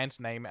the brand's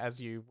name as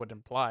you would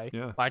imply.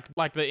 Yeah.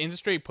 Like the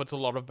industry puts a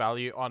lot of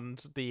value on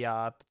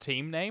the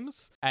team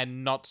names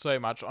and not so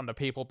much on the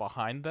people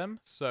behind them.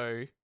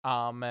 So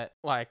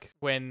like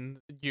when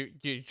you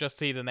just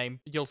see the name,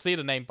 you'll see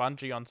the name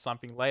Bungie on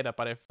something later,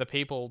 but if the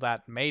people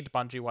that made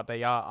Bungie what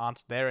they are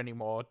aren't there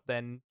anymore,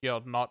 then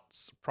you're not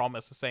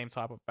promised the same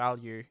type of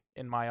value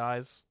in my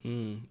eyes.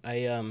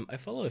 I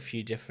follow a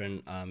few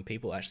different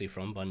people actually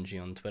from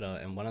Bungie on Twitter,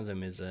 and one of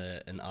them is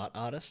an art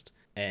artist.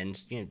 And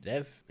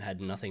they've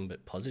had nothing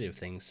but positive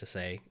things to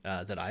say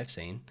that I've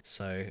seen.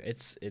 So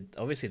it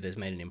obviously there's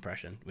made an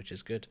impression, which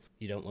is good.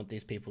 You don't want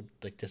these people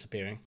like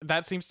disappearing.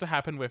 That seems to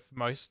happen with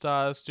most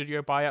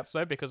studio buyouts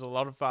though, because a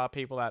lot of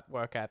people that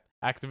work at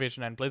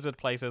Activision and Blizzard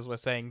places were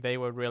saying they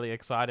were really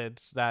excited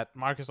that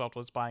Microsoft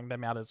was buying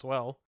them out as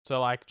well. So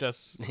like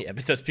just Yeah,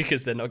 but that's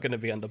because they're not going to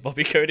be under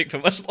Bobby Kotick for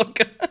much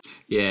longer.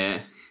 Yeah.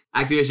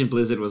 Activision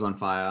Blizzard was on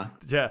fire.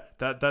 Yeah,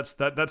 that's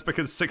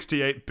because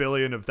 68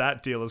 billion of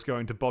that deal is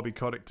going to Bobby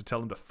Kotick to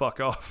tell him to fuck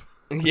off.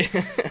 Yeah.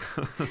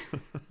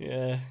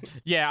 Yeah.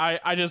 yeah,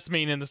 I just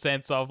mean in the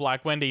sense of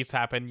like when these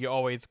happen, you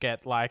always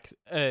get like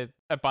a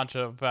bunch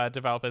of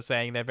developers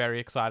saying they're very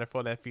excited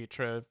for their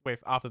future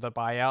after the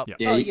buyout. Yeah.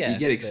 Yeah, Oh, you yeah,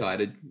 get but-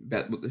 excited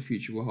about what the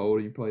future will hold,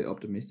 and you're probably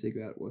optimistic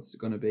about what's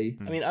going to be.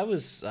 I mean, I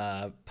was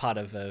part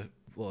of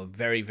well,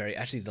 very, very,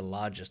 actually the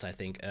largest, I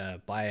think,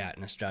 buyout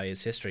in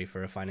Australia's history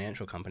for a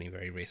financial company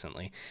very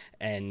recently.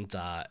 And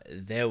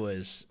there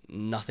was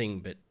nothing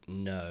but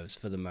nerves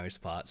for the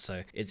most part.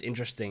 So it's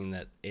interesting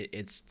that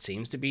it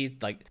seems to be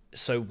like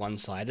so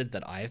one-sided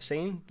that I have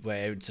seen,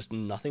 where it's just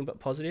nothing but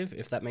positive,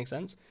 if that makes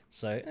sense.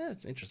 So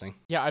it's interesting.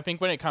 Yeah, I think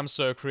when it comes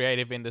to a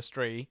creative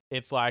industry,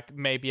 it's like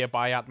maybe a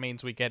buyout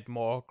means we get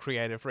more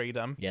creative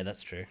freedom. Yeah,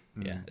 that's true.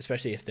 Yeah,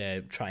 especially if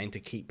they're trying to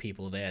keep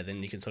people there,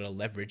 then you can sort of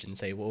leverage and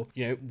say, well,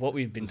 you know, what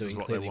we've been doing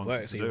clearly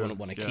works, so you wouldn't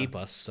want to keep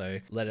us, so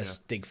let us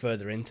dig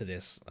further into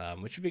this,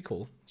 which would be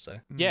cool. So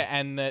Yeah,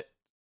 and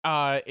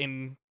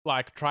in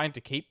like trying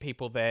to keep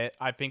people there,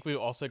 I think we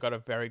also got a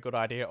very good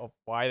idea of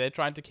why they're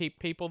trying to keep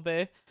people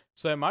there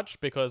so much,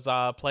 because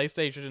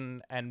PlayStation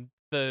and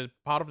the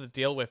part of the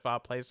deal with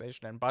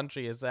PlayStation and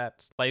Bungie is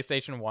that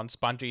PlayStation wants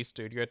Bungie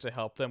Studio to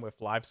help them with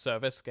live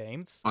service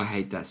games. I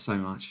hate that so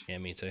much. yeah,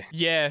 me too.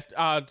 Yeah,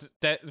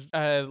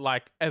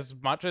 like as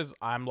much as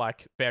I'm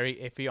like very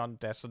iffy on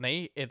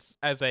Destiny, it's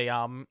as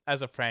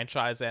a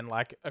franchise and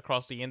like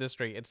across the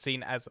industry, it's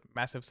seen as a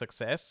massive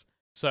success.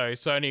 So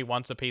Sony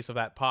wants a piece of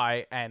that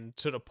pie, and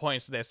to the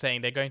point they're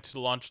saying they're going to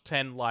launch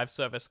 10 live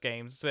service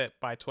games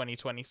by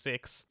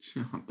 2026.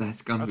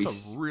 That's gonna be.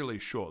 That's a really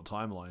short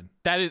timeline.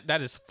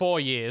 That is 4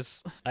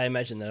 years. I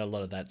imagine that a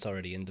lot of that's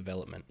already in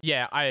development.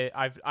 Yeah,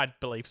 I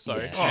believe so.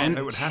 Yeah. Ten-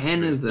 it would have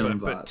 10 to be, of them,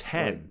 but but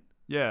 10.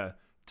 Yeah.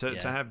 To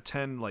Yeah. have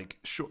 10,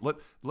 like,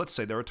 let's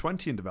say there are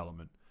 20 in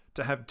development.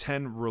 To have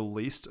 10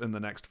 released in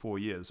the next 4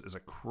 years is a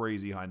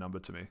crazy high number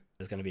to me.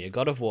 There's going to be a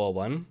God of War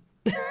one,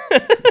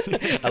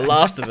 a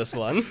Last of Us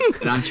one,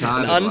 An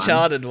Uncharted. an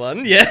Uncharted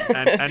one, yeah.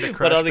 And a Crash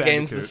What other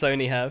games does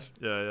Bandicoot. Sony have?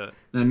 Yeah.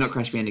 No, not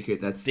Crash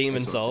Bandicoot. That's Demon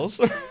that's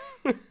awesome.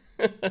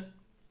 Souls.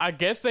 I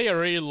guess they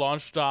already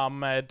launched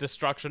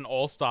Destruction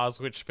All Stars,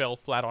 which fell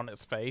flat on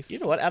its face. You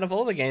know what? Out of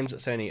all the games that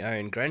Sony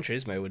own, Gran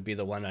Turismo would be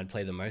the one I'd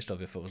play the most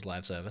of if it was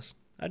live service.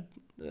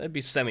 I'd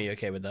be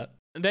semi-okay with that.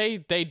 They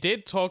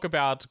did talk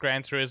about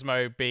Gran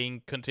Turismo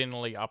being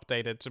continually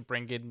updated to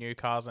bring in new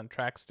cars and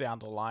tracks down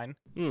the line.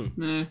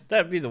 Nah.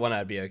 That'd be the one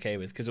I'd be okay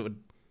with, because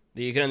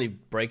you can only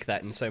break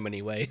that in so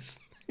many ways,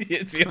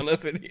 to be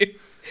honest with you.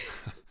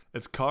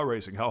 It's car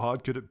racing. How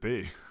hard could it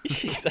be?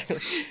 Exactly.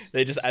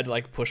 They just add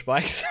like push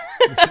bikes.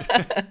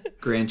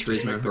 Gran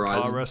Turismo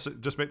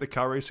Horizon. Just make the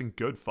car racing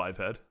good,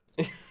 Fivehead.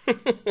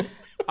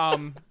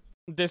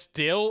 This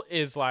deal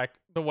is like,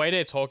 the way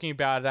they're talking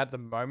about it at the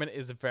moment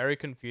is very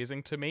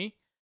confusing to me,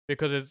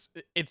 because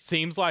it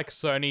seems like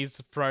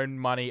Sony's thrown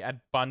money at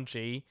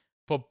Bungie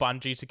for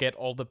Bungie to get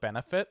all the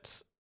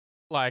benefits.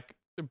 Like,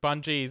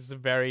 Bungie's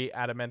very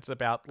adamant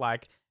about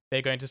like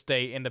they're going to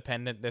stay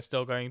independent, they're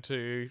still going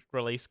to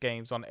release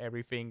games on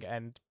everything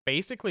and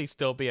basically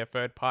still be a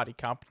third-party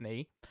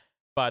company,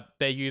 but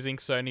they're using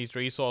Sony's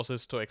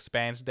resources to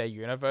expand their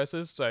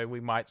universes, so we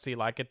might see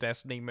like a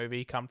Destiny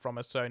movie come from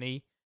a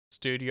Sony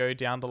studio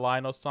down the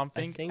line or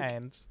something. I think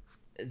and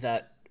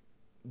that,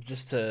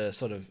 just to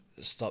sort of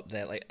stop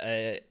there, like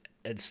a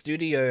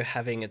studio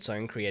having its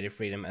own creative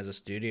freedom as a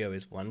studio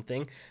is one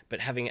thing, but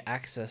having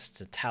access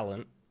to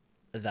talent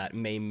that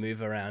may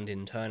move around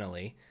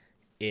internally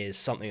is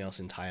something else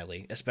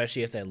entirely,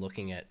 especially if they're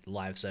looking at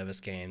live service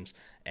games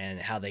and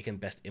how they can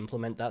best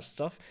implement that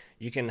stuff.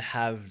 You can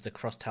have the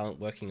cross talent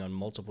working on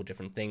multiple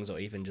different things, or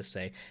even just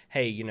say,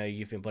 hey, you know,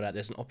 you've been put out,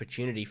 there's an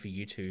opportunity for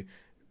you to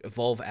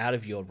evolve out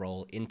of your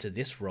role into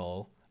this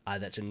role.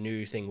 That's a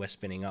new thing we're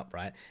spinning up,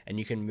 right? And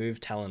you can move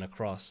talent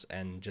across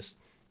and just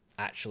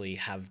actually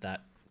have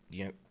that,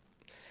 you know,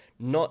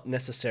 not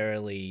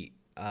necessarily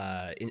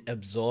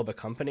absorb a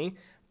company,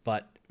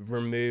 but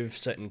remove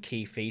certain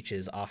key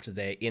features after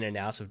they're in and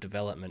out of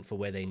development for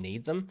where they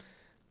need them.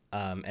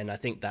 And I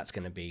think that's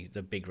going to be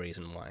the big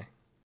reason why.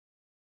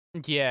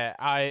 yeah,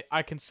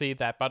 I can see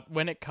that, but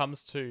when it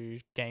comes to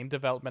game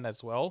development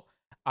as well,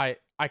 I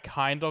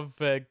kind of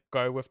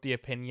go with the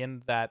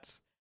opinion that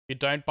you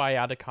don't buy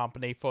out a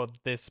company for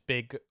this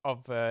big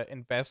of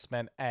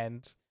investment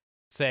and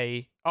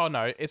say, oh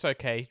no, it's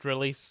okay,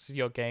 release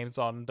your games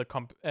on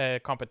the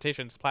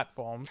competition's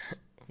platforms.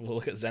 We'll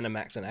look at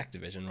ZeniMax and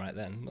Activision right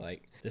then.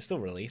 Like, they're still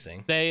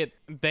releasing.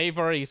 They've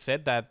already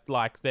said that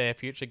like their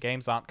future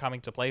games aren't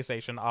coming to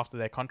PlayStation after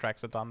their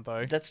contracts are done,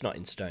 though. That's not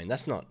in stone.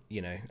 That's not,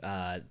 you know,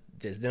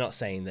 they're not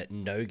saying that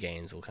no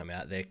games will come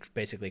out. They're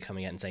basically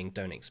coming out and saying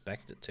don't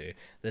expect it to.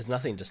 There's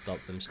nothing to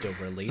stop them still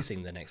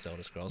releasing the next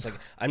Elder Scrolls. Like,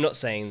 I'm not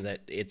saying that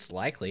it's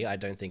likely. I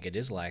don't think it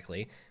is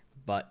likely.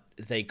 But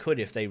they could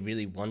if they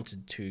really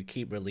wanted to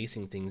keep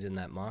releasing things in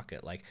that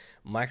market. Like,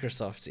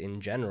 Microsoft in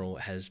general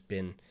has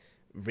been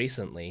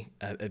recently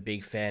a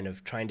big fan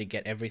of trying to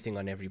get everything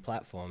on every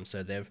platform.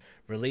 So they've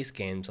released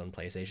games on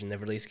PlayStation,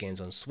 they've released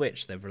games on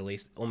Switch, they've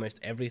released almost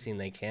everything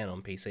they can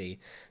on PC.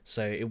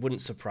 So it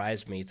wouldn't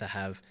surprise me to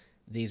have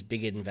these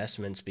big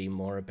investments be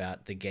more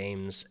about the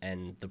games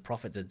and the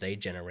profit that they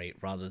generate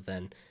rather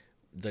than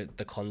the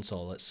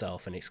console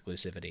itself and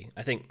exclusivity.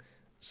 I think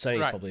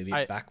Sony's probably a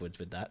bit backwards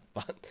with that,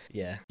 but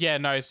yeah. Yeah,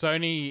 no,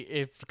 Sony,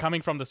 if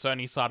coming from the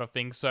Sony side of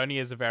things,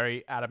 Sony is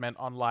very adamant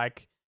on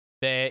like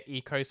their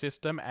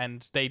ecosystem,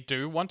 and they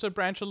do want to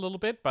branch a little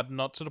bit, but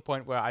not to the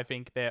point where I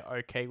think they're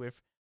okay with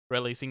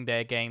releasing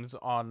their games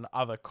on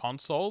other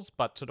consoles,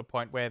 but to the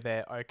point where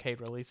they're okay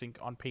releasing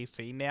on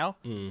PC now.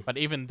 But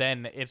even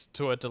then, it's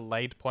to a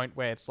delayed point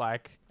where it's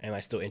like Am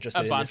I still interested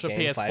a in bunch this of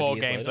game 5 PS4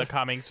 years games later? are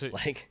coming to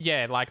Like,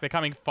 yeah, like they're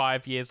coming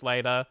 5 years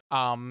later.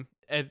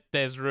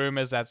 There's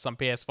rumors that some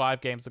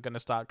PS5 games are going to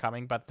start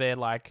coming, but they're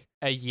like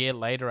a year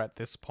later at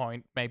this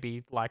point,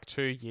 maybe like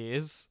 2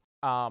 years.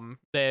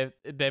 They're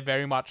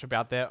very much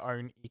about their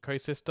own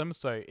ecosystem,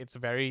 so it's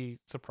very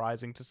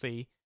surprising to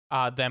see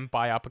them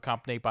buy up a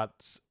company,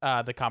 but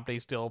the company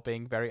still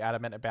being very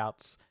adamant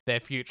about their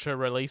future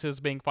releases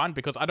being fun,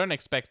 because I don't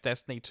expect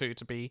Destiny 2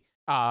 to be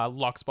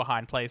locked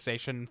behind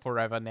PlayStation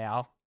forever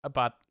now.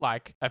 But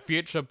like a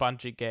future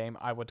Bungie game,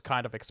 I would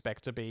kind of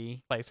expect to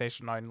be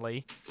PlayStation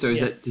only. So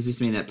does this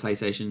mean that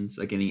PlayStations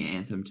are getting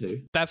Anthem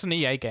too? That's an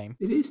EA game.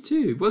 It is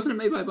too. Wasn't it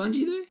made by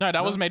Bungie though? No,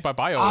 that was made by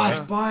BioWare. Oh, it's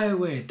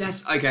BioWare.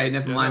 That's okay.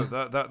 Never Yeah, mind.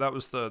 no, that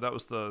was the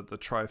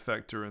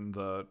trifecta in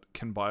the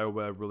can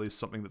BioWare release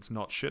something that's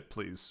not shit,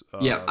 please?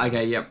 Yep.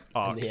 Okay. Yep.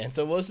 Arc. and the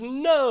answer was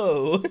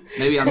no.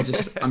 Maybe I'm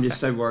just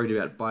so worried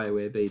about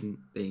BioWare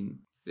being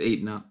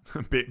eaten up.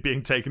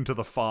 Being taken to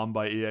the farm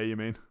by EA, you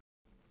mean?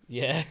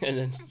 Yeah, and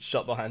then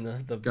shot behind the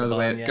Go the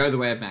barn, way. yeah. Go the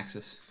way of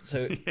Maxis.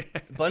 So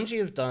Bungie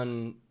have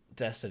done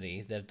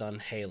Destiny, they've done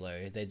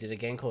Halo, they did a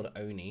game called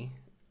Oni.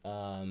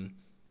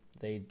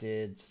 They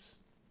did,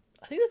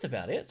 I think that's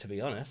about it, to be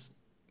honest.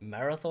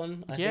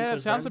 Marathon, I think Yeah,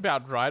 was sounds them.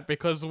 about right,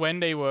 because when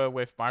they were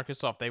with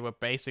Microsoft, they were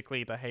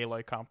basically the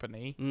Halo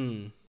company.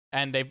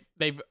 And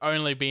they've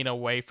only been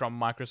away from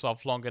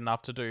Microsoft long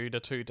enough to do the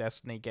 2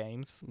 Destiny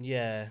games.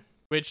 Yeah.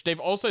 Which they've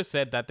also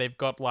said that they've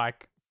got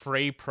like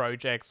 3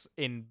 projects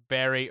in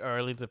very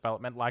early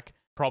development, like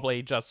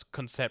probably just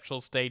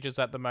conceptual stages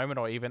at the moment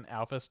or even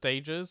alpha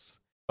stages.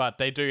 But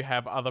they do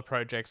have other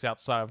projects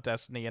outside of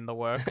Destiny in the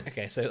work.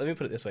 Okay, so let me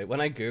put it this way. When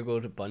I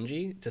googled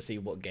Bungie to see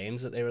what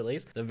games that they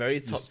release, the very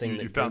top thing you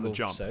that found the Google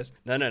jump. says...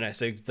 No.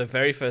 So the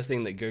very first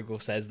thing that Google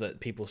says that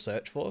people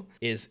search for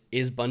is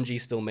Bungie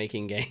still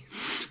making games?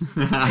 So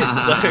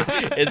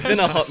it's been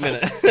a hot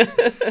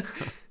minute.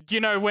 You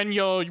know, when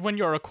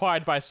you're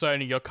acquired by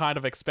Sony, you're kind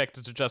of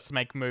expected to just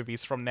make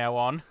movies from now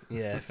on.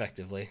 Yeah,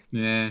 effectively.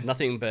 Yeah.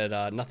 Nothing but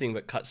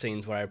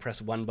cutscenes where I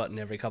press one button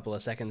every couple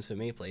of seconds for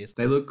me, please.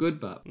 They look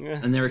good, but Yeah.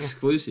 and they're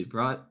exclusive,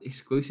 right?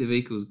 Exclusive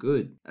equals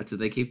good. That's what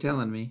they keep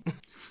telling me.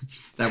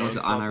 That was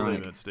Stop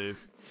believing unironic. it,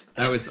 Steve.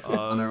 That was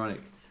unironic.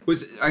 All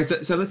right,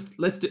 so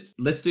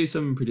let's do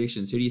some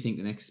predictions. Who do you think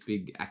the next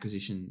big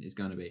acquisition is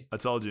going to be? I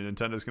told you,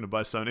 Nintendo's going to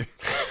buy Sony.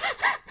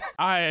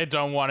 I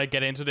don't want to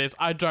get into this.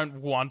 I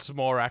don't want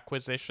more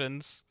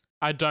acquisitions.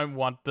 I don't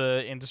want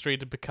the industry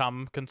to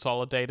become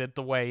consolidated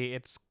the way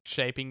it's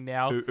shaping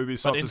now.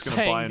 Ubisoft in is going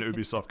to buy an saying-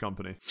 Ubisoft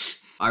company.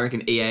 I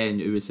reckon EA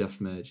and Ubisoft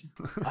merge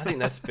I think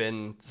that's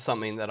been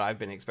something that I've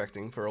been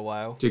expecting for a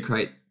while. to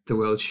create the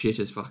world's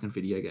shittest fucking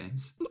video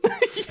games.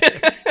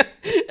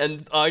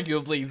 And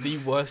arguably the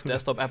worst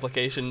desktop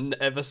application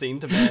ever seen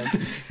to man.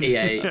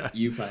 EA,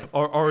 Uplay.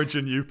 Or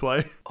Origin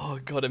Uplay. Oh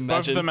god, Both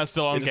imagine. of them are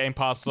still on they just- Game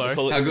Pass, just though.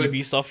 call it How good?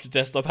 Ubisoft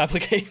desktop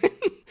application.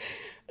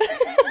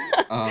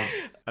 Oh,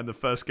 And the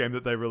first game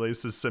that they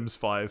release is Sims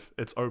 5.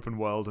 It's open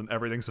world and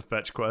everything's a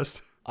fetch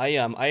quest. I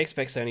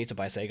expect Sony to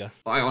buy Sega.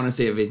 I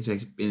honestly have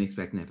been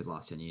expecting that for the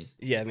last 10 years.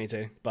 Yeah, me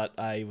too. But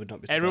I would not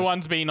be surprised.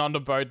 Everyone's been on the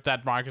boat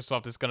that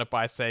Microsoft is going to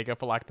buy Sega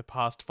for like the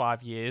past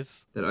 5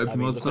 years. That I open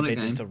mean, world look what they Sonic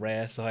did game. to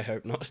Rare, so I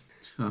hope not.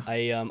 Huh.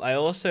 I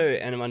also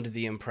am under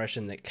the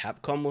impression that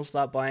Capcom will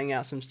start buying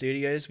out some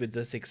studios with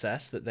the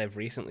success that they've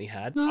recently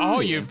had.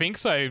 Oh, you yeah. think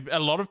so? A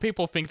lot of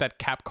people think that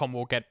Capcom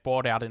will get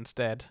bought out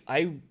instead.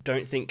 I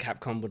don't think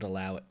Capcom would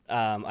allow it.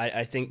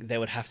 I think they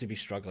would have to be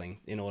struggling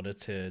in order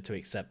to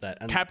accept that.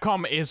 And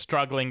Capcom is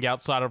struggling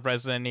outside of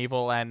Resident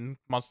Evil and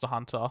Monster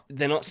Hunter.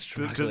 they're not Do,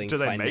 struggling. do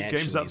they make games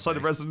financially, outside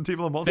of though. Resident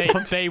Evil and Monster They,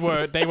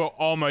 Hunter? they were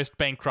almost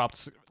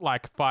bankrupt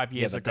like 5 Yeah,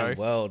 years but ago. the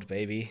world,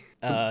 baby.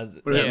 What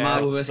about Yeah,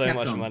 Marvel vs. so Capcom?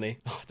 much money.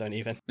 Oh, don't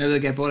even. Maybe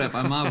they'll get bought out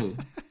by Marvel.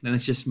 Then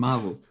it's just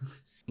Marvel.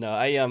 No,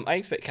 I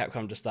expect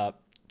Capcom to start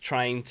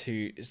trying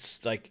to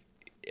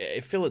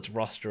fill its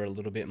roster a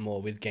little bit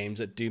more with games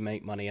that do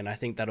make money, and I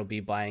think that'll be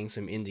buying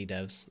some indie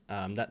devs.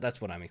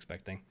 That's what I'm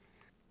expecting.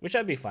 Which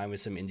I'd be fine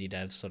with some indie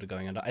devs sort of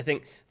going under. I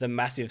think the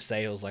massive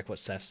sales, like what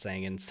Seth's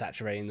saying, and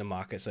saturating the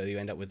market so you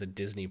end up with a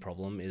Disney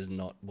problem is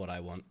not what I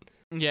want.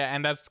 Yeah,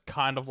 and that's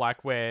kind of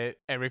like where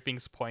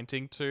everything's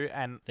pointing to.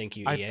 And Thank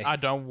you, I, EA. I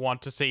don't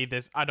want to see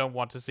this. I don't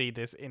want to see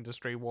this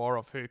industry war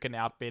of who can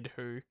outbid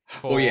who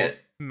for Oh, yeah.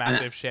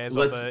 massive shares of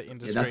Let's- the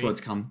industry. Yeah, that's what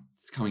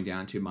it's coming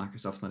down to.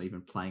 Microsoft's not even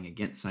playing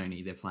against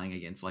Sony. They're playing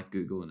against like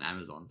Google and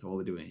Amazon. So all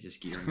they're doing is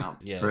just gearing up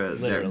Yeah, for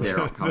literally.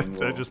 their upcoming war.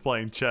 They're just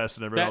playing chess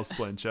and everyone That- else is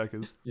playing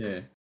checkers. Yeah.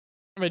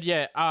 But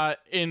yeah,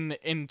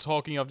 in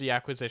talking of the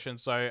acquisition,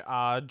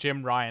 so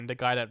Jim Ryan, the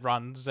guy that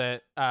runs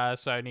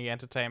Sony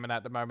Entertainment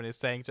at the moment, is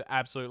saying to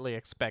absolutely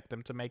expect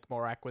them to make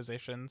more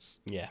acquisitions.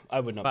 Yeah, I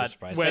would not be But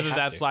surprised. They whether have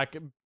that's to. like,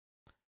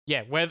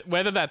 yeah,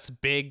 whether that's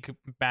big,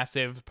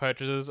 massive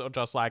purchases or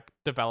just like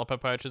developer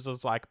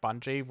purchases like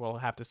Bungie, we'll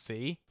have to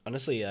see.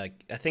 Honestly, I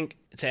think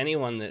to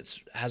anyone that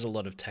has a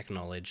lot of tech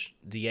knowledge,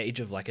 the age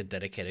of like a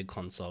dedicated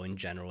console in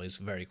general is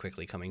very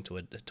quickly coming to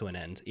an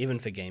end, even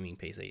for gaming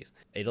PCs.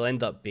 It'll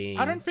end up being...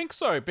 I don't think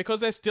so, because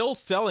they're still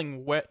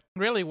selling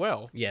really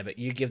well. Yeah, but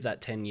you give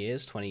that 10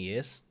 years, 20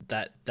 years,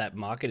 that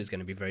market is going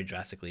to be very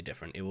drastically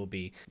different. It will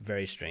be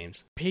very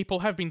streams. People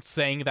have been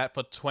saying that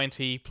for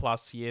 20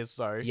 plus years,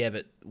 though. Yeah,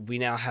 but we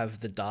now have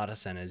the data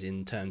centers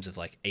in terms of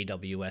like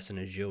AWS and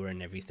Azure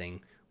and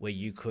everything, where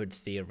you could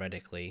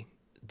theoretically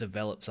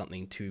develop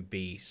something to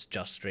be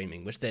just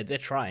streaming, which they're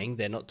trying.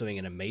 They're not doing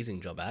an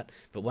amazing job at,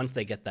 but once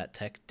they get that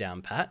tech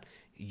down pat,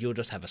 you'll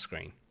just have a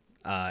screen.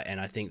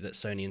 And I think that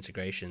Sony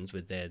integrations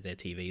with their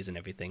TVs and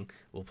everything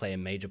will play a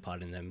major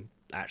part in them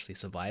actually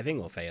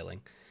surviving or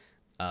failing.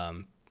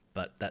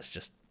 But that's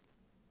just,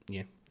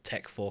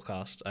 tech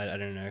forecast. I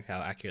don't know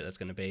how accurate that's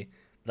going to be.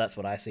 That's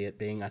what I see it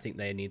being. I think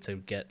they need to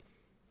get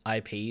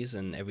IPs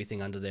and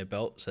everything under their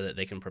belt so that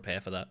they can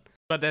prepare for that.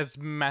 But there's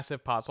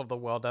massive parts of the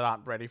world that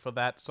aren't ready for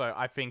that, so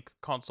I think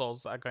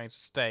consoles are going to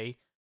stay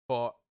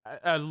for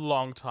a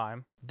long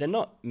time. They're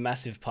not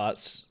massive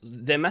parts.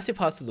 They're massive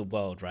parts of the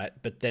world, right?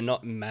 But they're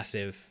not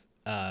massive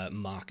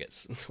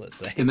markets, let's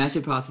say. The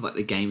massive parts of like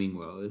the gaming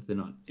world, they're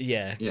not.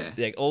 Yeah. Yeah.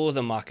 Like all of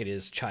the market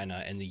is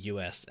China and the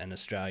US and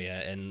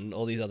Australia and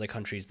all these other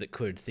countries that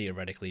could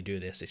theoretically do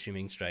this,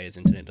 assuming Australia's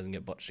internet doesn't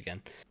get botched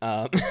again.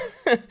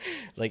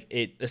 Like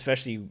it,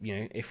 especially,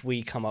 if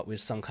we come up with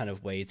some kind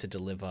of way to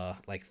deliver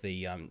like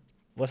the,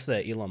 what's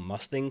the Elon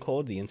Musk thing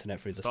called? The internet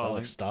through the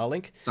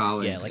Starlink?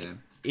 Starlink, Yeah, like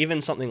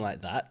even something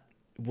like that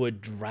would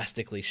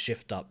drastically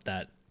shift up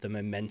the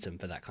momentum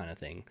for that kind of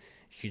thing.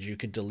 Because you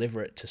could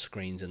deliver it to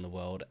screens in the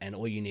world, and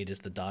all you need is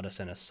the data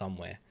center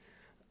somewhere.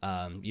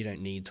 You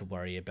don't need to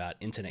worry about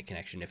internet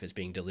connection if it's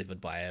being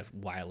delivered by a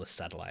wireless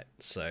satellite.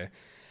 So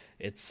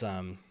it's,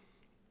 I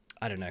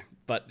don't know,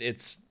 but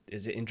it's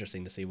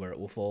interesting to see where it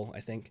will fall, I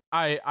think.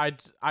 I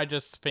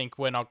just think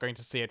we're not going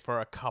to see it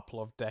for a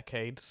couple of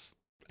decades.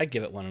 I'd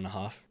give it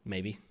 1.5,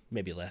 maybe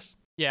less.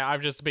 Yeah,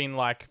 I've just been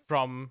like,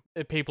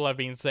 people have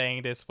been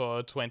saying this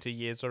for 20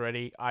 years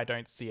already. I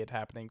don't see it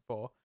happening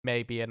for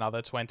maybe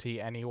another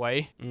 20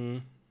 anyway.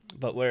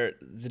 But where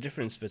the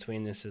difference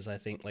between this is, I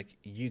think, like,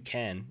 you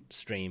can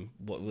stream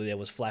there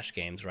was Flash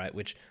games, right,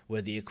 which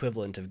were the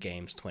equivalent of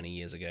games 20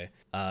 years ago.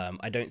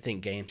 I don't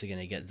think games are going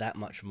to get that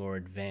much more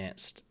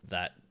advanced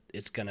that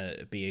it's going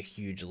to be a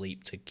huge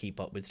leap to keep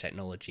up with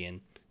technology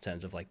in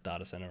terms of like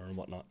data center and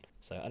whatnot.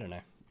 So I don't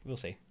know. We'll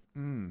see.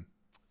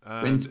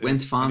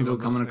 When's Farmville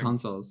coming to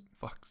consoles?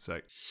 Fuck's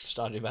sake.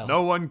 Stardew Valley.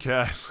 No one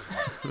cares.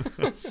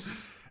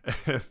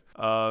 If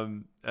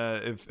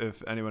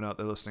anyone out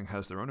there listening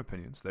has their own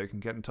opinions, they can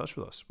get in touch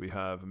with us. We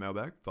have a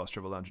mailbag,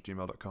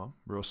 fasttravellounge@gmail.com.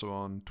 We're also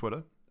on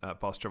Twitter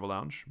at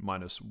fasttravellounge,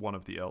 minus one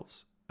of the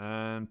L's,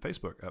 and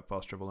Facebook at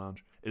fasttravellounge.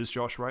 Is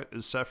Josh right?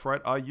 Is Seth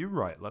right? Are you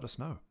right? Let us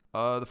know.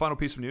 The final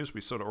piece of news,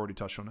 we sort of already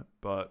touched on it,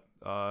 but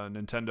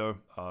Nintendo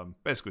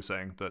basically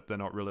saying that they're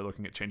not really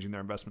looking at changing their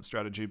investment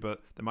strategy,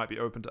 but they might be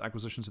open to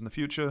acquisitions in the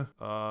future.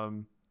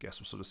 Guess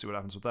we'll sort of see what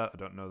happens with that. I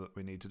don't know that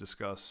we need to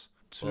discuss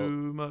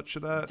too much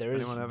of that. There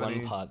is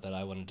one part that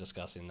I want to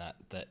discuss in that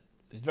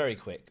is very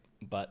quick,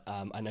 but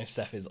I know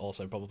Seth is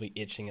also probably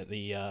itching at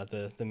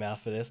the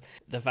mouth for this.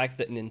 The fact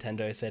that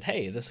Nintendo said,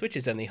 hey, the Switch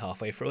is only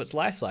halfway through its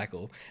life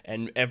cycle,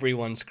 and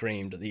everyone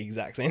screamed at the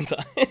exact same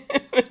time.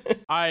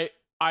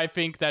 I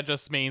think that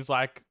just means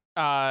like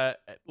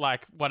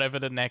whatever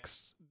the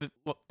next.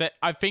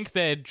 I think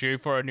they're due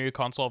for a new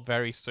console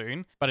very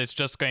soon, but it's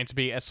just going to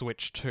be a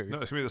Switch 2. No, it's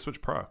going to be the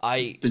Switch Pro.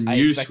 I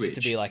new expect Switch. it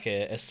to be like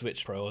a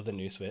Switch Pro or the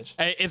new Switch.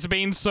 It's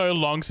been so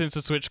long since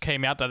the Switch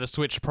came out that a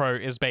Switch Pro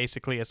is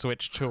basically a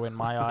Switch 2 in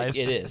my eyes.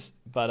 It is,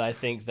 but I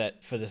think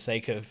that for the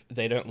sake of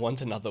they don't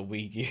want another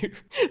Wii U,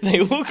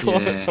 they will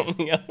call it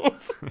something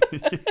else.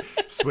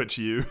 Switch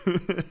U.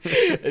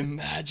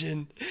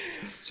 Imagine.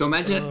 So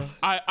imagine.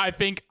 I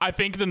think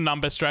the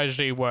number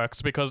strategy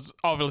works because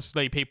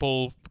obviously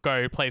people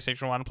go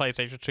PlayStation 1,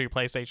 PlayStation 2,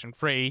 PlayStation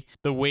 3.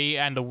 The Wii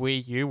and the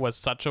Wii U was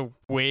such a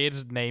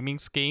weird naming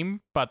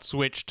scheme, but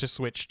Switch to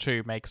Switch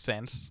 2 makes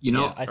sense.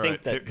 I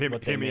think that hear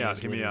me out.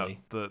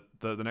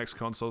 The next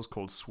console's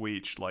called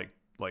Switch, like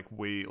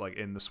Wii, like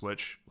in the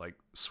Switch, like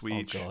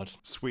Switch. Oh God.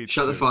 Switch.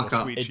 Shut the fuck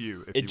up. Switch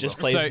U. It just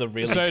plays the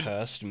really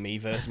cursed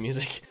Miiverse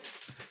music.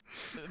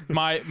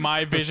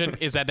 My vision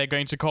is that they're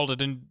going to call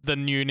it the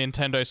new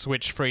Nintendo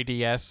Switch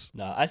 3DS.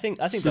 No, I think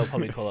they'll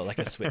probably call it like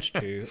a Switch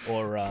 2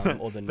 or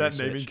the new That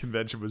Switch. naming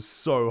convention was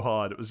so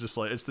hard. It was just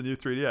like, it's the new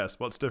 3DS.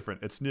 What's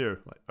different? It's new.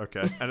 Like,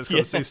 okay, and it's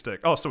got a C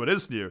stick. Oh, so it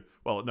is new.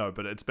 Well, no,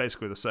 but it's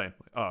basically the same.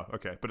 Like, oh,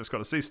 okay, but it's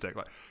got a C stick.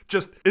 Like,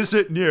 just is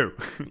it new?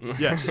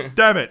 Yes.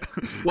 Damn it.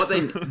 What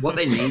they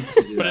need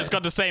to do. But it's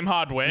got the same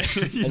hardware.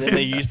 And then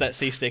they use that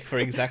C stick for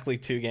exactly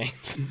 2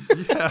 games.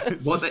 Yeah,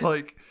 it's What just they-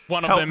 like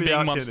One of help them me being out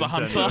here, Monster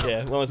Nintendo. Hunter.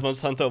 Yeah, one was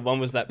Monster Hunter, one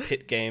was that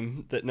pit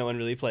game that no one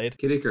really played.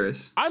 Kid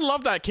Icarus. I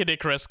love that Kid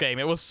Icarus game.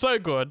 It was so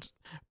good,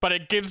 but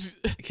it gives...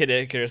 Kid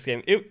Icarus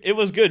game. It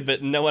was good,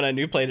 but no one I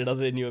knew played it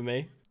other than you and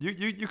me.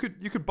 You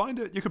could bind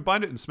it. You could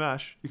bind it in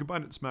Smash. You could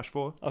bind it in Smash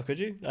 4. Oh, could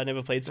you? I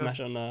never played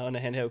Smash on a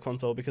handheld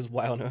console because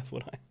why on earth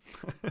would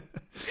I?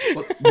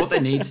 What they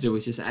need to do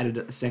is just add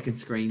a second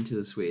screen to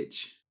the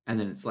Switch, and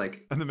then it's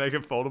like And then make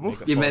it foldable.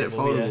 Make you made it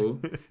foldable,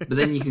 foldable, but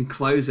then you can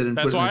close it and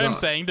That's put it why in the I'm dock.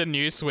 saying the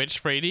new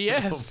Switch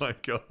 3DS. Oh my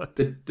god.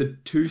 The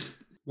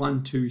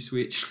 1-2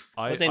 Switch.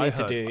 What they need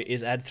to do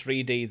is add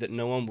 3D that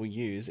no one will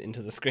use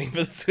into the screen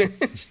for the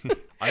Switch.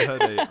 I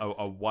heard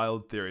a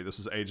wild theory. This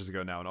was ages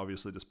ago now, and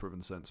obviously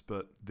disproven since.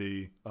 But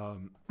the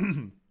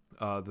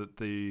that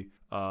the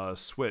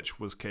Switch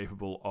was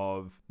capable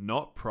of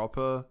not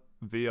proper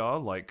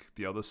VR like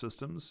the other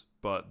systems,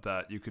 but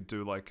that you could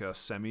do like a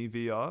semi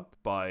VR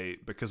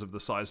because of the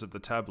size of the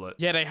tablet.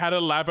 Yeah, they had a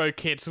Labo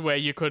kit where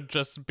you could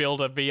just build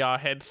a VR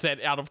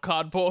headset out of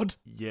cardboard.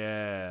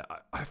 Yeah,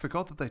 I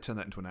forgot that they turned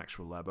that into an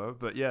actual Labo,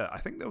 but yeah, I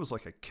think there was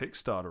like a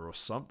Kickstarter or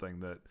something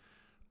that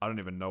I don't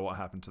even know what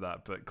happened to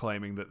that, but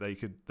claiming that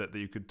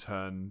you could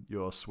turn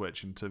your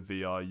Switch into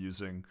VR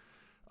using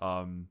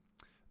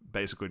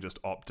basically just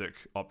optic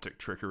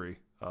trickery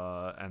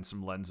and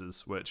some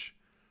lenses, which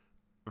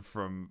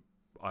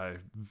I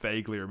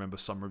vaguely remember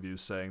some reviews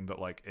saying that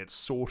like it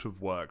sort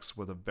of works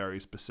with a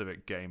very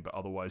specific game, but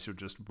otherwise you're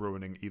just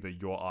ruining either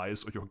your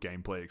eyes or your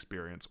gameplay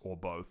experience or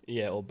both.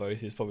 Yeah, or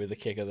both is probably the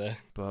kicker there.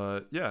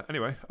 But yeah,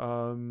 anyway,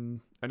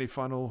 any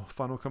final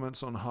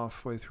comments on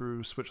halfway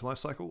through Switch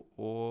lifecycle,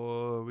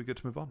 or we get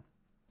to move on?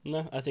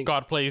 No, I think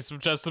God, please,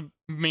 just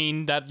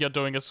mean that you're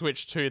doing a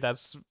Switch 2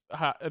 that's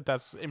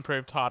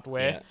improved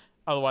hardware. Yeah.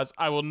 Otherwise,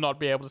 I will not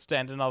be able to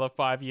stand another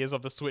 5 years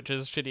of the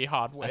Switch's shitty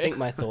hardware. I think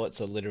my thoughts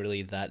are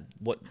literally that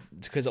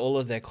because all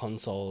of their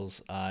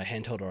consoles,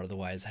 handheld or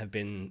otherwise, have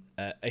been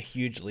a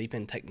huge leap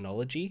in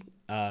technology.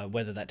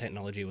 Whether that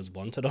technology was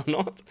wanted or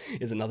not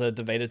is another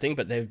debated thing,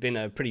 but they've been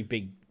a pretty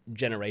big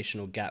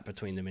generational gap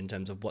between them in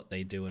terms of what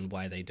they do and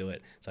why they do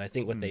it. So I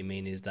think what they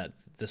mean is that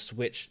the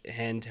Switch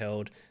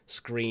handheld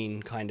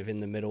screen kind of in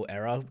the middle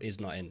era is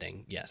not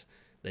ending yet.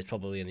 They're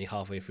probably only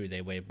halfway through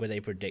their way where they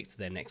predict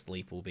their next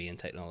leap will be in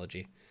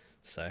technology.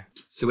 So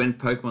when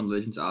Pokemon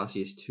Legends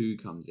Arceus 2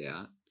 comes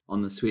out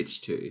on the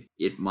Switch 2,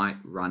 it might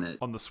run it.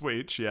 On the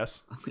Switch,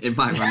 yes. It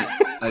might run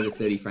it over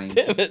 30 frames,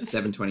 Damn it.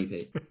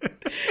 720p.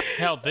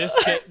 Hell,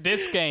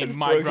 this game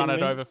might broken run at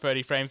me. over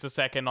 30 frames a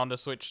second on the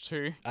Switch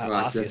 2. Right, so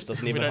Arceus that's-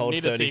 doesn't We even don't hold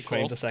need a 30 sequel.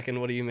 frames a second.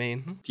 What do you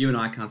mean? You and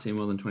I can't see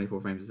more than 24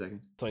 frames a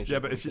second. 23, Yeah,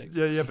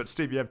 but but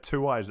Steve, you have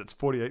two eyes. It's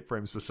 48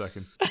 frames per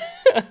second.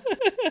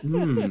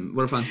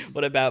 What if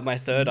What about my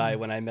third eye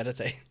when I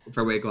meditate? if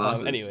I wear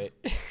glasses? Anyway,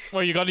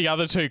 Well, you got the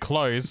other two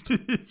closed.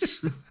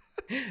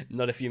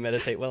 not if you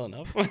meditate well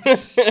enough.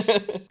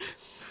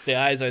 The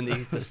eyes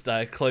only just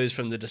close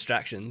from the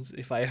distractions.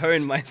 If I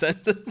hone my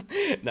senses.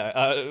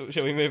 No,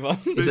 shall we move on?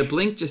 Is a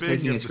blink just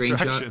Speaking taking a of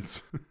screenshot?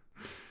 distractions.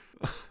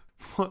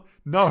 What?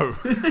 No.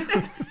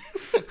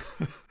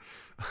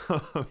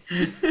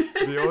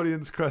 The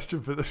audience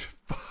question for this.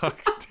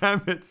 Fuck.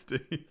 Damn it,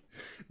 Steve.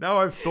 Now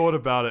I've thought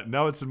about it.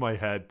 Now it's in my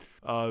head.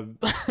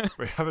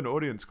 We have an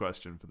audience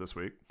question for this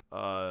week.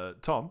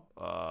 Tom,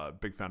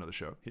 big fan of the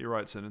show, he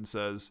writes in and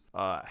says,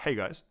 hey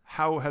guys,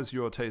 how has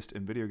your taste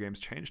in video games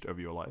changed over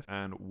your life,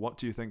 and what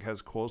do you think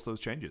has caused those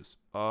changes?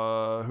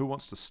 Who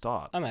wants to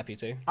start? I'm happy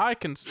to. I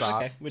can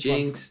start. Okay, which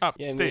Jinx. Oh,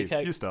 Yeah, me, Steve,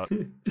 okay. you start.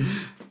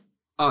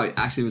 Oh,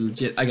 actually, we're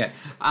legit. Okay.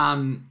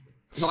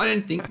 So I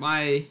don't think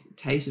my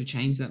tastes have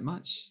changed that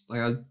much. Like,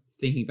 I was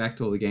thinking back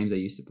to all the games I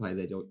used to play.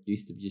 They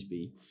used to just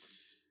be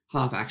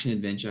half action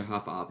adventure,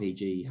 half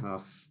RPG,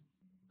 half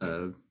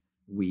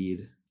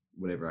weird,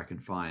 whatever I can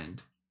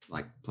find,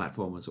 like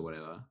platformers or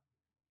whatever.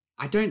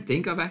 I don't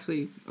think I've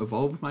actually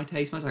evolved my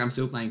taste much. Like, I'm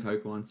still playing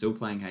Pokemon, still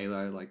playing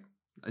Halo. Like,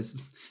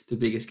 it's the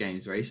biggest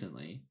games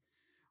recently.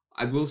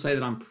 I will say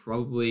that I'm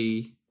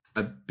probably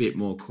a bit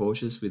more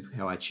cautious with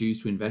how I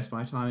choose to invest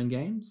my time in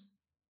games,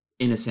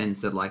 in a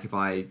sense that, like, if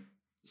I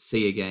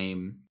see a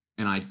game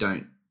and I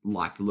don't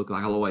like the look,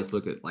 like, I'll always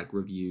look at like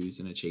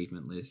reviews and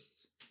achievement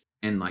lists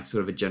and like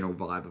sort of a general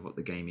vibe of what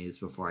the game is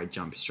before I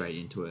jump straight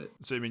into it.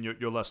 So you mean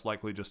you're less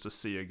likely just to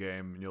see a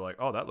game and you're like,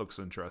 oh, that looks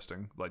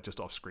interesting, like just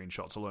off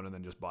screenshots alone, and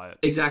then just buy it?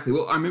 Exactly.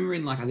 Well, I remember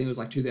in, like, I think it was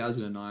like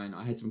 2009,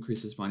 I had some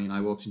Christmas money and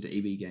I walked into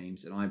EB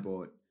Games and I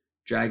bought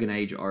Dragon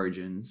Age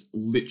Origins,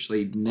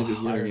 literally never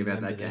Oh, I hearing about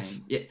that remember this.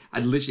 game. Yeah,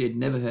 I literally had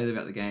never heard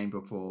about the game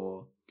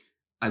before.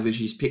 I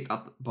literally just picked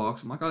up the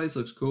box. I'm like, oh, this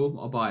looks cool.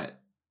 I'll buy it.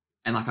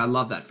 And like, I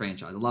love that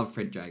franchise. I love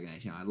Dragon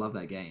Age. I love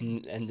that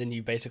game. And then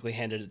you basically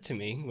handed it to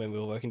me when we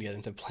were working together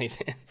and said, play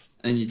this.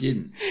 And you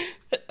didn't.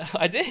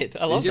 I did.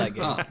 I love you? that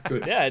game. Oh,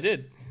 good. Yeah, I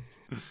did.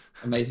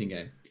 Amazing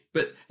game.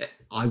 But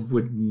I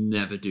would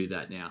never do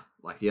that now.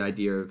 Like, the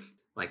idea of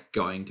like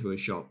going to a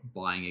shop,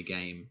 buying a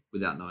game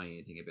without knowing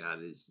anything about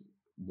it is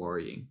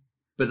worrying.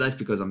 But that's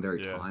because I'm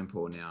very Yeah. time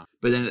poor now.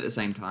 But then at the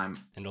same time,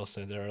 And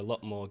also, there are a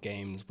lot more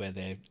games where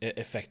they're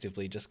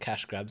effectively just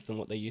cash grabs than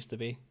what they used to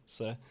be.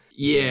 So,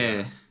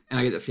 yeah. And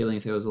I get the feeling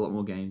if there was a lot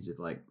more games with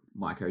like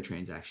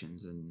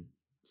microtransactions and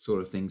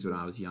sort of things when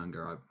I was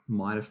younger, I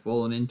might have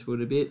fallen into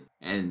it a bit.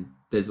 And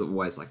there's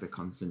always like the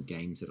constant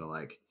games that are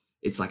like,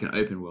 it's like an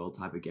open world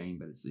type of game,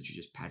 but it's literally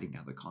just padding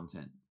out the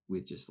content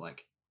with just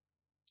like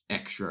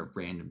extra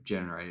random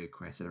generated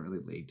quests that don't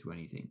really lead to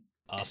anything.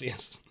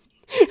 Arceus.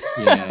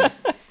 Yeah.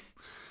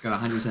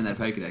 Got 100% that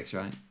Pokedex,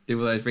 right? Did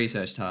all those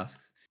research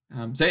tasks.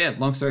 So yeah,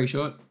 long story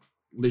short,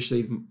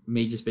 literally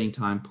me just being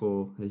time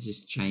poor has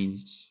just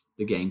changed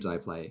the games I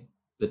play.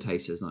 The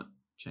taste has not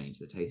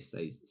changed. The taste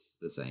stays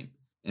the same.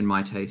 And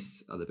my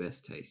tastes are the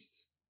best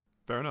tastes.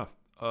 Fair enough.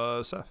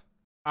 Seth.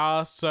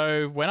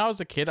 So when I was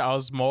a kid, I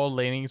was more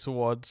leaning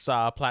towards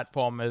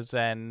platformers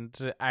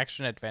and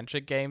action adventure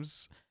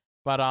games.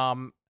 But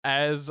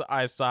as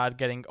I started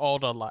getting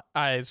older,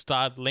 I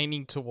started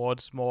leaning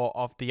towards more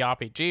of the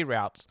RPG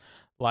routes.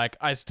 Like,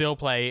 I still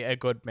play a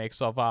good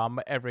mix of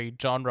every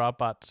genre,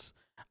 but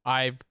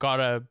I've got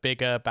a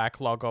bigger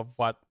backlog of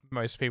what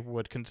most people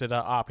would consider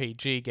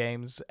RPG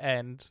games,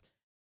 and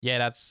yeah,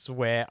 that's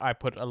where I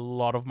put a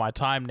lot of my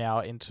time now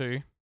into.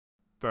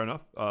 Fair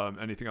enough.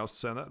 Anything else to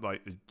say on that?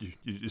 Like,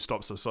 you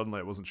stopped so suddenly,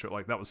 I wasn't sure.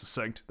 Like, that was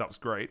succinct. That was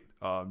great.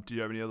 Do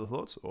you have any other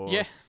thoughts? Or?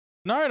 Yeah.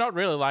 No, not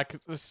really. Like,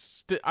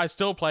 I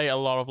still play a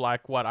lot of,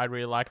 like, what I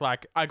really like.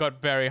 Like, I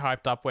got very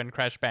hyped up when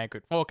Crash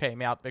Bandicoot 4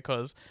 came out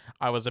because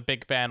I was a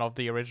big fan of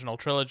the original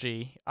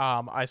trilogy.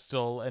 I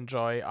still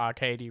enjoy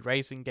arcadey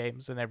racing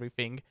games and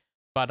everything.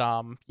 But,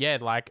 yeah,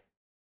 like,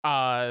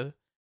 as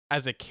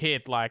a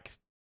kid, like,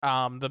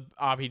 the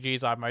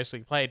RPGs I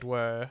mostly played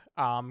were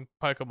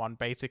Pokemon,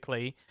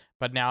 basically.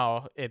 But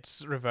now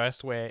it's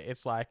reversed where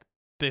it's like,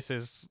 this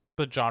is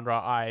the genre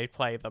I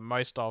play the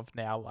most of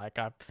now. Like,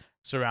 I'm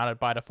surrounded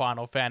by the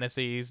Final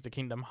Fantasies, the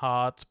Kingdom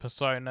Hearts,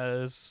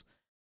 Personas,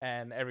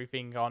 and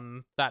everything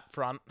on that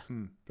front.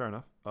 Fair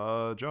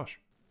enough. Josh.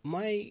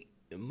 My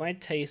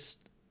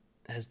taste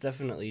has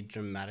definitely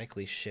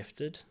dramatically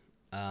shifted,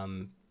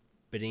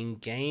 but in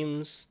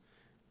games,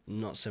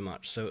 not so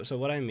much. So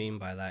what I mean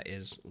by that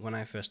is when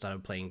I first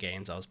started playing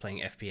games, I was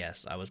playing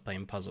FPS, I was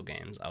playing puzzle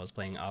games, I was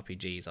playing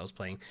RPGs, I was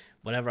playing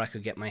whatever I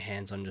could get my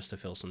hands on just to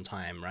fill some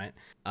time, right?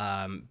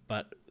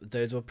 But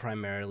those were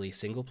primarily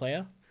single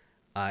player,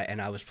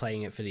 and I was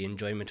playing it for the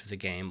enjoyment of the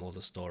game or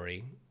the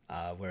story.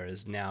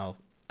 Whereas now,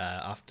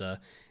 after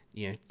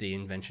the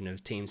invention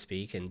of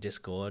TeamSpeak and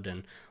Discord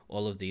and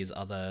all of these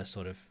other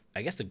sort of,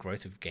 I guess, the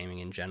growth of gaming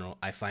in general,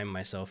 I find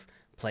myself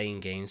playing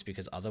games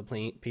because other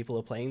people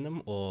are playing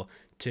them, or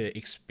to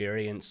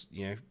experience,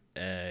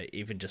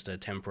 even just a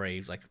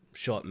temporary, like,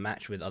 short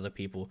match with other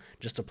people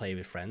just to play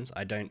with friends.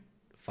 I don't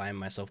find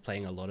myself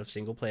playing a lot of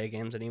single player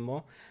games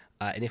anymore.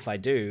 And if I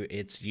do,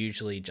 it's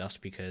usually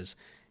just because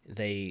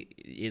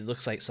it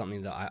looks like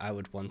something that I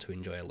would want to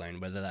enjoy alone,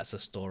 whether that's a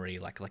story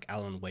like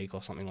Alan Wake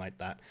or something like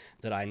that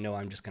I know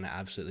I'm just going to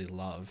absolutely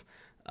love.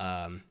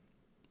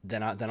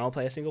 Then I'll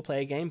play a single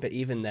player game, but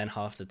even then,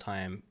 half the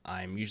time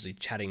I'm usually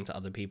chatting to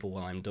other people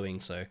while I'm doing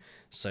so.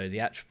 So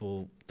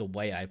the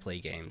way I play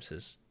games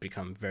has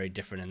become very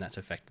different, and that's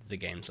affected the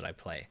games that I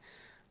play.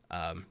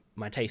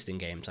 My taste in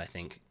games, I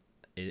think,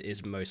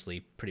 is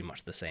mostly pretty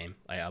much the same.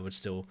 I would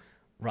still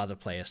rather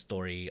play a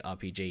story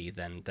RPG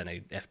than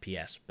a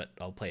FPS, but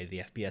I'll play the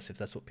FPS if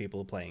that's what people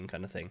are playing,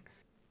 kind of thing.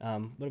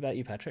 What about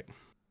you, Patrick?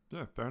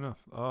 Yeah, fair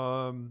enough.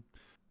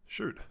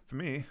 Shoot, for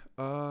me,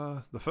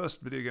 the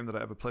first video game that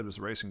I ever played was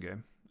a racing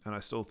game, and I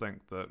still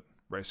think that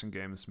racing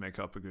games make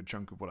up a good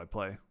chunk of what I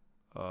play.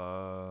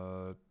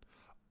 I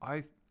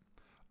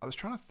was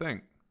trying to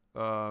think,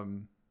 while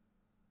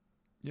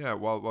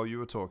you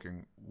were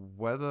talking,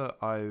 whether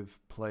I've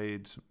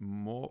played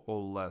more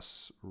or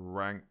less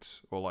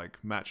ranked or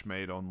like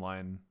match-made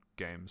online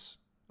games,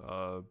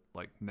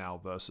 like now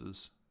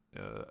versus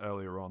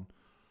earlier on.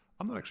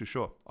 I'm not actually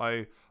sure.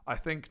 I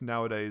think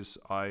nowadays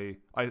I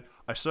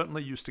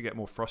certainly used to get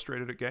more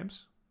frustrated at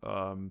games,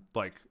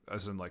 like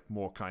as in like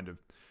more kind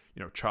of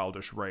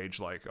childish rage,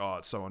 like, oh,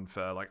 it's so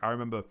unfair. Like I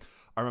remember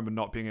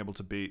not being able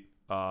to beat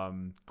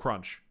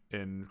Crunch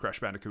in Crash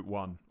Bandicoot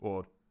 1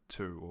 or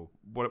 2 or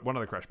one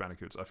of the Crash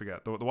Bandicoots, I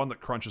forget, the one that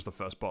Crunch is the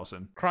first boss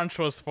in. Crunch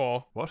was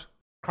 4. What?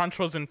 Crunch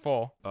was in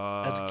 4.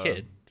 As a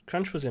kid,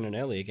 Crunch was in an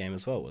earlier game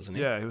as well, wasn't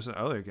he? Yeah, it was an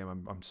earlier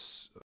game.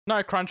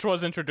 No, Crunch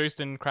was introduced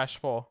in Crash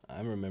 4.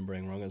 I'm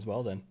remembering wrong as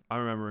well then. I'm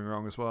remembering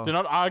wrong as well. Do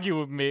not argue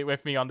with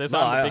me on this. No,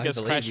 I'm the I biggest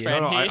believe Crash you.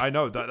 fan No, here. I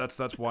know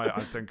that's why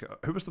I think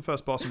who was the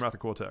first boss in Wrath of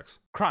Cortex?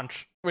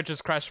 Crunch, which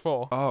is Crash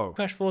 4. Oh,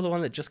 Crash 4, the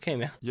one that just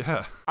came out.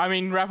 yeah. I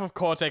mean, Wrath of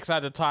Cortex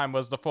at the time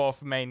was the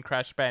 4th main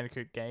Crash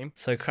Bandicoot game.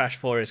 So Crash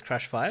 4 is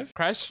Crash 5?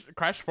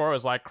 Crash 4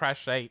 is like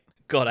Crash 8.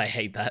 God, I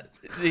hate that.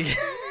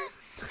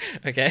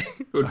 Okay.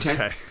 Well,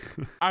 Okay.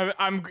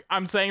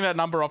 I'm saying that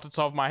number off the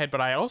top of my head,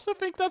 but I also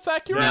think that's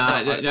accurate.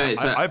 No,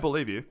 so I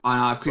believe you.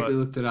 I've quickly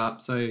looked it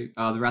up. So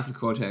the Wrath of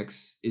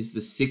Cortex is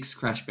the 6th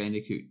Crash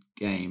Bandicoot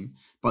game,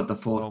 but the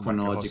 4th Oh my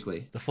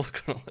chronologically. The fourth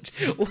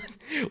chronology.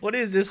 What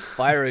is this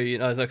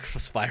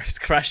Spyro's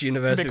Crash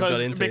universe we've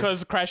got into?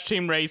 Because Crash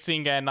Team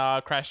Racing and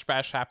Crash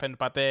Bash happened,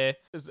 but there's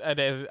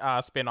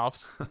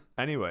spin-offs.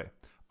 Anyway,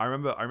 I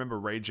remember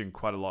raging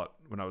quite a lot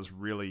when I was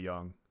really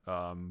young,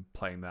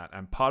 playing that,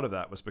 and part of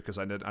that was because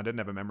I didn't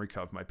have a memory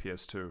card for my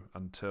PS2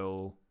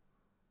 until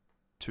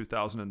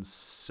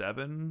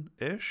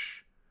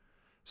 2007-ish.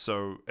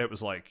 So it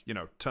was like,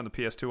 turn the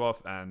PS2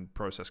 off and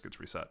process gets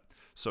reset.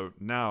 So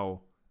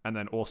now, and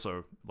then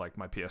also like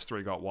my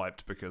PS3 got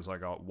wiped because I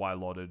got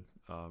Y-lotted,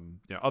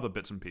 other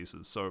bits and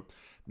pieces. So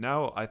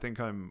now I think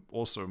I'm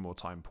also more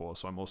time poor,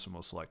 so I'm also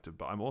more selective,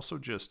 but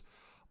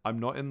I'm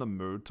not in the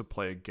mood to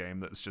play a game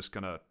that's just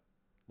gonna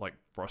like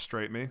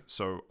frustrate me.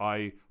 So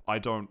I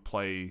don't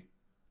play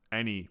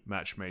any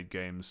match-made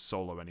games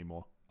solo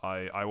anymore.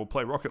 I will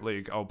play Rocket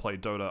League, I'll play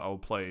Dota, I'll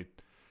play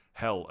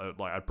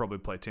I'd probably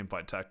play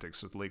Teamfight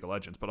Tactics with League of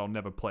Legends, but I'll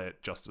never play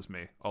it just as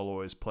me. I'll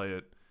always play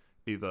it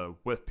either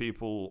with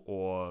people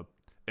or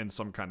in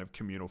some kind of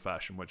communal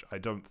fashion, which I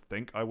don't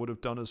think I would have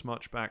done as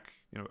much back,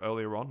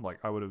 earlier on. Like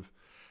I would have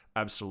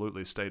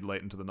absolutely stayed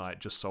late into the night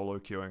just solo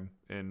queuing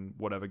in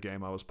whatever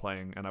game I was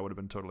playing, and I would have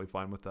been totally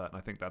fine with that. And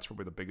I think that's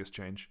probably the biggest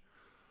change.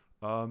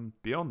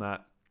 Beyond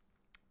that,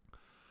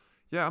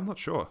 yeah, I'm not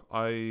sure.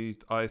 I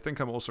think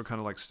I'm also kind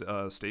of like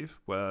Steve,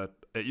 where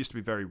it used to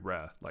be very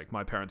rare. Like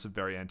my parents are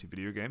very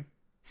anti-video game.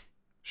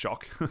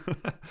 Shock.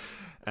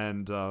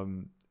 And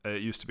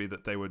it used to be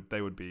that they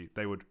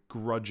would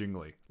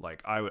grudgingly,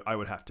 like I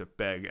would have to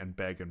beg and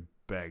beg and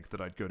beg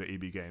that I'd go to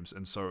EB Games.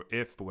 And so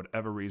if for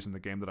whatever reason the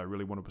game that I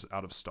really wanted was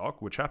out of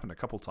stock, which happened a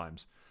couple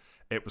times,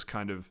 it was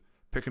kind of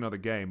pick another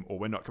game or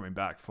we're not coming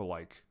back for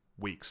like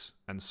weeks.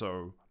 And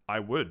so I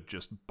would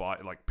just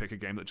pick a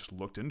game that just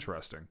looked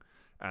interesting.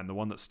 And the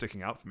one that's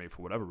sticking out for me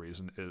for whatever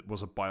reason, it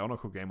was a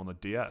Bionicle game on the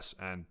DS,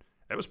 and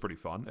it was pretty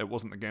fun. It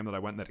wasn't the game that I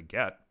went there to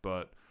get,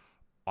 but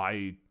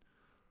I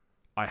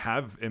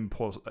have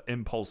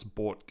impulse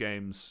bought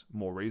games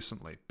more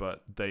recently,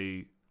 but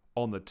they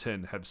on the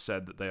tin have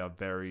said that they are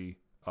very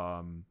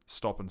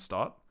stop and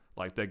start.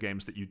 Like they're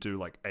games that you do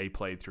like a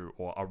playthrough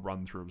or a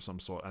run through of some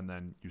sort, and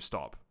then you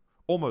stop.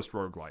 Almost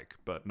roguelike,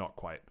 but not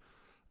quite.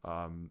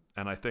 And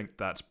I think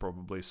that's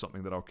probably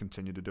something that I'll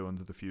continue to do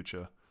into the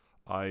future.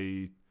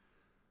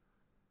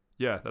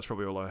 Yeah, that's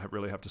probably all I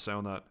really have to say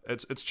on that.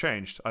 It's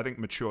changed. I think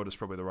matured is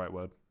probably the right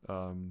word.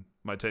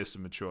 My tastes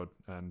have matured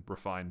and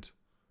refined,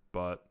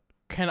 but...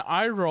 Can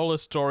I roll a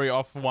story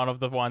off one of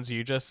the ones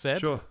you just said?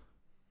 Sure.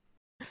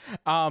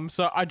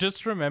 So I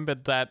just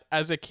remembered that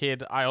as a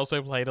kid, I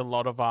also played a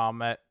lot of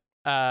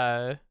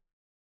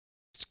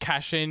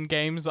cash-in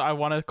games, I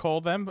want to call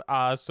them.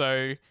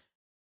 So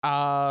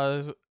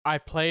I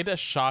played a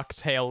Shark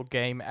Tale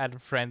game at a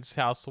friend's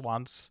house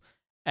once,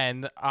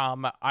 and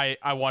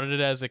I wanted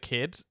it as a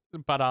kid,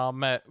 but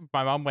my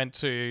mum went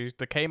to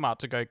the Kmart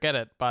to go get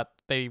it, but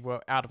they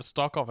were out of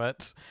stock of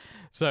it.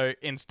 So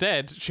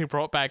instead, she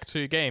brought back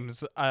two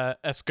games, a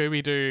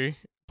Scooby-Doo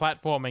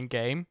platforming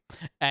game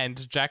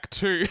and Jak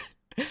 2.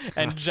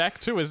 And Jak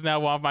 2 is now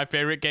one of my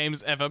favorite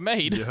games ever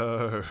made.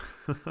 Yo.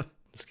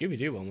 The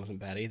Scooby-Doo one wasn't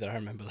bad either, I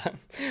remember that.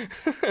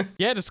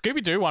 Yeah, the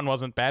Scooby-Doo one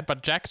wasn't bad,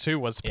 but Jak 2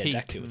 was peak. Yeah,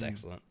 Jak 2 was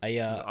excellent.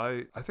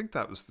 I think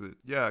that was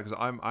because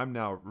I'm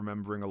now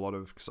remembering a lot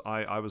of, because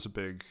I was a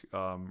big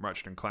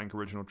Ratchet and Clank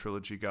original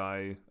trilogy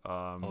guy.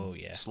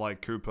 Sly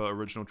Cooper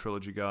original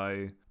trilogy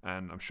guy,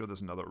 and I'm sure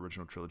there's another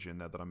original trilogy in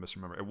there that I'm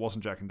misremembering. It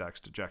wasn't Jak and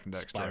Daxter. Jak and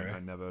Daxter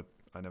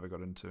I never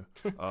got into.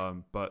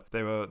 But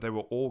they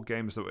were all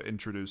games that were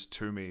introduced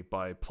to me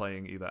by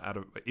playing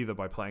either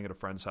by playing at a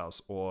friend's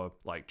house or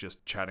like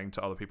just chatting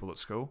to other people at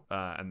school,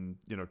 and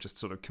just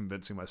sort of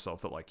convincing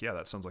myself that like, yeah,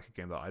 that sounds like a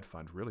game that I'd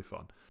find really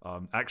fun.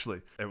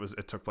 Actually,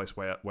 it took place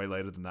way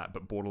later than that,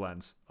 but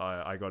Borderlands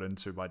I got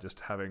into by just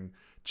having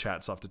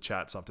chats after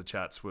chats after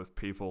chats with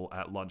people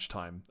at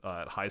lunchtime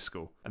at high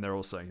school, and they're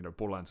all saying,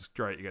 Borderlands is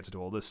great, you get to do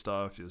all this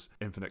stuff, there's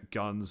infinite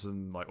guns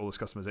and like all this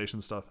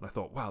customization stuff, and I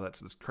thought, wow,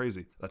 that's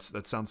crazy,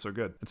 that sounds so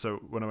good. And so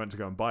when I went to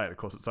go and buy it, of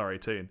course it's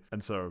R18,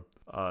 and so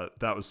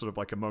that was sort of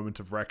like a moment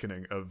of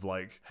reckoning of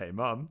like, hey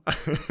mum.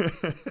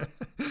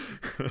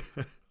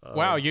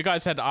 Wow, you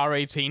guys had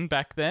R18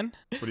 back then?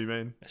 What do you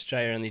mean?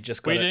 Australia only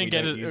just got we it. didn't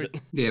get it. Use it.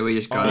 Yeah, we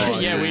just got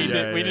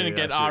it. We didn't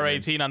get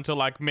R18 until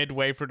like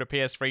midway through the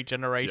PS3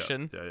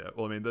 generation. Yeah.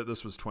 Well, I mean,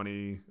 this was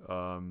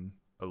 2010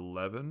 or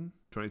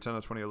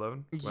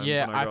 2011.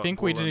 Yeah, I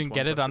think we didn't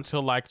get it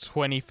until like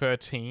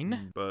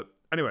 2013. But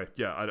anyway,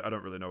 yeah, I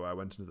don't really know why I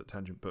went into that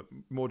tangent, but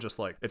more just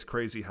like, it's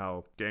crazy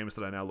how games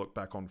that I now look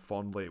back on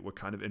fondly were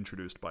kind of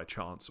introduced by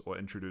chance or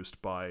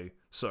introduced by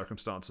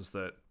circumstances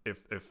that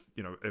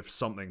if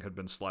something had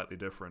been slightly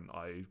different,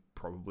 I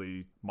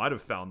probably might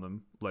have found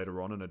them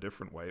later on in a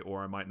different way,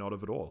 or I might not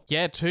have at all.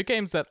 Yeah, two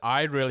games that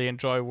I really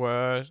enjoy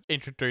were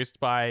introduced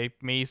by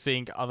me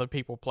seeing other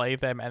people play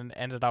them and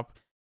ended up,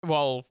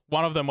 well,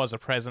 one of them was a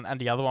present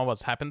and the other one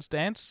was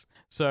happenstance.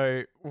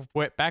 So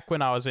back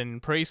when I was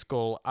in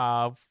preschool,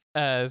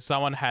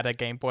 someone had a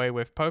Game Boy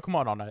with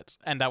Pokemon on it,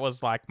 and that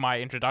was like my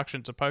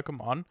introduction to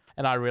Pokemon,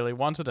 and I really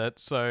wanted it.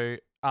 So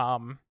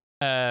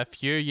a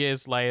few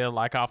years later,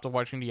 like after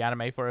watching the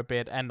anime for a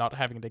bit and not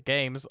having the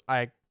games,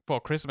 for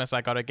Christmas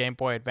I got a Game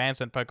Boy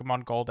Advance and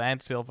Pokemon Gold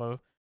and Silver,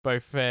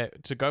 both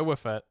to go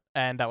with it,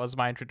 and that was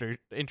my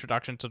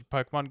introduction to the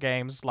Pokemon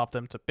games. Loved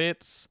them to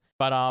bits.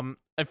 But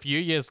a few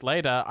years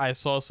later, I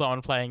saw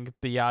someone playing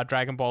the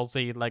Dragon Ball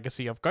Z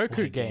Legacy of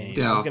Goku games.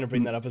 I was going to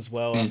bring that up as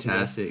well.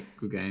 Fantastic.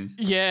 Good games.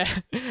 Yeah,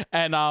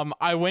 and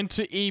I went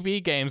to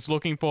EB Games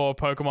looking for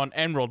Pokemon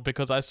Emerald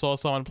because I saw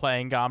someone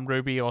playing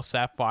Ruby or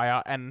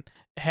Sapphire, and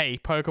hey,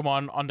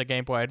 Pokemon on the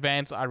Game Boy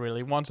Advance, I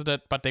really wanted it,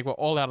 but they were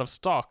all out of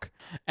stock.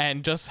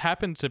 And just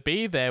happened to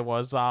be there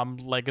was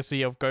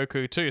Legacy of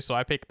Goku 2, so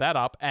I picked that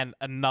up, and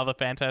another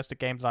fantastic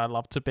game that I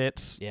love to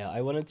bits. Yeah,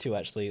 I wanted to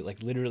actually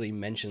literally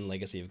mention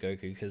Legacy of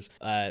Goku because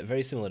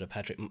very similar to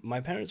Patrick,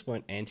 my parents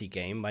weren't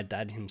anti-game. My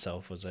dad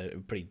himself was a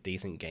pretty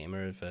decent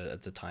gamer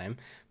at the time,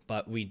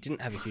 but we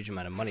didn't have a huge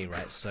amount of money,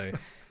 right? So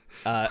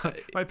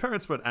my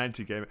parents weren't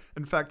anti-gamer.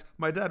 In fact,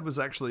 my dad was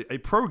actually a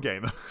pro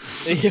gamer.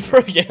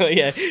 Pro gamer,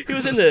 yeah. He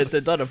was in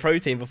the Dota Pro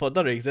team before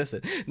Dota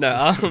existed.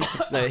 No,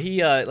 he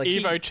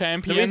Evo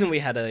champion. The reason we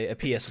had a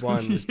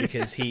PS1 was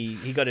because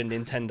he got a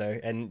Nintendo,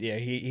 and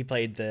he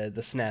played the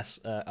SNES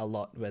a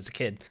lot as a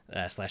kid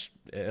slash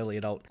early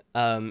adult.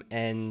 We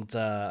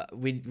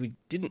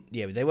didn't,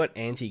 they weren't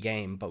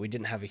anti-game, but we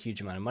didn't have a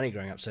huge amount of money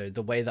growing up. So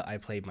the way that I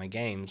played my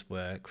games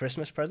were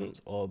Christmas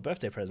presents or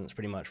birthday presents,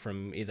 pretty much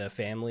from either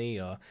family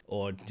or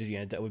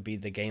that would be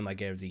the game I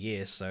gave of the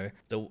year. So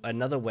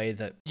another way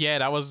that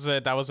that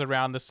was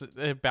around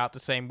about the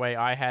same way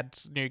I had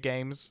new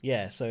games.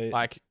 Yeah, so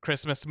like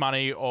Christmas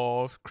money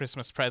or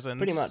Christmas presents.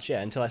 Pretty much,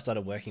 yeah. Until I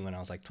started working when I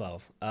was like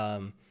 12.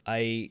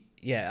 I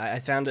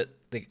found it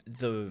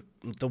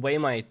the way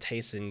my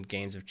tastes in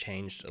games have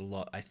changed a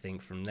lot. I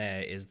think from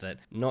there is that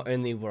not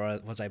only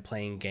was I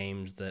playing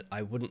games that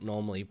I wouldn't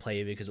normally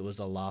play because it was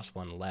the last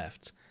one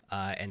left,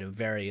 and of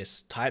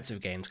various types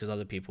of games because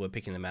other people were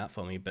picking them out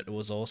for me, but it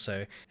was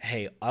also,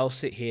 hey, I'll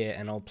sit here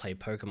and I'll play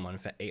Pokemon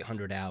for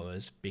 800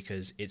 hours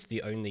because it's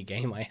the only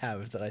game I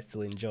have that I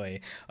still enjoy,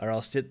 or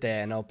I'll sit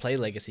there and I'll play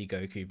Legacy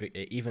Goku,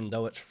 even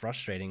though it's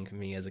frustrating for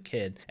me as a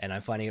kid and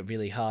I'm finding it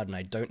really hard and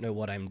I don't know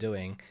what I'm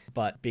doing,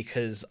 but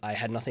because I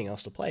had nothing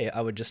else to play, I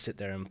would just sit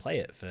there and play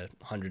it for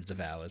hundreds of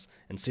hours.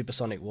 And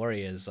Supersonic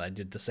Warriors, I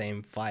did the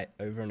same fight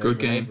over and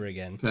over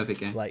again. Perfect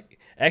game.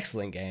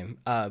 Excellent game.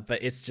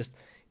 But it's just,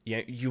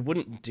 you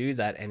wouldn't do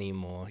that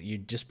anymore.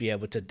 You'd just be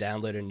able to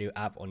download a new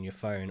app on your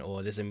phone,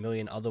 or there's a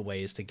million other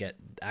ways to get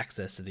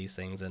access to these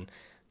things. And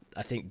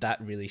I think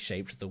that really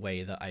shaped the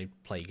way that I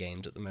play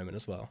games at the moment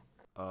as well.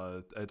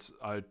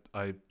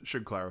 I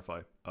should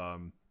clarify.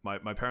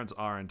 My parents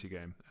are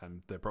anti-game,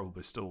 and they're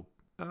probably still.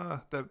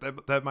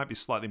 They might be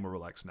slightly more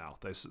relaxed now.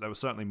 They were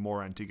certainly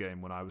more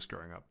anti-game when I was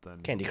growing up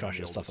than Candy Crush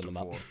is stuffing them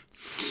up.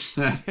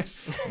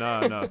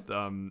 No,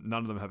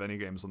 none of them have any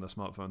games on their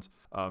smartphones.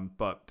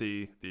 But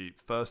the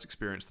first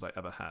experience that I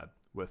ever had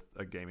with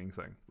a gaming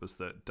thing was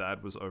that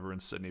Dad was over in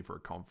Sydney for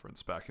a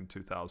conference back in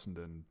 2000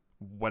 and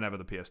whenever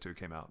the PS2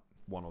 came out,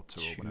 1 or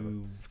 2 or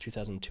whenever.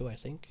 2002, I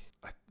think.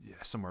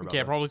 Somewhere about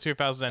that. Probably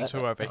 2002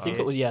 over I think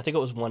here. I think it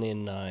was one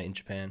in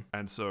Japan.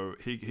 And so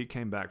he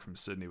came back from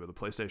Sydney with a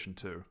PlayStation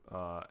 2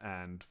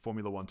 and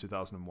Formula 1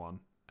 2001,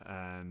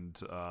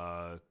 and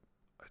I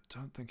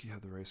don't think he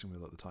had the racing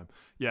wheel at the time.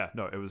 Yeah,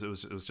 no, it was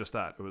just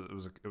that.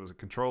 It was a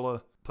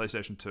controller,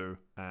 PlayStation 2,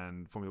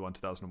 and Formula 1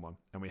 2001,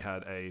 and we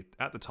had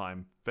at the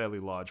time fairly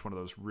large, one of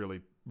those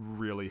really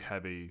really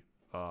heavy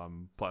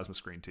plasma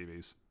screen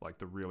TVs, like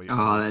the really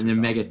and the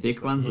mega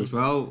thick ones as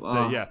well.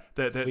 They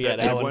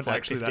weren't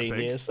actually that big.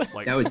 Years.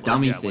 That was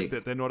dummy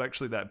thick. They're not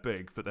actually that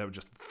big, but they were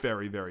just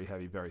very very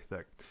heavy, very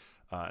thick.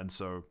 And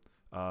so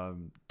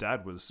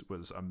Dad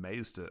was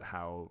amazed at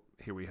how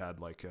here we had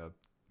an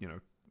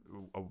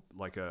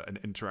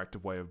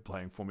interactive way of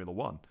playing Formula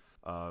 1.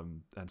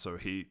 And so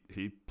he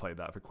played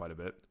that for quite a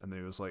bit, and then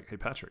he was like, "Hey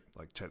Patrick,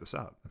 check this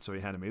out." And so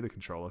he handed me the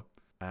controller.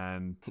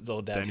 And it's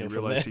all then he from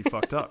realized there. he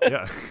fucked up.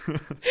 Yeah,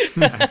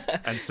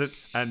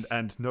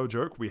 and no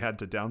joke, we had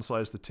to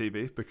downsize the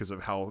TV because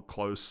of how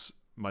close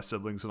my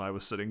siblings and I were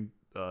sitting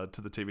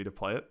to the TV to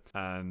play it.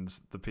 And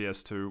the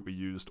PS2 we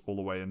used all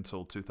the way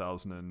until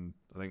 2009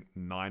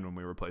 when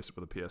we replaced it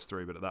with a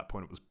PS3. But at that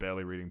point, it was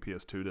barely reading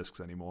PS2 discs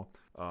anymore.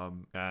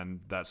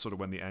 And that's sort of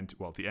when the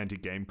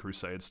anti-game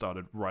crusade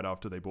started right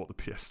after they bought the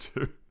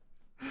PS2.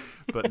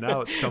 But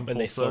now it's come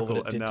full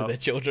circle, and now to their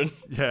children.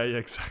 Yeah,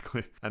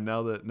 exactly. And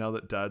now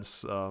that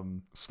Dad's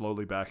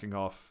slowly backing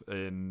off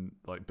in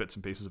bits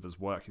and pieces of his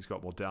work, he's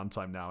got more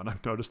downtime now. And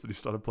I've noticed that he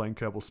started playing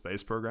Kerbal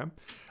Space Program.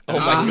 Oh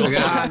my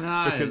god!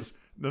 Nice.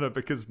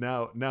 Because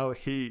now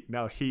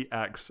he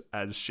acts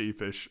as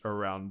sheepish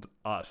around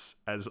us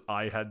as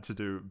I had to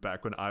do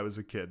back when I was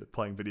a kid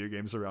playing video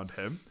games around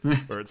him,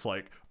 where it's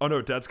like, oh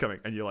no, Dad's coming,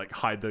 and you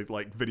hide the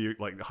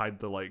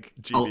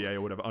GBA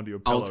or whatever under your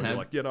pillow.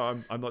 And you're like,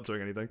 I'm not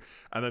doing anything,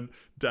 and then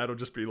Dad will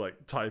just be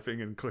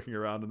typing and clicking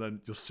around, and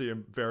then you'll see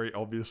him very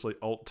obviously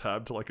alt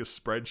tab to a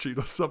spreadsheet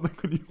or something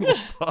when you walk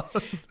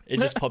past. It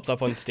just pops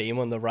up on Steam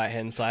on the right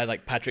hand side,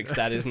 Patrick's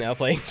dad is now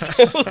playing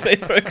Kerbal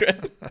Space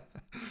Program.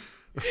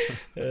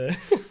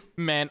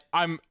 Man,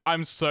 I'm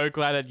so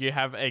glad that you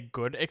have a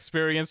good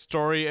experience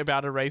story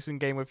about a racing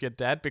game with your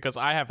dad, because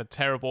I have a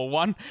terrible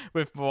one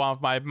with one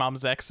of my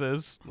mum's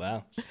exes.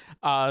 Wow.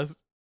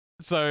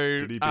 So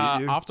Did he beat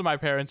you? after my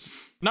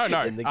parents, no,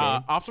 In the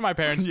game? after my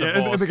parents Yeah,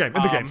 divorced, in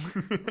the game.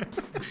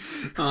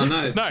 Oh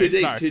no, no, too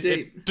deep, no, too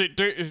deep.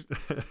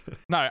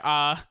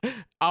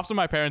 After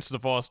my parents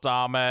divorced,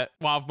 one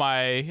of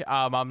my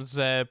mum's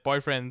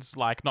boyfriends,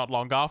 like not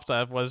long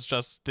after, was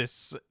just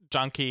this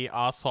junky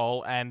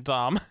asshole, and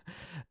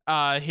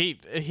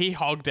he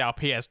hogged our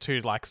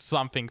PS2 like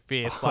something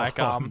fierce, like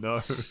No.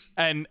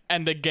 and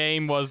the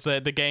game was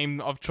the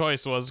game of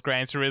choice was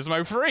Gran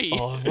Turismo 3.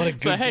 Oh, what a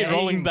good So hey, game.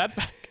 rolling that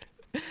back.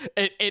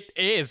 It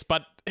is,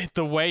 but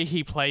the way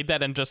he played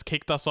that and just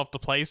kicked us off the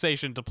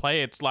PlayStation to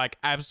play it's like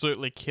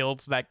absolutely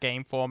killed that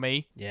game for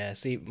me. Yeah,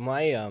 see,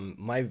 my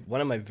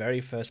one of my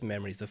very first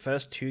memories, the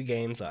first 2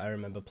 games that I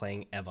remember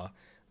playing ever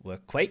were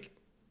Quake,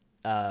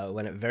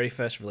 when it very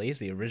first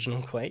released, the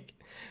original Quake,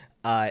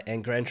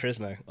 and Gran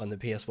Turismo on the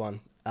PS1.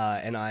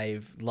 And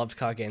I've loved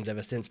car games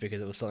ever since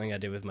because it was something I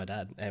did with my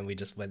dad, and we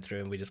just went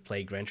through and we just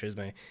played Gran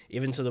Turismo,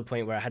 even to the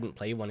point where I hadn't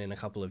played one in a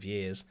couple of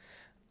years.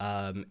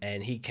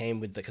 And he came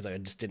with because I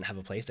just didn't have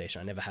a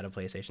PlayStation. I never had a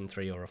PlayStation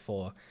 3 or a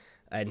 4.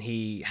 And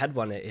he had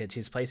one at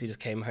his place. He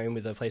just came home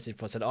with a PlayStation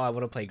 4 and said, "Oh, I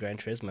want to play Gran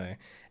Turismo."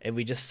 And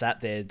we just sat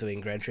there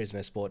doing Gran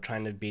Turismo Sport,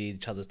 trying to beat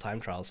each other's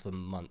time trials for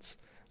months.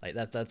 Like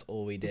that's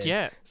all we did.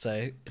 Yeah.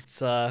 So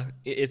it's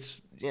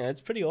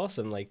it's pretty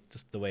awesome, like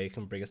just the way it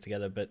can bring us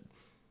together. But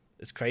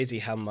it's crazy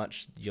how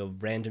much your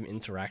random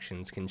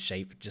interactions can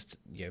shape just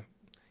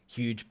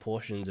huge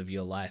portions of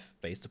your life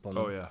based upon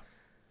Oh yeah.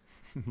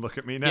 Look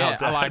at me now,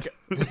 Yeah, Dad.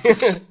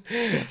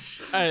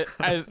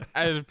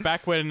 as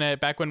back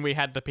when we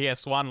had the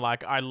PS1,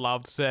 like I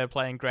loved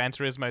playing Gran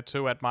Turismo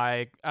 2 at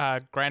my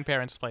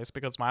grandparents' place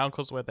because my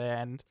uncles were there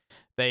and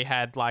they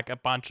had like a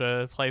bunch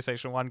of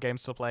PlayStation 1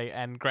 games to play,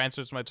 and Gran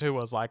Turismo 2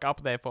 was like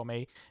up there for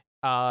me.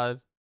 Gran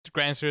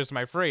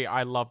Turismo 3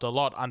 I loved a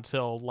lot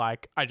until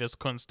like I just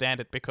couldn't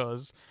stand it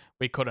because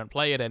we couldn't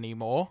play it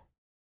anymore.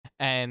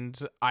 And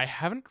I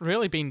haven't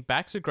really been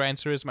back to Gran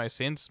Turismo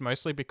since,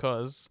 mostly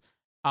because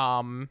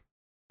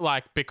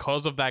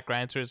because of that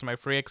Gran Turismo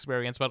 3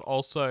 experience, but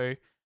also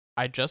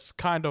I just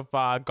kind of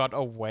got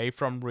away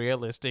from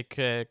realistic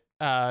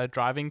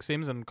driving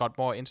sims and got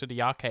more into the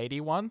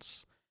arcadey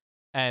ones.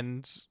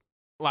 And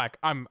like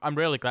I'm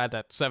really glad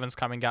that 7's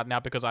coming out now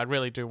because I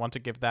really do want to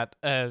give that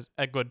a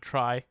good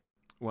try.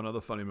 One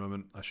other funny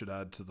moment I should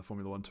add to the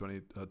Formula 1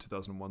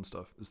 2001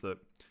 stuff is that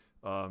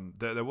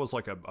there was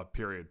like a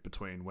period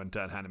between when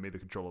Dad handed me the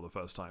controller the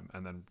first time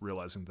and then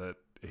realizing that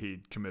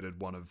he'd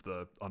committed one of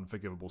the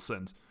unforgivable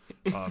sins,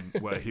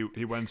 where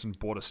he went and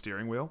bought a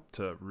steering wheel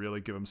to really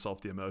give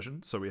himself the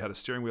immersion. So we had a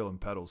steering wheel and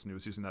pedals, and he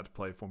was using that to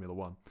play Formula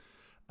 1.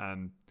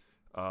 And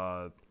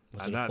Was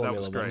and it a that Formula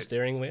was 1 great.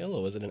 steering wheel,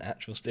 or was it an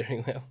actual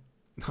steering wheel?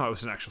 No, it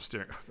was an actual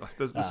steering.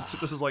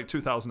 This is like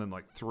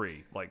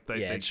 2003. Like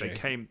Yeah,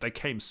 they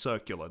came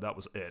circular. That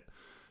was it.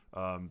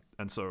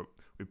 And so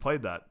we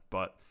played that,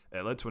 but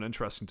it led to an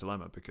interesting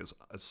dilemma because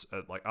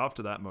like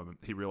after that moment,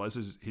 he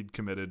realizes he'd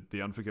committed the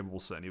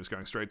unforgivable sin. He was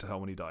going straight to hell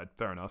when he died.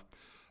 Fair enough.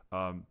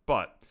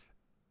 But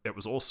it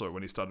was also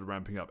when he started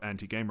ramping up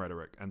anti-game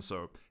rhetoric, and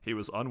so he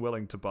was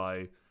unwilling to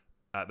buy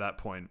at that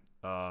point.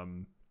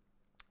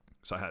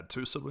 So I had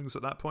 2 siblings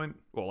at that point,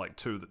 or like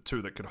two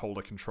that could hold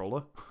a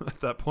controller at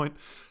that point,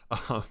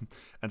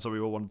 and so we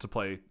all wanted to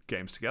play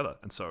games together.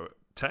 And so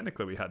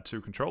technically, we had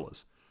 2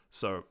 controllers.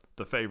 So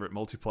the favorite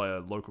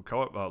multiplayer local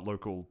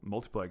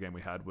multiplayer game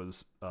we had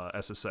was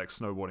SSX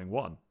Snowboarding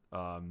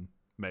 1,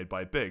 made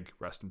by Big,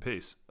 rest in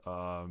peace.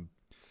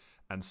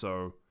 And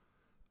so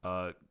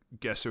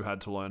guess who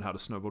had to learn how to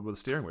snowboard with a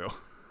steering wheel?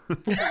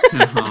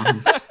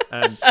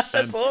 and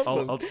That's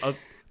awesome.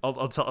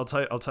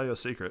 I'll tell you a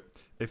secret.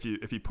 If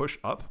you push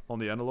up on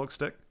the analog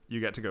stick, you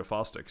get to go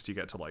faster because you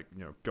get to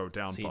go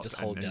down So you faster, just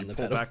hold and down you the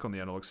pull pedal. back on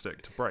the analog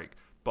stick to brake.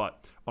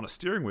 But on a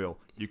steering wheel,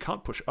 you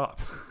can't push up.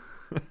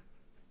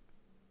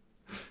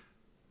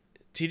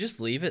 Do you just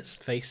leave it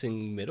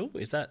facing middle?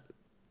 Is that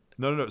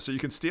No. So you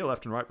can steer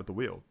left and right with the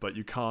wheel, but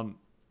you can't.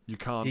 you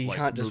like,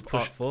 can't just move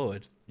push up.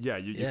 forward? Yeah,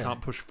 you Yeah.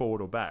 can't push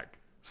forward or back.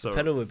 So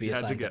Pedal would be you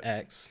had assigned to get to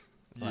X.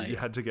 you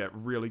had to get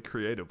really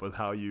creative with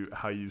how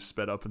you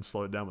sped up and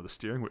slowed down with the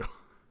steering wheel.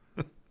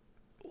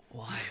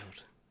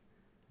 Wild.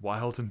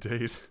 Wild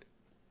indeed.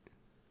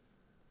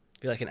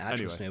 Be like an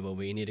actual Anyway. snowball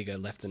where you need to go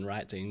left and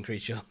right to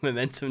increase your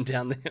momentum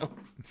down the hill.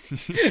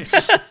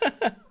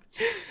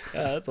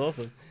 That's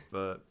awesome.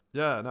 But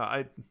yeah, no,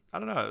 I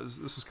don't know.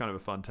 This was kind of a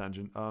fun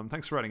tangent.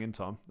 Thanks for writing in,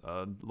 Tom.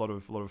 A lot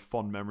of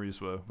fond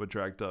memories were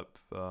dragged up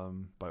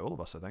by all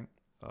of us, I think.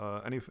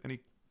 Any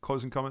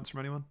closing comments from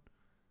anyone?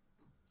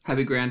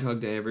 Happy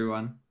Groundhog Day,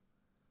 everyone.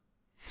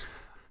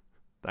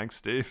 Thanks,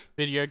 Steve.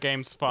 Video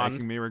games fun.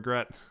 Making me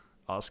regret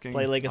asking.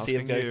 Play Legacy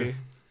of asking you. Goku.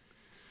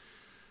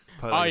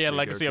 Play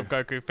Legacy of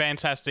Goku.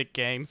 Fantastic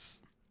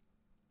games.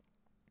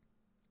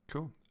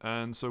 Cool.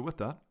 And so with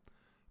that,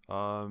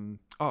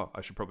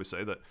 I should probably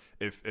say that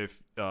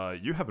if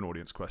you have an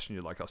audience question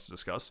you'd like us to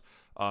discuss,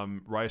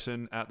 write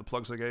in at the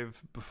plugs I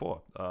gave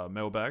before.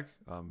 Mailbag,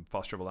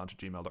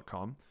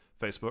 fasttravellounge@gmail.com,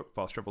 Facebook,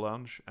 Fast Travel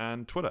Lounge,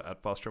 and Twitter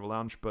at Fast Travel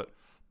Lounge, but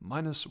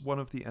minus one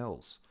of the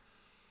L's.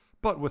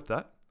 But with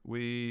that,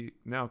 we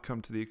now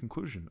come to the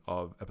conclusion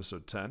of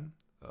episode 10.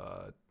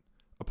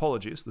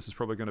 Apologies, this is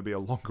probably going to be a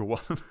longer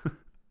one.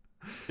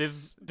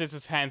 This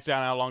is hands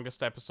down our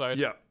longest episode.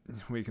 Yeah,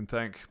 we can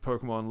thank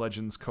Pokemon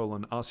Legends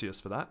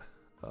Arceus for that.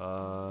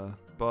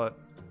 But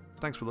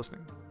thanks for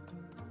listening,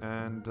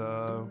 and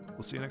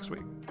we'll see you next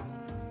week.